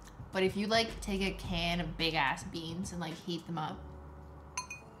 But if you like take a can of big ass beans and like heat them up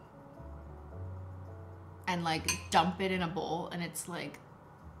and like dump it in a bowl and it's like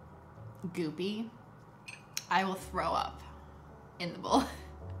goopy, I will throw up in the bowl.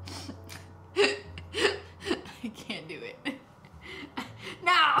 I can't do it.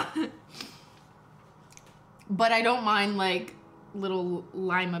 No! But I don't mind like little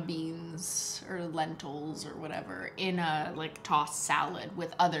lima beans or lentils or whatever in a like tossed salad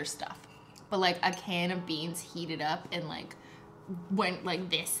with other stuff. But like a can of beans heated up and like went like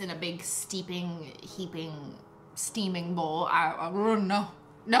this in a big steaming bowl.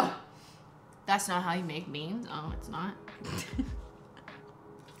 No. That's not how you make beans. Oh, it's not.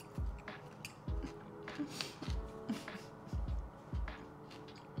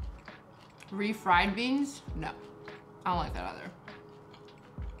 Refried beans? No. I don't like that either.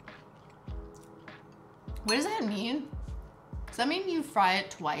 What does that mean? Does that mean you fry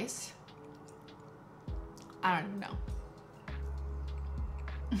it twice? I don't even know.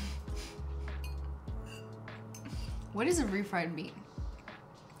 What is a refried bean?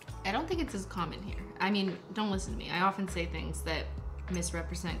 I don't think it's as common here. I mean, don't listen to me. I often say things that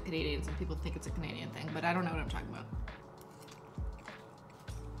misrepresent Canadians and people think it's a Canadian thing, but I don't know what I'm talking about.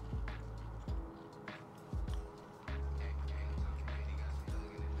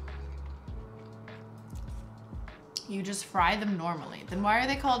 You just fry them normally. Then why are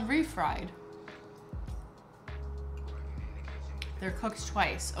they called refried? They're cooked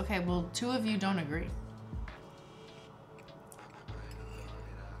twice. Okay, well, two of you don't agree.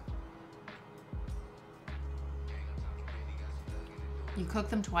 You cook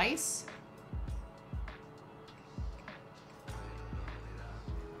them twice?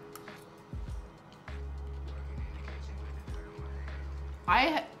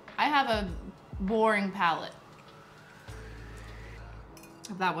 I have a boring palate.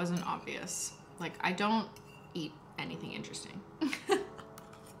 If that wasn't obvious. Like, I don't eat anything interesting.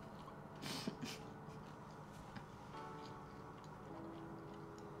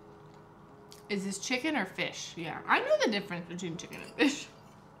 Is this chicken or fish? Yeah, I know the difference between chicken and fish.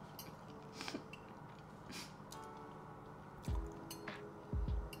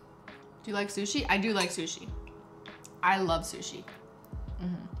 Do you like sushi? I do like sushi. I love sushi.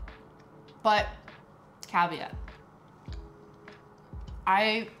 But, caveat.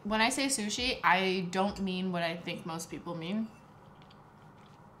 When I say sushi, I don't mean what I think most people mean.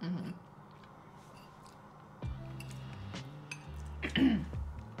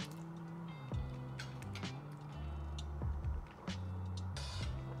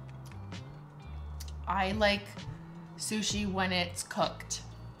 I like sushi when it's cooked,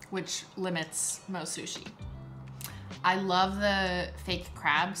 which limits most sushi. I love the fake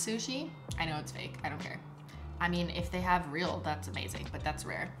crab sushi. I know it's fake, I don't care. I mean, if they have real, that's amazing, but that's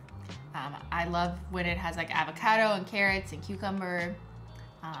rare. I love when it has like avocado and carrots and cucumber,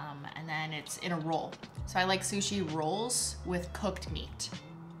 and then it's in a roll. So I like sushi rolls with cooked meat.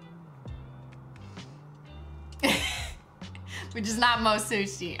 Which is not most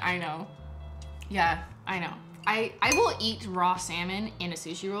sushi, I know. Yeah, I know. I will eat raw salmon in a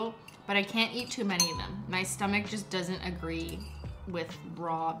sushi roll, but I can't eat too many of them. My stomach just doesn't agree with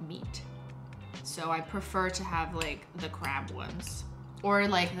raw meat. So I prefer to have like the crab ones or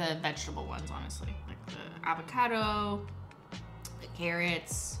like the vegetable ones, honestly. Like the avocado, the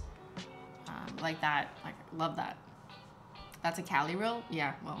carrots, like that. Like, love that. That's a Cali roll?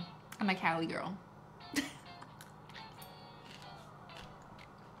 Yeah, well, I'm a Cali girl.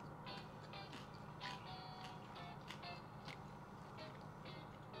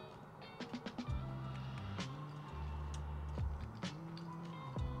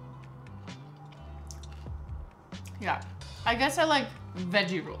 Yeah. I guess I like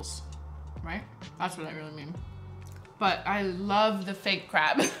veggie rolls, right? That's what I really mean. But I love the fake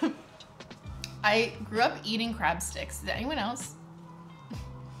crab. I grew up eating crab sticks. Did anyone else?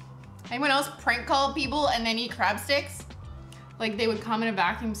 Anyone else prank call people and then eat crab sticks? Like they would come in a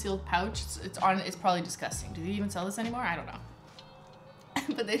vacuum sealed pouch. It's probably disgusting. Do they even sell this anymore? I don't know.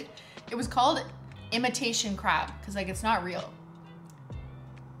 But it was called imitation crab because like it's not real.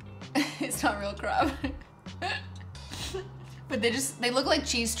 It's not real crab. But they look like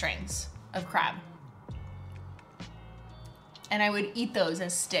cheese strings of crab. And I would eat those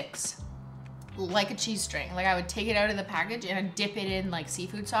as sticks, like a cheese string. Like I would take it out of the package and I'd dip it in like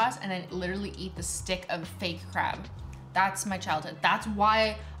seafood sauce and then literally eat the stick of fake crab. That's my childhood. That's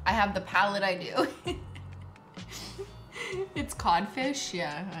why I have the palate I do. It's codfish,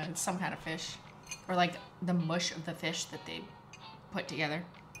 yeah, it's some kind of fish. Or like the mush of the fish that they put together.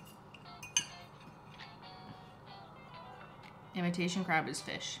 Imitation crab is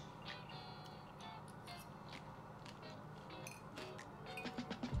fish.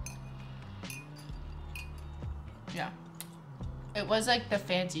 Yeah. It was like the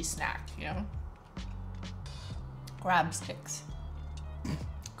fancy snack, you know? Crab sticks.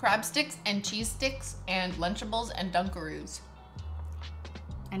 Crab sticks and cheese sticks and Lunchables and Dunkaroos.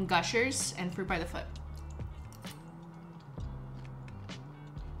 And Gushers and Fruit by the Foot.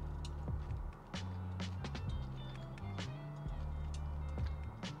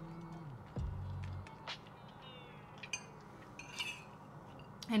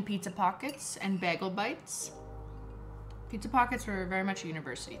 And Pizza Pockets and Bagel Bites. Pizza Pockets were very much a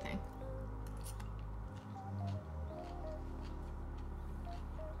university thing.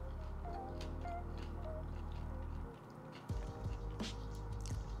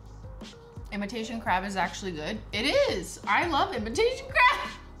 Imitation crab is actually good. It is! I love imitation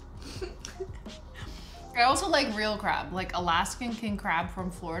crab! I also like real crab, like Alaskan king crab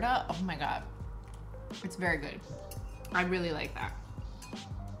from Florida. Oh my god. It's very good. I really like that.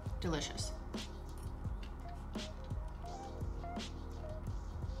 Delicious.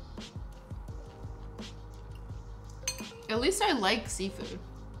 At least I like seafood.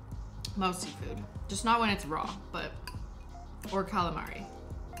 Most seafood. Just not when it's raw, but... Or calamari.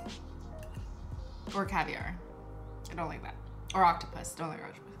 Or caviar. I don't like that. Or octopus. Don't like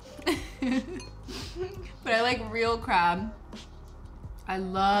octopus. But I like real crab. I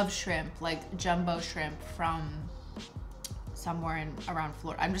love shrimp, like jumbo shrimp from somewhere around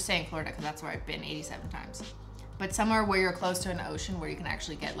Florida. I'm just saying Florida because that's where I've been 87 times. But somewhere where you're close to an ocean where you can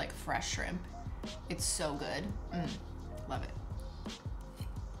actually get like fresh shrimp. It's so good. Love it.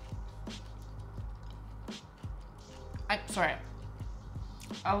 Sorry.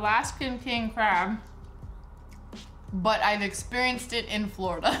 Alaskan king crab, but I've experienced it in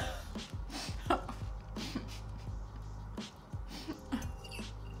Florida.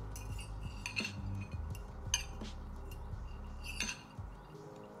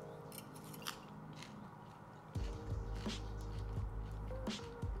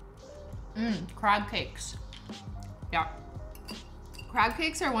 Crab cakes. Yeah. Crab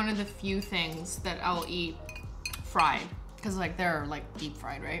cakes are one of the few things that I'll eat fried, because like they're like deep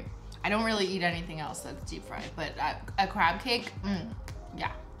fried, right? I don't really eat anything else that's deep fried, but a crab cake,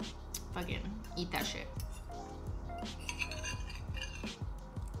 yeah, fucking eat that shit.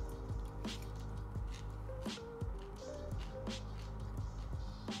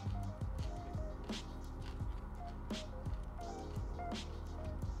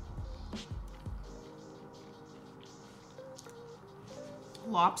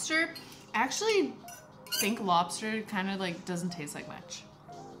 Lobster, I actually think lobster kind of like doesn't taste like much.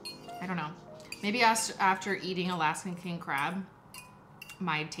 I don't know. Maybe after eating Alaskan king crab,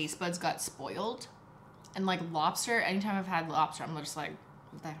 my taste buds got spoiled. And like lobster, anytime I've had lobster, I'm just like,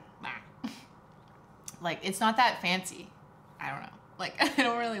 nah. Like it's not that fancy. I don't know. Like I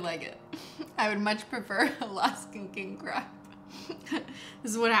don't really like it. I would much prefer Alaskan king crab.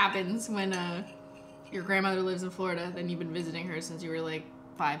 This is what happens when your grandmother lives in Florida, then you've been visiting her since you were like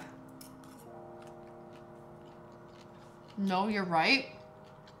 5. No, you're right.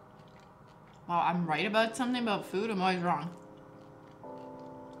 Well, I'm right about something about food, I'm always wrong.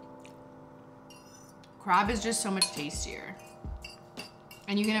 Crab is just so much tastier.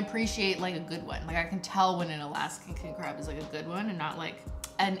 And you can appreciate like a good one. Like I can tell when an Alaskan king crab is like a good one and not like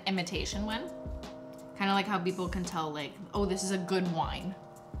an imitation one. Kind of like how people can tell like, oh, this is a good wine.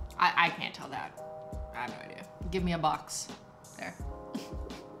 I can't tell that. I have no idea. Give me a box. There.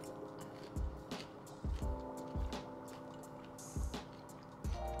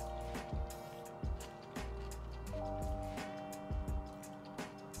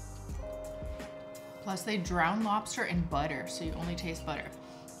 Plus they drown lobster in butter, so you only taste butter.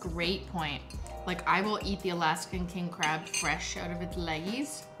 Great point. Like I will eat the Alaskan king crab fresh out of its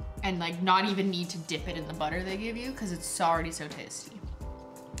leggies and like not even need to dip it in the butter they give you because it's already so tasty.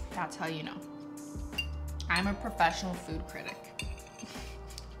 That's how you know. I'm a professional food critic.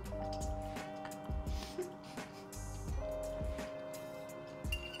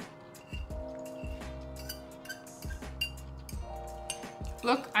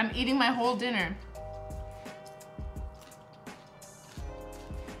 Look, I'm eating my whole dinner.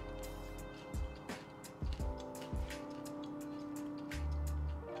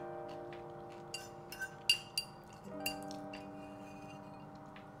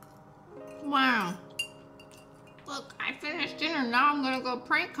 Wow. Look, I finished dinner. Now I'm gonna go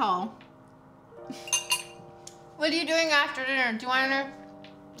prank call. What are you doing after dinner? Do you want to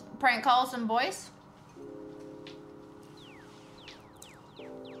prank call some boys?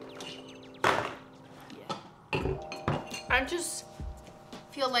 I just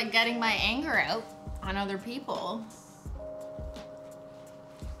feel like getting my anger out on other people.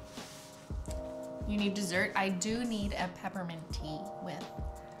 You need dessert? I do need a peppermint tea with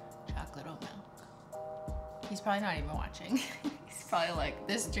chocolate oat milk. He's probably not even watching. He's probably like,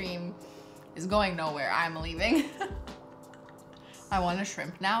 this stream is going nowhere. I'm leaving. I want a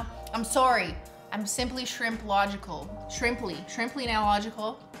shrimp now. I'm sorry. I'm simply shrimp logical. Shrimply now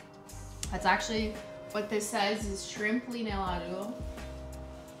logical. That's actually what this says is shrimply now logical.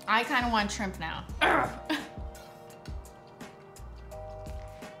 I kind of want shrimp now.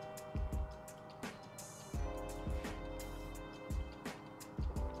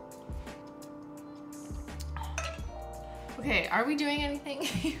 Okay, are we doing anything?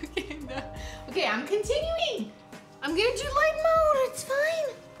 Okay, I'm continuing. I'm gonna do light mode, it's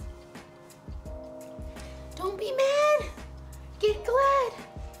fine. Don't be mad, get glad.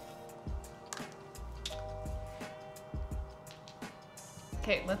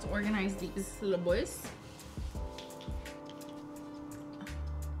 Okay, let's organize these little boys.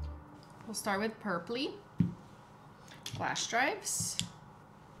 We'll start with purpley. Flash drives.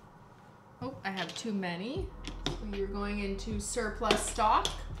 Oh, I have too many. So you're going into surplus stock.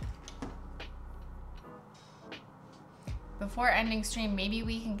 Before ending stream, maybe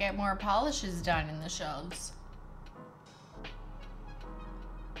we can get more polishes done in the shelves.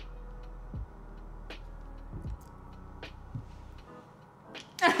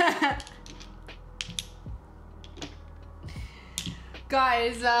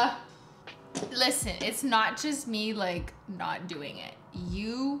 Guys, listen, it's not just me like not doing it.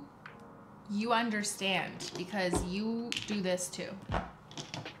 You understand because you do this too.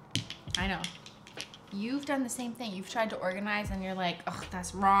 I know. You've done the same thing. You've tried to organize and you're like, oh,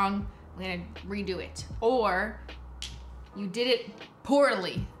 that's wrong. I'm gonna redo it. Or you did it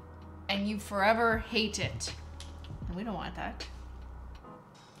poorly and you forever hate it. And we don't want that.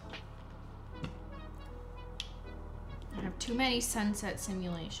 I have too many sunset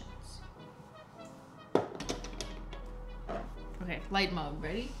simulations. Okay, light mode,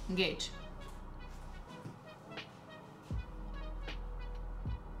 ready? Engage.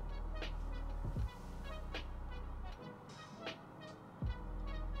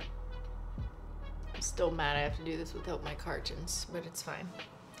 I'm still mad I have to do this without my cartons, but it's fine.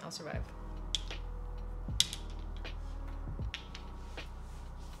 I'll survive.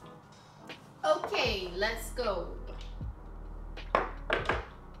 Okay, let's go.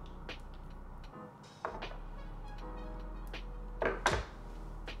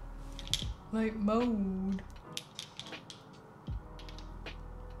 Light mode.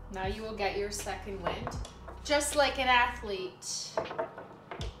 Now you will get your second wind, just like an athlete.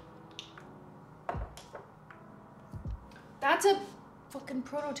 That's a fucking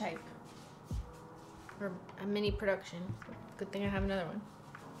prototype. Or a mini production. Good thing I have another one.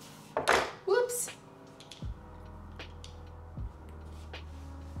 Whoops.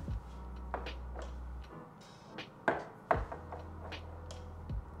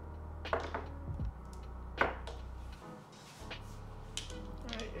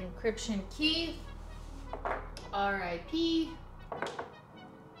 Encryption key, RIP,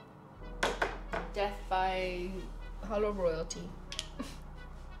 death by Holo royalty.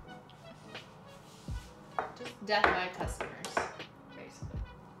 Just death by customers, basically.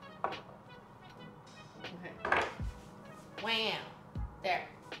 Okay. Wham! There.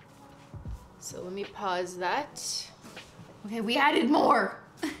 So let me pause that. Okay, we added more!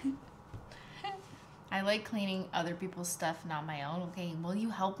 I like cleaning other people's stuff, not my own. Okay, will you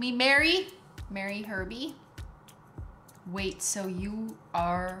help me, Mary? Mary Herbie? Wait, so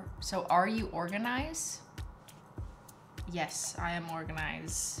are you organized? Yes, I am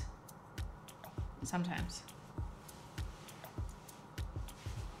organized. Sometimes.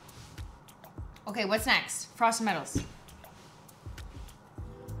 Okay, what's next? Frosted metals.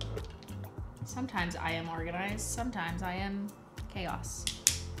 Sometimes I am organized, sometimes I am chaos.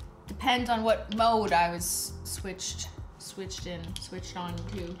 Depends on what mode I was switched on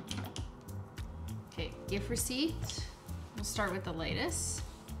to. Okay, gift receipt. We'll start with the latest.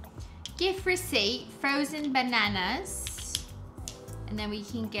 Gift receipt, frozen bananas. And then we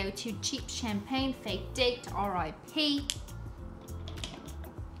can go to cheap champagne, fake date, RIP.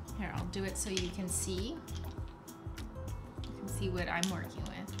 Here, I'll do it so you can see. You can see what I'm working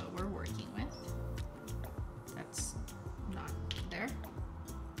with, what we're working with. That's not there.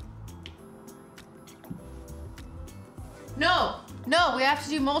 No, we have to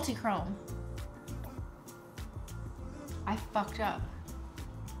do multi-chrome. I fucked up.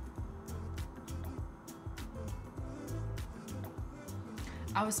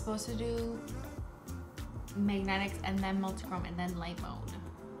 I was supposed to do magnetics and then multi-chrome and then light mode.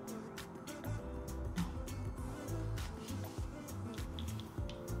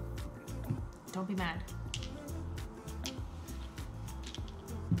 No. Don't be mad.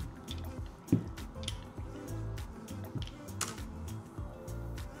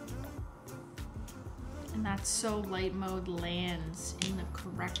 And that's so light mode lands in the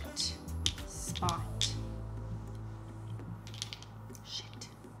correct spot.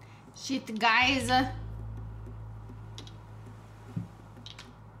 Shit, guys.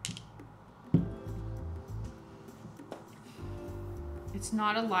 It's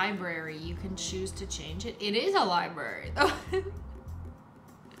not a library. You can choose to change it. It is a library, though.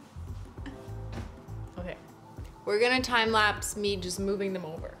 Okay. We're gonna time lapse me just moving them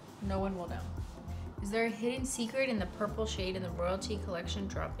over. No one will know. Is there a hidden secret in the purple shade in the royalty collection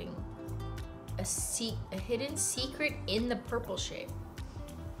dropping? A hidden secret in the purple shade.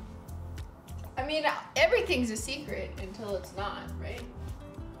 I mean, everything's a secret until it's not, right?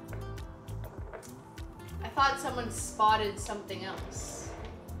 I thought someone spotted something else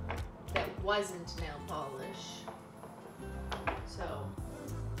that wasn't nail polish. So,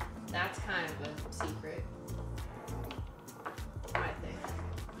 that's kind of a secret, I think.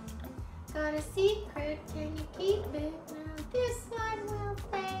 Got a secret, can you keep it? Now this one will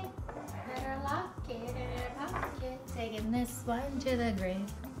fade. Better lock it in your pocket. Taking this one to the grave.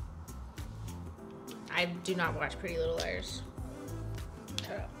 I do not watch Pretty Little Liars.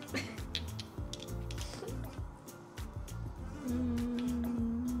 Shut up.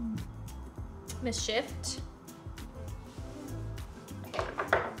 Mischief. Okay.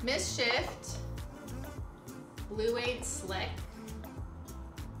 Mischief. Blue ain't slick.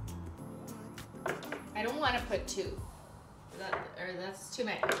 I don't want to put two. That's too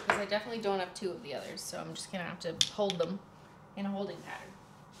many, because I definitely don't have two of the others, so I'm just gonna have to hold them in a holding pattern.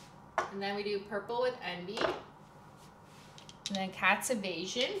 And then we do purple with envy, and then cat's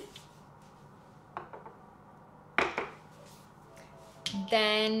evasion,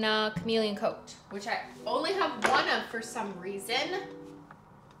 then chameleon coat, which I only have one of for some reason.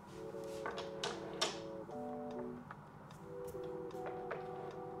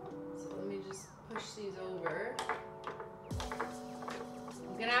 So let me just push these over.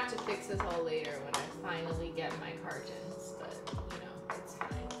 I'm gonna have to fix this all later when I finally get my cartons, but you know, it's fine.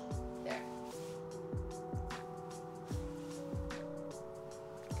 There.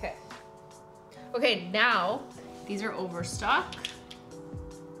 Okay. Okay, now these are overstock.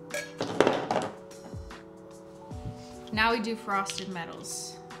 Now we do frosted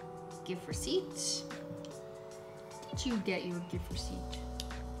metals. Gift receipt. Did you get your gift receipt?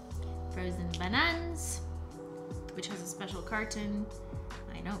 Frozen bananas, which has a special carton.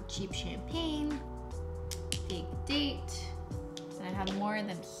 I know, cheap champagne, fake date, and I have more of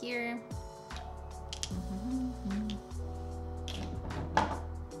them here.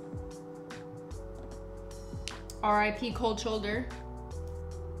 RIP cold shoulder.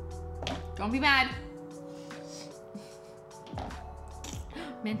 Don't be mad.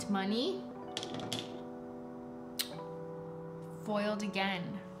 Mint money. Foiled again.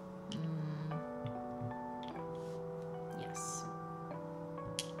 Yes.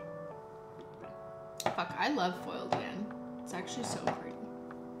 Fuck, I love foiled again. It's actually so pretty.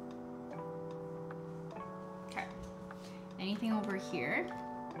 Okay. Anything over here?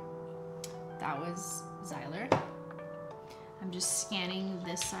 That was Zyler. I'm just scanning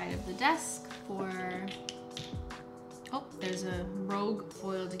this side of the desk for... Oh, there's a rogue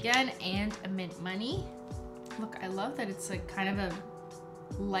foiled again and a mint money. Look, I love that it's like kind of a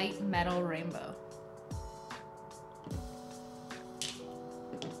light metal rainbow.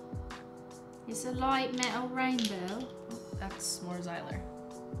 It's a light metal rainbow. Oh, that's more Zyler.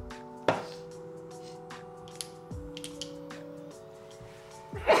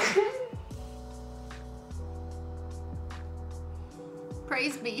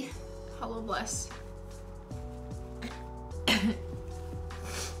 Praise be. Hello, bless.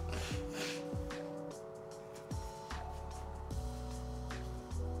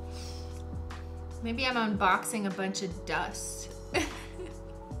 Maybe I'm unboxing a bunch of dust.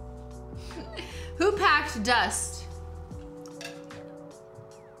 Who packed dust?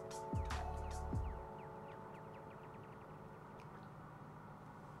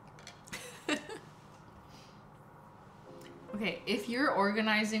 Okay, if you're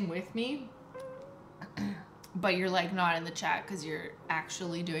organizing with me, but you're like not in the chat because you're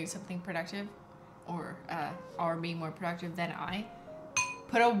actually doing something productive or being more productive than I,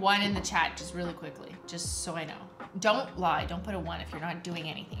 put a 1 in the chat just really quickly, just so I know. Don't lie, don't put a 1 if you're not doing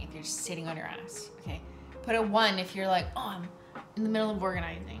anything, if you're just sitting on your ass, okay? Put a 1 if you're like, oh, I'm in the middle of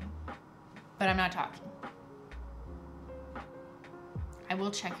organizing, but I'm not talking. I will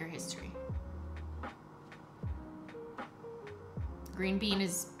check your history. Green bean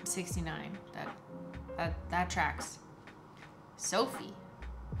is 69, that tracks. Sophie,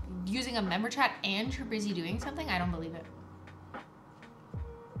 using a member chat and you're busy doing something? I don't believe it.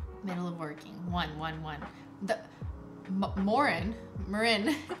 Middle of working, 1.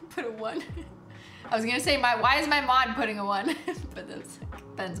 Marin put a 1. I was gonna say, why is my mod putting a 1? But that's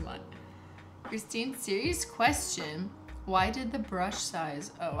like Ben's mod. Christine, serious question. Why did the brush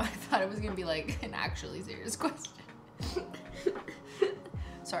size? Oh, I thought it was gonna be like an actually serious question.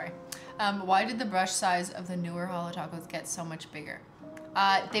 Sorry. Why did the brush size of the newer Holo Tacos get so much bigger?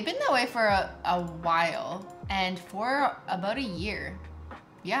 They've been that way for a while, and for about a year.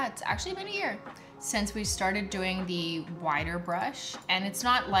 Yeah, it's actually been a year since we started doing the wider brush, and it's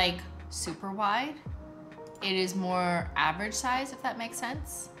not like super wide. It is more average size, if that makes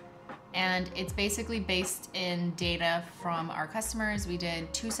sense. And it's basically based in data from our customers. We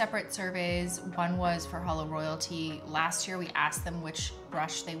did 2 separate surveys. One was for Holo Royalty. Last year, we asked them which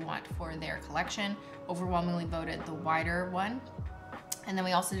brush they want for their collection. Overwhelmingly voted the wider one. And then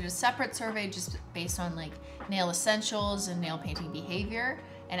we also did a separate survey just based on like nail essentials and nail painting behavior,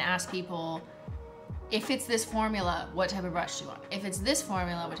 and asked people, if it's this formula, what type of brush do you want? If it's this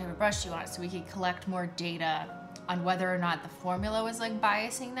formula, what type of brush do you want? So we could collect more data on whether or not the formula was like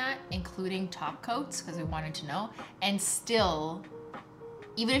biasing that, including top coats, because we wanted to know. And still,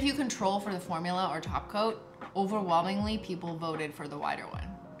 even if you control for the formula or top coat, overwhelmingly people voted for the wider one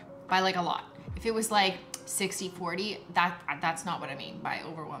by like a lot. If it was like 60-40, that's not what I mean by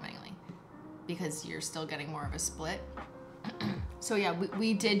overwhelmingly, because you're still getting more of a split. So yeah,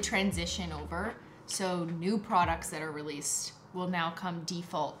 we did transition over. So new products that are released will now come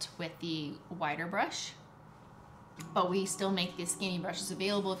default with the wider brush, but we still make the skinny brushes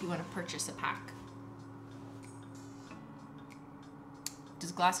available if you want to purchase a pack.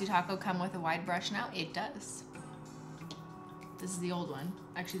 Does Glossy Taco come with a wide brush now? It does. This is the old one.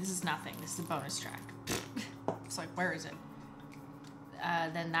 Actually, this is nothing. This is a bonus track. It's like, where is it?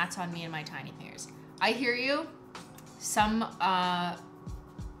 Then that's on me and my tiny fingers. I hear you. Some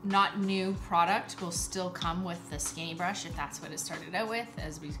not new product will still come with the skinny brush if that's what it started out with,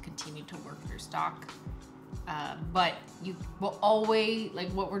 as we continue to work through stock. But you will always, like,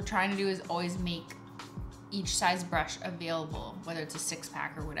 what we're trying to do is always make each size brush available, whether it's a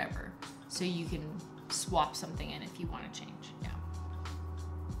 6-pack or whatever, so you can swap something in if you want to change. Yeah.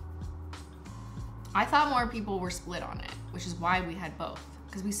 I thought more people were split on it, which is why we had both,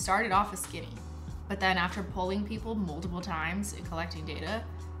 because we started off as skinny, but then after polling people multiple times and collecting data,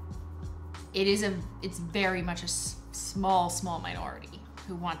 it's very much a small minority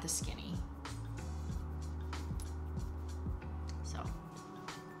who want the skinny.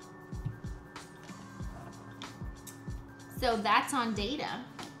 So that's on data.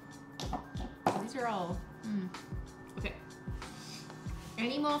 These are all, okay.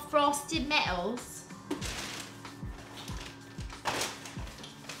 Any more frosted metals?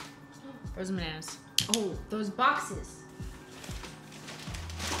 Frozen bananas. Oh, those boxes.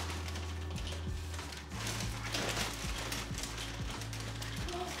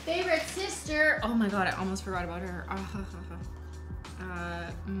 Favorite sister. Oh my God, I almost forgot about her.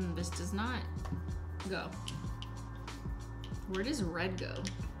 This does not go. Where does red go?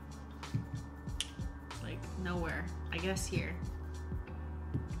 Like nowhere. I guess here.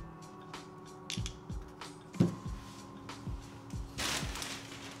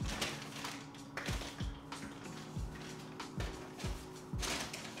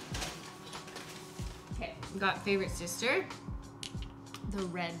 Okay, got favorite sister. The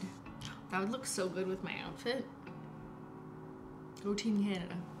red. That would look so good with my outfit. Go Team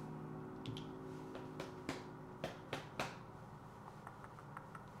Canada.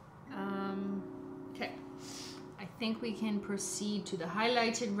 think we can proceed to the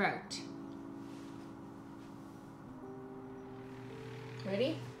highlighted route.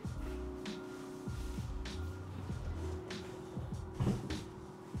 Ready?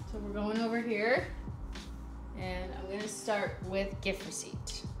 So we're going over here, and I'm gonna start with gift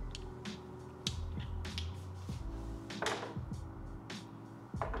receipt.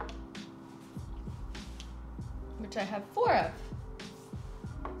 Which I have 4 of.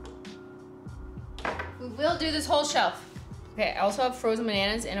 We will do this whole shelf. Okay, I also have frozen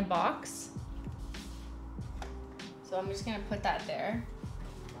bananas in a box. So I'm just gonna put that there.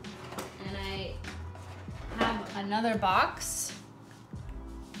 And I have another box.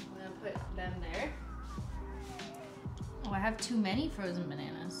 I'm gonna put them there. Oh, I have too many frozen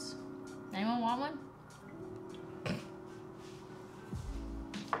bananas. Anyone want one?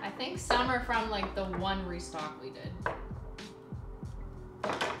 I think some are from like the one restock we did.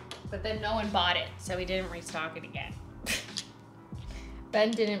 But then no one bought it, so we didn't restock it again.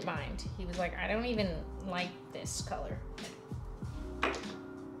 Ben didn't mind. He was like, I don't even like this color.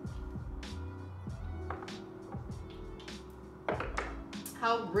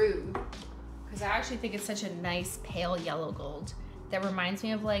 How rude. Because I actually think it's such a nice pale yellow gold that reminds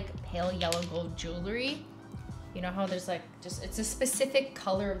me of like pale yellow gold jewelry. You know how there's like just, it's a specific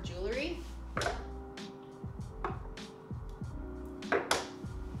color of jewelry.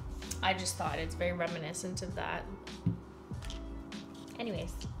 I just thought it's very reminiscent of that.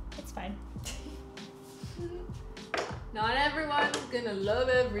 Anyways, it's fine. Not everyone's gonna love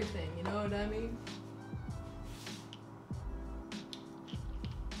everything, you know what I mean?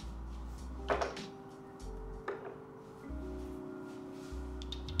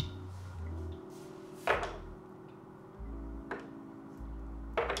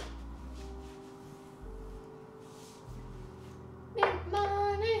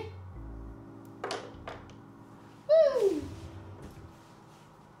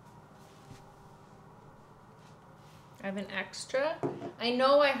 I have an extra. I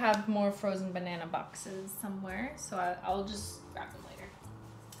know I have more frozen banana boxes somewhere, so I'll just grab them later.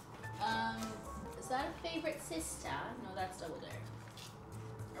 Is that a favorite sister? No, that's Double Dare.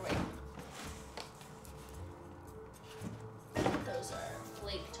 Or wait. Those are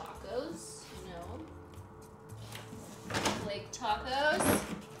flake tacos, you know. Flake tacos.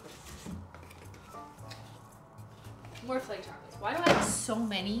 More flake tacos. Why do I have so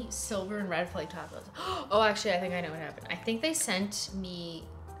many silver and red flake tacos? Oh, actually, I think I know what happened. I think they sent me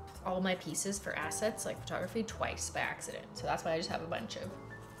all my pieces for assets, like photography, twice by accident. So that's why I just have a bunch of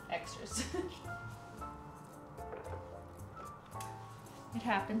extras. It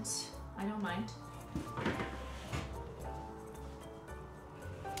happens. I don't mind.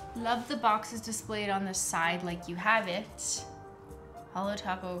 Love the boxes displayed on the side like you have it. Holo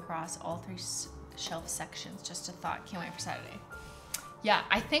Taco across all 3 shelf sections. Just a thought. Can't wait for Saturday. Yeah,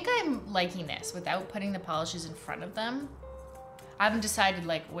 I think I'm liking this without putting the polishes in front of them. I haven't decided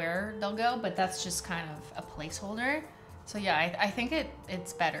like where they'll go, but that's just kind of a placeholder. So yeah, I think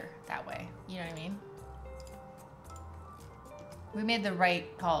it's better that way. You know what I mean? We made the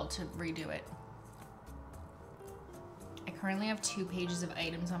right call to redo it. I currently have 2 pages of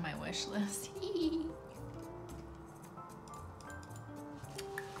items on my wish list. You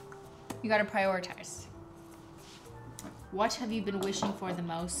gotta prioritize. What have you been wishing for the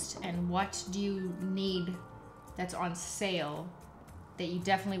most, and what do you need that's on sale that you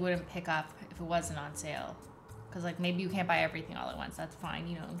definitely wouldn't pick up if it wasn't on sale? Because like maybe you can't buy everything all at once. That's fine.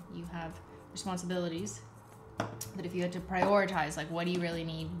 You know, you have responsibilities. But if you had to prioritize, like what do you really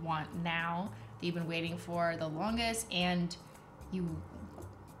need, want now that you've been waiting for the longest, and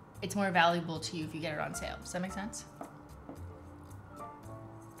it's more valuable to you if you get it on sale. Does that make sense?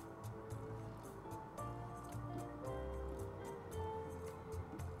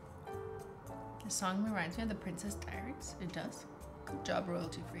 The song reminds me of The Princess Diaries. It does. Good job,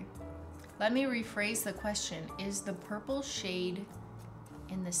 royalty free. Let me rephrase the question. Is the purple shade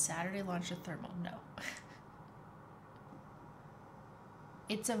in the Saturday launch of Thermal? No.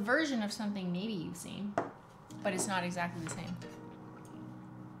 It's a version of something maybe you've seen, but it's not exactly the same.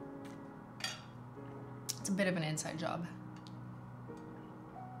 It's a bit of an inside job.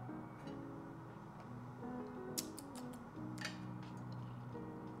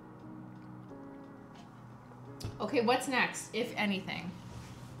 Okay, what's next, if anything?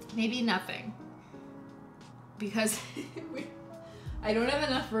 Maybe nothing. Because I don't have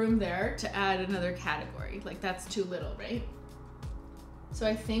enough room there to add another category. Like, that's too little, right? So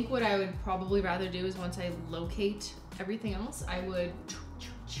I think what I would probably rather do is once I locate everything else, I would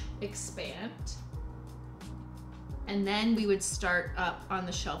expand. And then we would start up on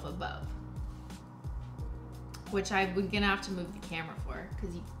the shelf above. which I'm gonna have to move the camera for,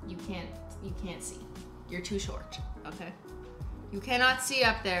 because you can't see. You're too short, okay? You cannot see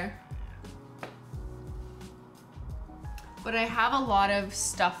up there. But I have a lot of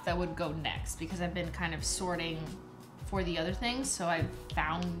stuff that would go next because I've been kind of sorting for the other things. So I've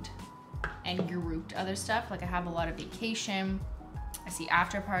found and grouped other stuff. Like I have a lot of vacation. I see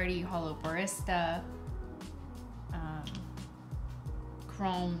after party, holo barista,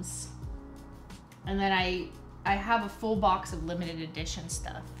 chromes. And then I have a full box of limited edition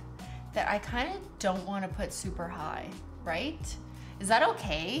stuff that I kind of don't want to put super high, right? Is that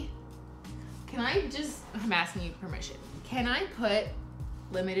okay? Can I just, I'm asking you permission. Can I put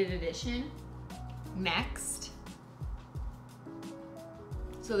limited edition next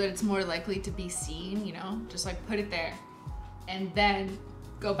so that it's more likely to be seen, you know? Just like put it there and then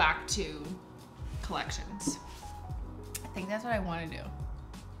go back to collections. I think that's what I want to do.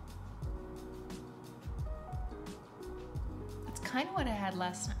 It's kind of what I had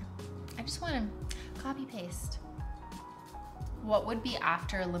last time. I just want to copy paste. What would be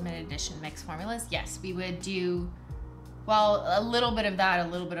after limited edition mixed formulas? Yes, we would do, well, a little bit of that, a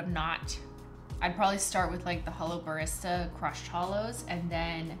little bit of not. I'd probably start with like the Holo Barista crushed holos, and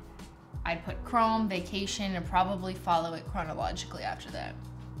then I'd put Chrome, Vacation, and probably follow it chronologically after that.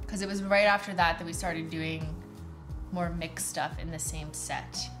 Because it was right after that that we started doing more mixed stuff in the same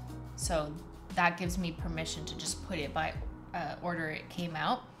set. So that gives me permission to just put it by order it came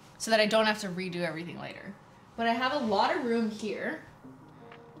out so that I don't have to redo everything later. But I have a lot of room here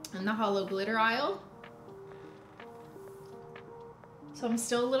in the holo glitter aisle. So I'm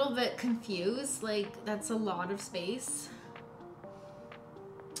still a little bit confused, like that's a lot of space.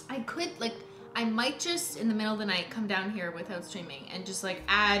 I could, like, I might just in the middle of the night come down here without streaming and just like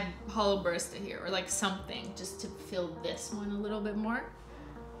add holo barista here or like something just to fill this one a little bit more.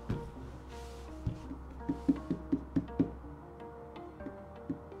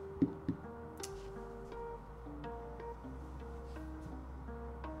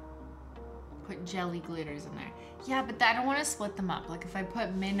 Put jelly glitters in there. Yeah, but I don't want to split them up. Like if I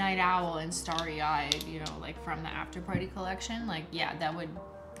put Midnight Owl and Starry Eyed, you know, like from the After Party collection, like yeah, that would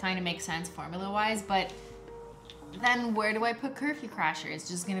kind of make sense formula wise, but then where do I put Curfew Crasher? It's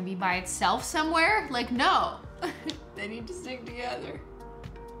just gonna be by itself somewhere? Like no, they need to stick together.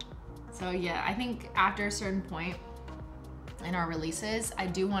 So yeah, I think after a certain point in our releases, I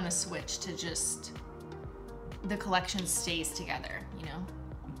do want to switch to just the collection stays together, you know?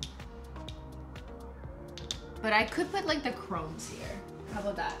 But I could put like the chromes here. How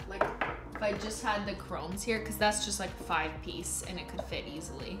about that? Like if I just had the chromes here, because that's just like 5-piece and it could fit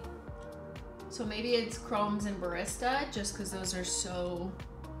easily. So maybe it's chromes and barista, just because those are so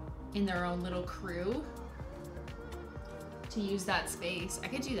in their own little crew to use that space. I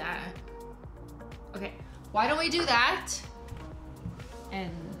could do that. Okay, why don't we do that?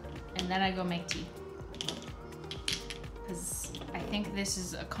 And then I go make tea. Because I think this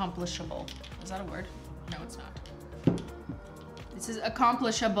is accomplishable. Is that a word? No, it's not. This is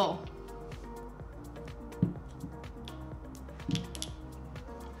accomplishable.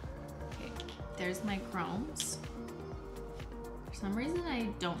 Okay, there's my chromes. For some reason, I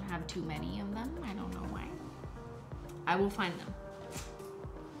don't have too many of them. I don't know why. I will find them.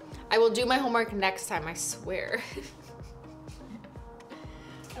 I will do my homework next time, I swear.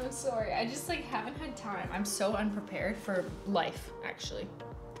 I'm sorry, I just like haven't had time. I'm so unprepared for life, actually.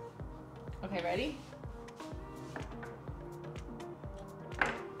 Okay, ready?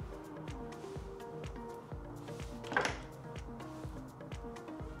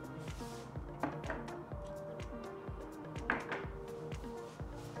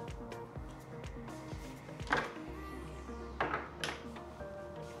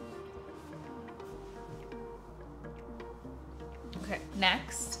 Okay,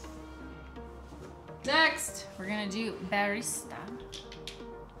 next, we're gonna do barista.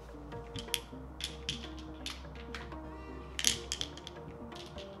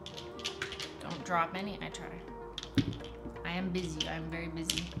 Don't drop any, I try. I am busy, I'm very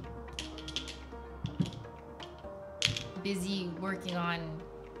busy. Busy working on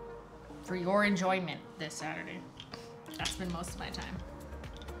for your enjoyment this Saturday. That's been most of my time.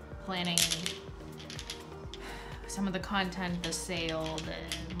 Planning some of the content, the sale,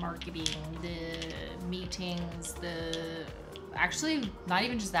 the marketing, the meetings, actually not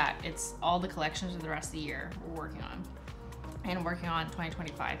even just that, it's all the collections for the rest of the year we're working on. And working on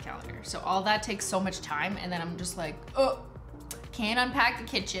 2025 calendar. So all that takes so much time, and then I'm just like, oh, can't unpack the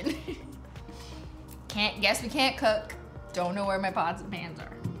kitchen. Guess we can't cook. Don't know where my pots and pans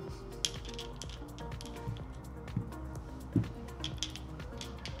are.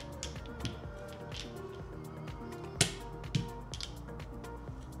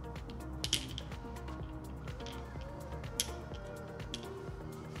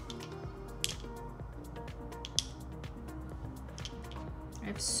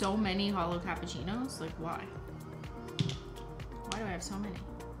 have so many holo cappuccinos. Like, why? Why do I have so many?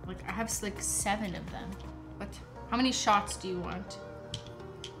 Like, I have like 7 of them. What? How many shots do you want?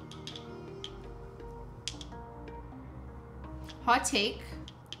 Hot take.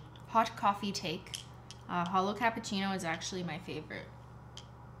 Hot coffee take. Holo cappuccino is actually my favorite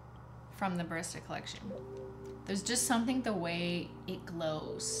from the barista collection. There's just something the way it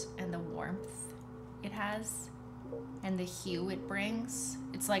glows and the warmth it has and the hue it brings.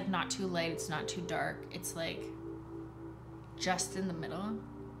 It's like not too light, it's not too dark. It's like just in the middle.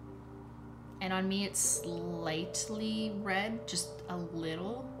 And on me, it's slightly red, just a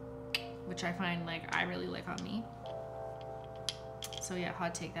little, which I find like I really like on me. So yeah,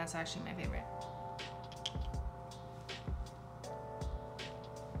 hot take, that's actually my favorite.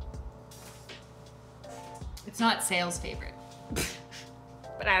 It's not Sale's favorite,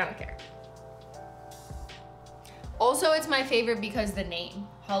 but I don't care. Also, it's my favorite because the name,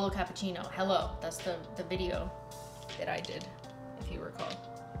 Holo Cappuccino. Hello, that's the video that I did, if you recall,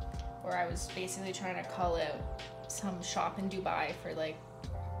 where I was basically trying to call out some shop in Dubai for like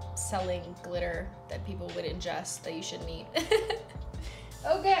selling glitter that people would ingest that you shouldn't eat.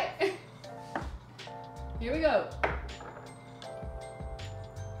 Okay, here we go.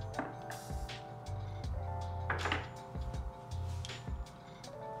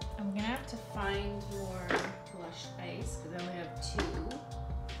 I'm gonna have to find your blush ice because I only have 2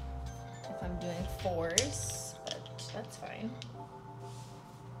 if I'm doing 4s, but that's fine.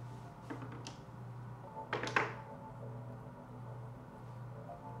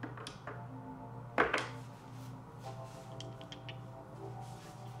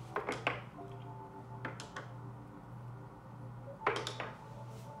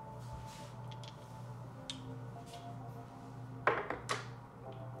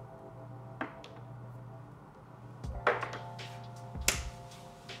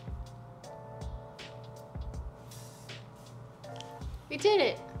 We did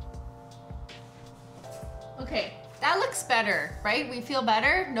it. Okay, that looks better, right? We feel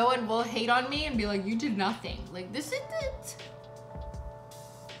better. No one will hate on me and be like, you did nothing. Like, this is it.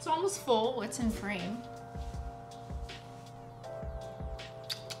 It's almost full. What's in frame?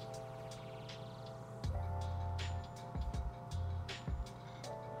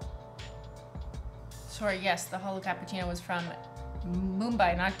 Sorry, yes, the Holo Cappuccino was from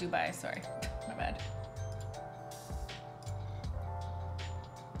Mumbai, not Dubai. Sorry, my bad.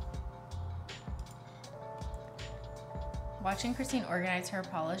 Watching Christine organize her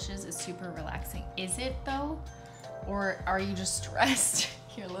polishes is super relaxing. Is it though? Or are you just stressed?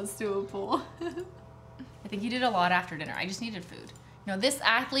 Here, let's do a poll. I think you did a lot after dinner. I just needed food. You know, this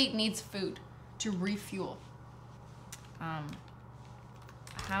athlete needs food to refuel.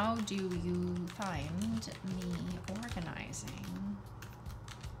 How do you find me organizing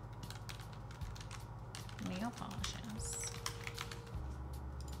nail polishes?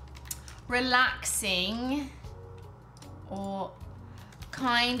 Relaxing. Or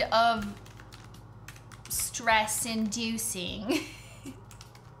kind of stress-inducing.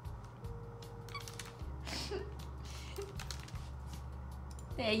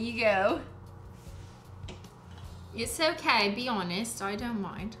 There you go. It's okay, be honest, I don't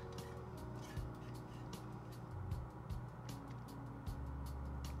mind.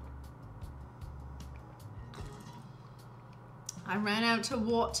 I ran out of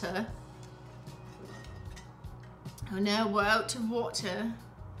water. Oh no, we're out of water.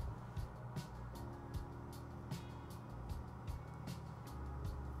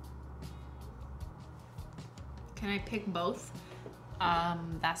 Can I pick both?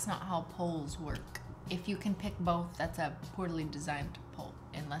 That's not how polls work. If you can pick both, that's a poorly designed poll,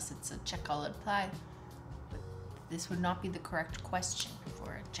 unless it's a check all that apply. But this would not be the correct question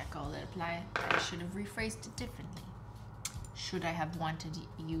for a check all that apply. I should have rephrased it differently. Should I have wanted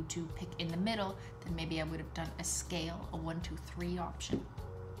you to pick in the middle, then maybe I would have done a scale, a 1, 2, 3 option.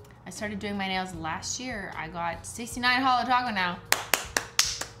 I started doing my nails last year. I got 69 Holo Taco now.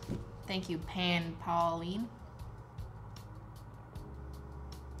 Thank you, Pauline.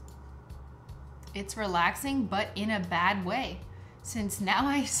 It's relaxing, but in a bad way. Since now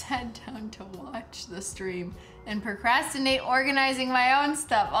I sat down to watch the stream and procrastinate organizing my own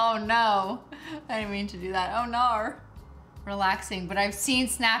stuff. Oh no, I didn't mean to do that. Oh no. Relaxing, but I've seen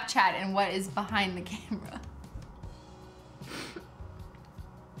Snapchat and what is behind the camera.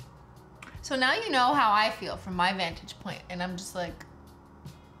 So now you know how I feel from my vantage point, and I'm just like,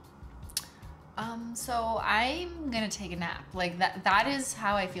 so I'm gonna take a nap. Like that is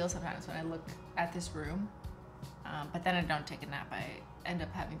how I feel sometimes when I look at this room. But then I don't take a nap. I end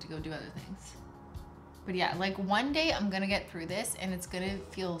up having to go do other things. But yeah, like one day I'm gonna get through this and it's gonna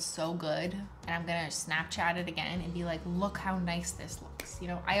feel so good, and I'm gonna Snapchat it again and be like, look how nice this looks. You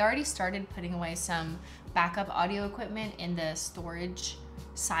know, I already started putting away some backup audio equipment in the storage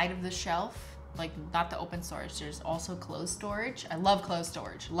side of the shelf, like not the open storage, there's also closed storage. I love closed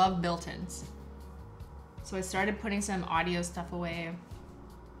storage, love built-ins. So I started putting some audio stuff away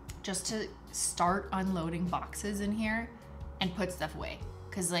just to start unloading boxes in here and put stuff away.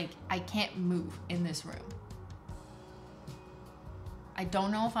 Cause like I can't move in this room. I don't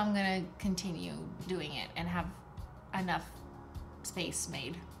know if I'm gonna continue doing it and have enough space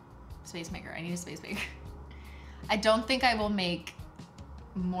made. Space maker, I need a space maker. I don't think I will make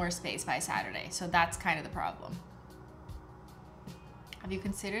more space by Saturday, so that's kind of the problem. Have you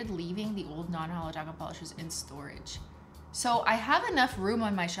considered leaving the old non-Holo Taco polishes in storage? So I have enough room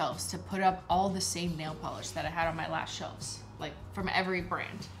on my shelves to put up all the same nail polish that I had on my last shelves, like from every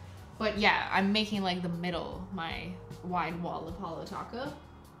brand. But yeah, I'm making like the middle, my wide wall of Holo Taco.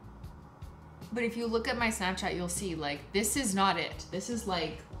 But if you look at my Snapchat, you'll see like, this is not it. This is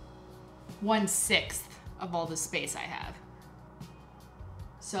like 1/6 of all the space I have.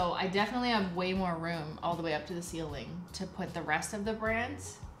 So I definitely have way more room all the way up to the ceiling to put the rest of the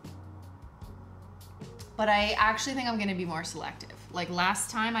brands. But I actually think I'm gonna be more selective. Like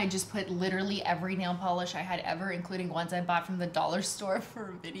last time I just put literally every nail polish I had ever, including ones I bought from the dollar store for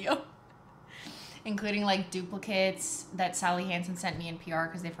a video. Including like duplicates that Sally Hansen sent me in PR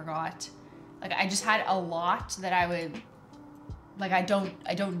because they forgot. Like I just had a lot that I would, like I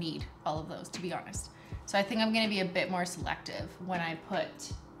don't need all of those, to be honest. So I think I'm gonna be a bit more selective when I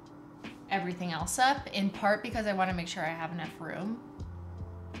put everything else up, in part because I wanna make sure I have enough room.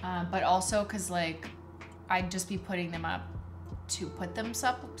 But also cause like, I'd just be putting them up to put them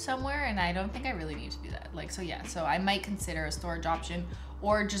somewhere, and I don't think I really need to do that. Like, so yeah, so I might consider a storage option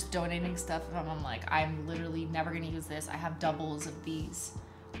or just donating stuff if I'm like, I'm literally never gonna use this. I have doubles of these,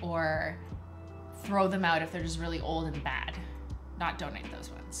 or throw them out if they're just really old and bad. Not donate those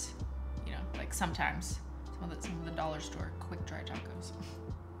ones. You know, like sometimes some of the dollar store quick dry tacos.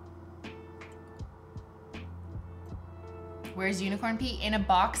 Where's Unicorn Pea? In a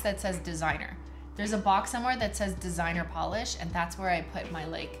box that says designer. There's a box somewhere that says designer polish, and that's where I put my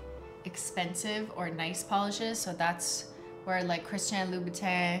like expensive or nice polishes. So that's where like Christian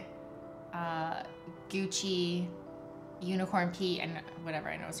Louboutin, Gucci, Unicorn Pea, and whatever,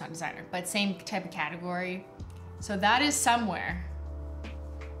 I know it's not designer, but same type of category. So that is somewhere.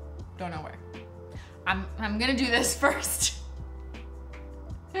 Don't know where. I'm gonna do this first.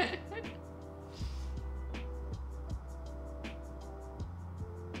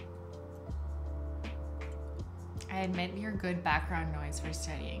 I admit you're good background noise for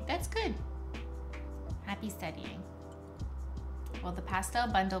studying. That's good. Happy studying. Will the pastel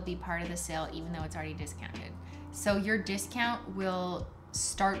bundle be part of the sale even though it's already discounted? So your discount will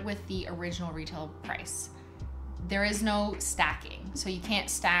start with the original retail price. There is no stacking. So you can't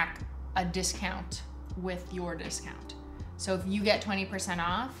stack a discount with your discount. So if you get 20%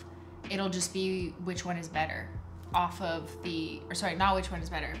 off, it'll just be which one is better off of the, or sorry, not which one is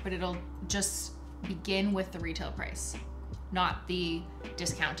better, but it'll just begin with the retail price, not the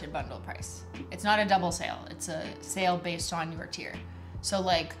discounted bundle price. It's not a double sale. It's a sale based on your tier. So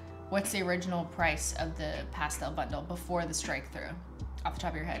like, what's the original price of the pastel bundle before the strike through? Off the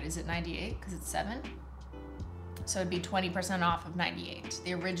top of your head, is it 98 because it's 7? So it'd be 20% off of 98,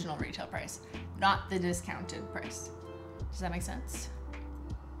 the original retail price, not the discounted price. Does that make sense?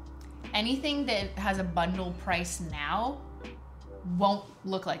 Anything that has a bundle price now won't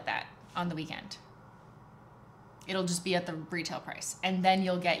look like that on the weekend. It'll just be at the retail price, and then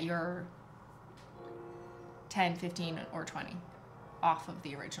you'll get your 10, 15, or 20 off of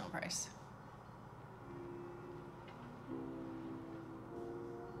the original price.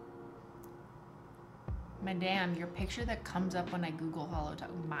 Madame, your picture that comes up when I Google Holo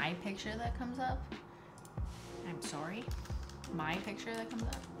Taco, my picture that comes up? I'm sorry? My picture that comes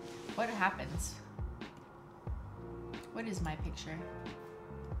up? What happens? What is my picture?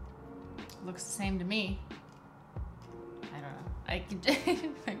 Looks the same to me. I don't know. I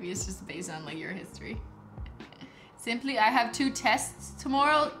could, maybe it's just based on like your history. Simply, I have 2 tests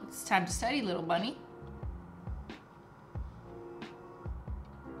tomorrow. It's time to study, little bunny.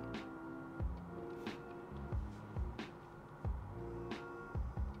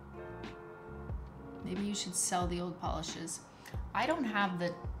 Maybe you should sell the old polishes. I don't have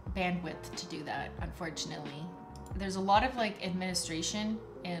the bandwidth to do that, unfortunately. There's a lot of like administration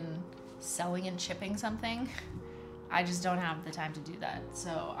in selling and shipping something. I just don't have the time to do that.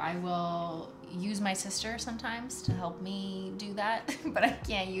 So I will use my sister sometimes to help me do that, but I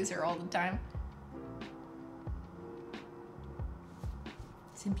can't use her all the time.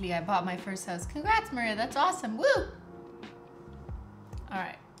 Simply, I bought my first house. Congrats, Maria. That's awesome. Woo! All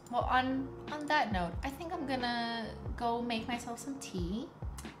right. Well, on that note, I think I'm gonna go make myself some tea.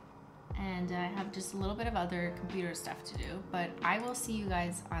 And I have just a little bit of other computer stuff to do. But I will see you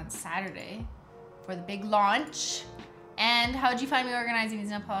guys on Saturday for the big launch. And how'd you find me organizing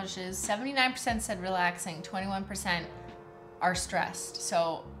these nail polishes? 79% said relaxing, 21% are stressed.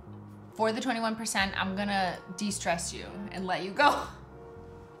 So for the 21%, I'm gonna de-stress you and let you go.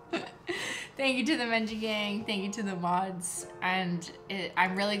 Thank you to the Menji gang, thank you to the mods, and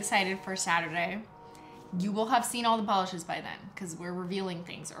I'm really excited for Saturday. You will have seen all the polishes by then, because we're revealing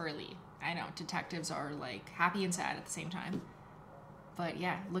things early. I know, detectives are like happy and sad at the same time. But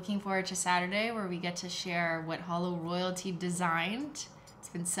yeah, looking forward to Saturday where we get to share what Holo Royalty designed. It's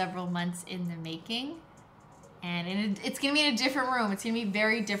been several months in the making. And it's gonna be in a different room. It's gonna be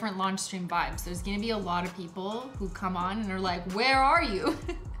very different launch stream vibes. There's gonna be a lot of people who come on and are like, where are you?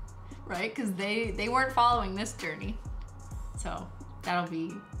 Right? Because they weren't following this journey. So that'll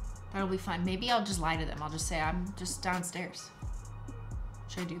be fun. Maybe I'll just lie to them. I'll just say I'm just downstairs.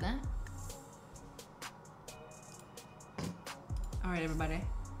 Should I do that? All right, everybody.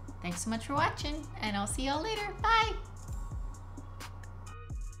 Thanks so much for watching, and I'll see y'all later. Bye.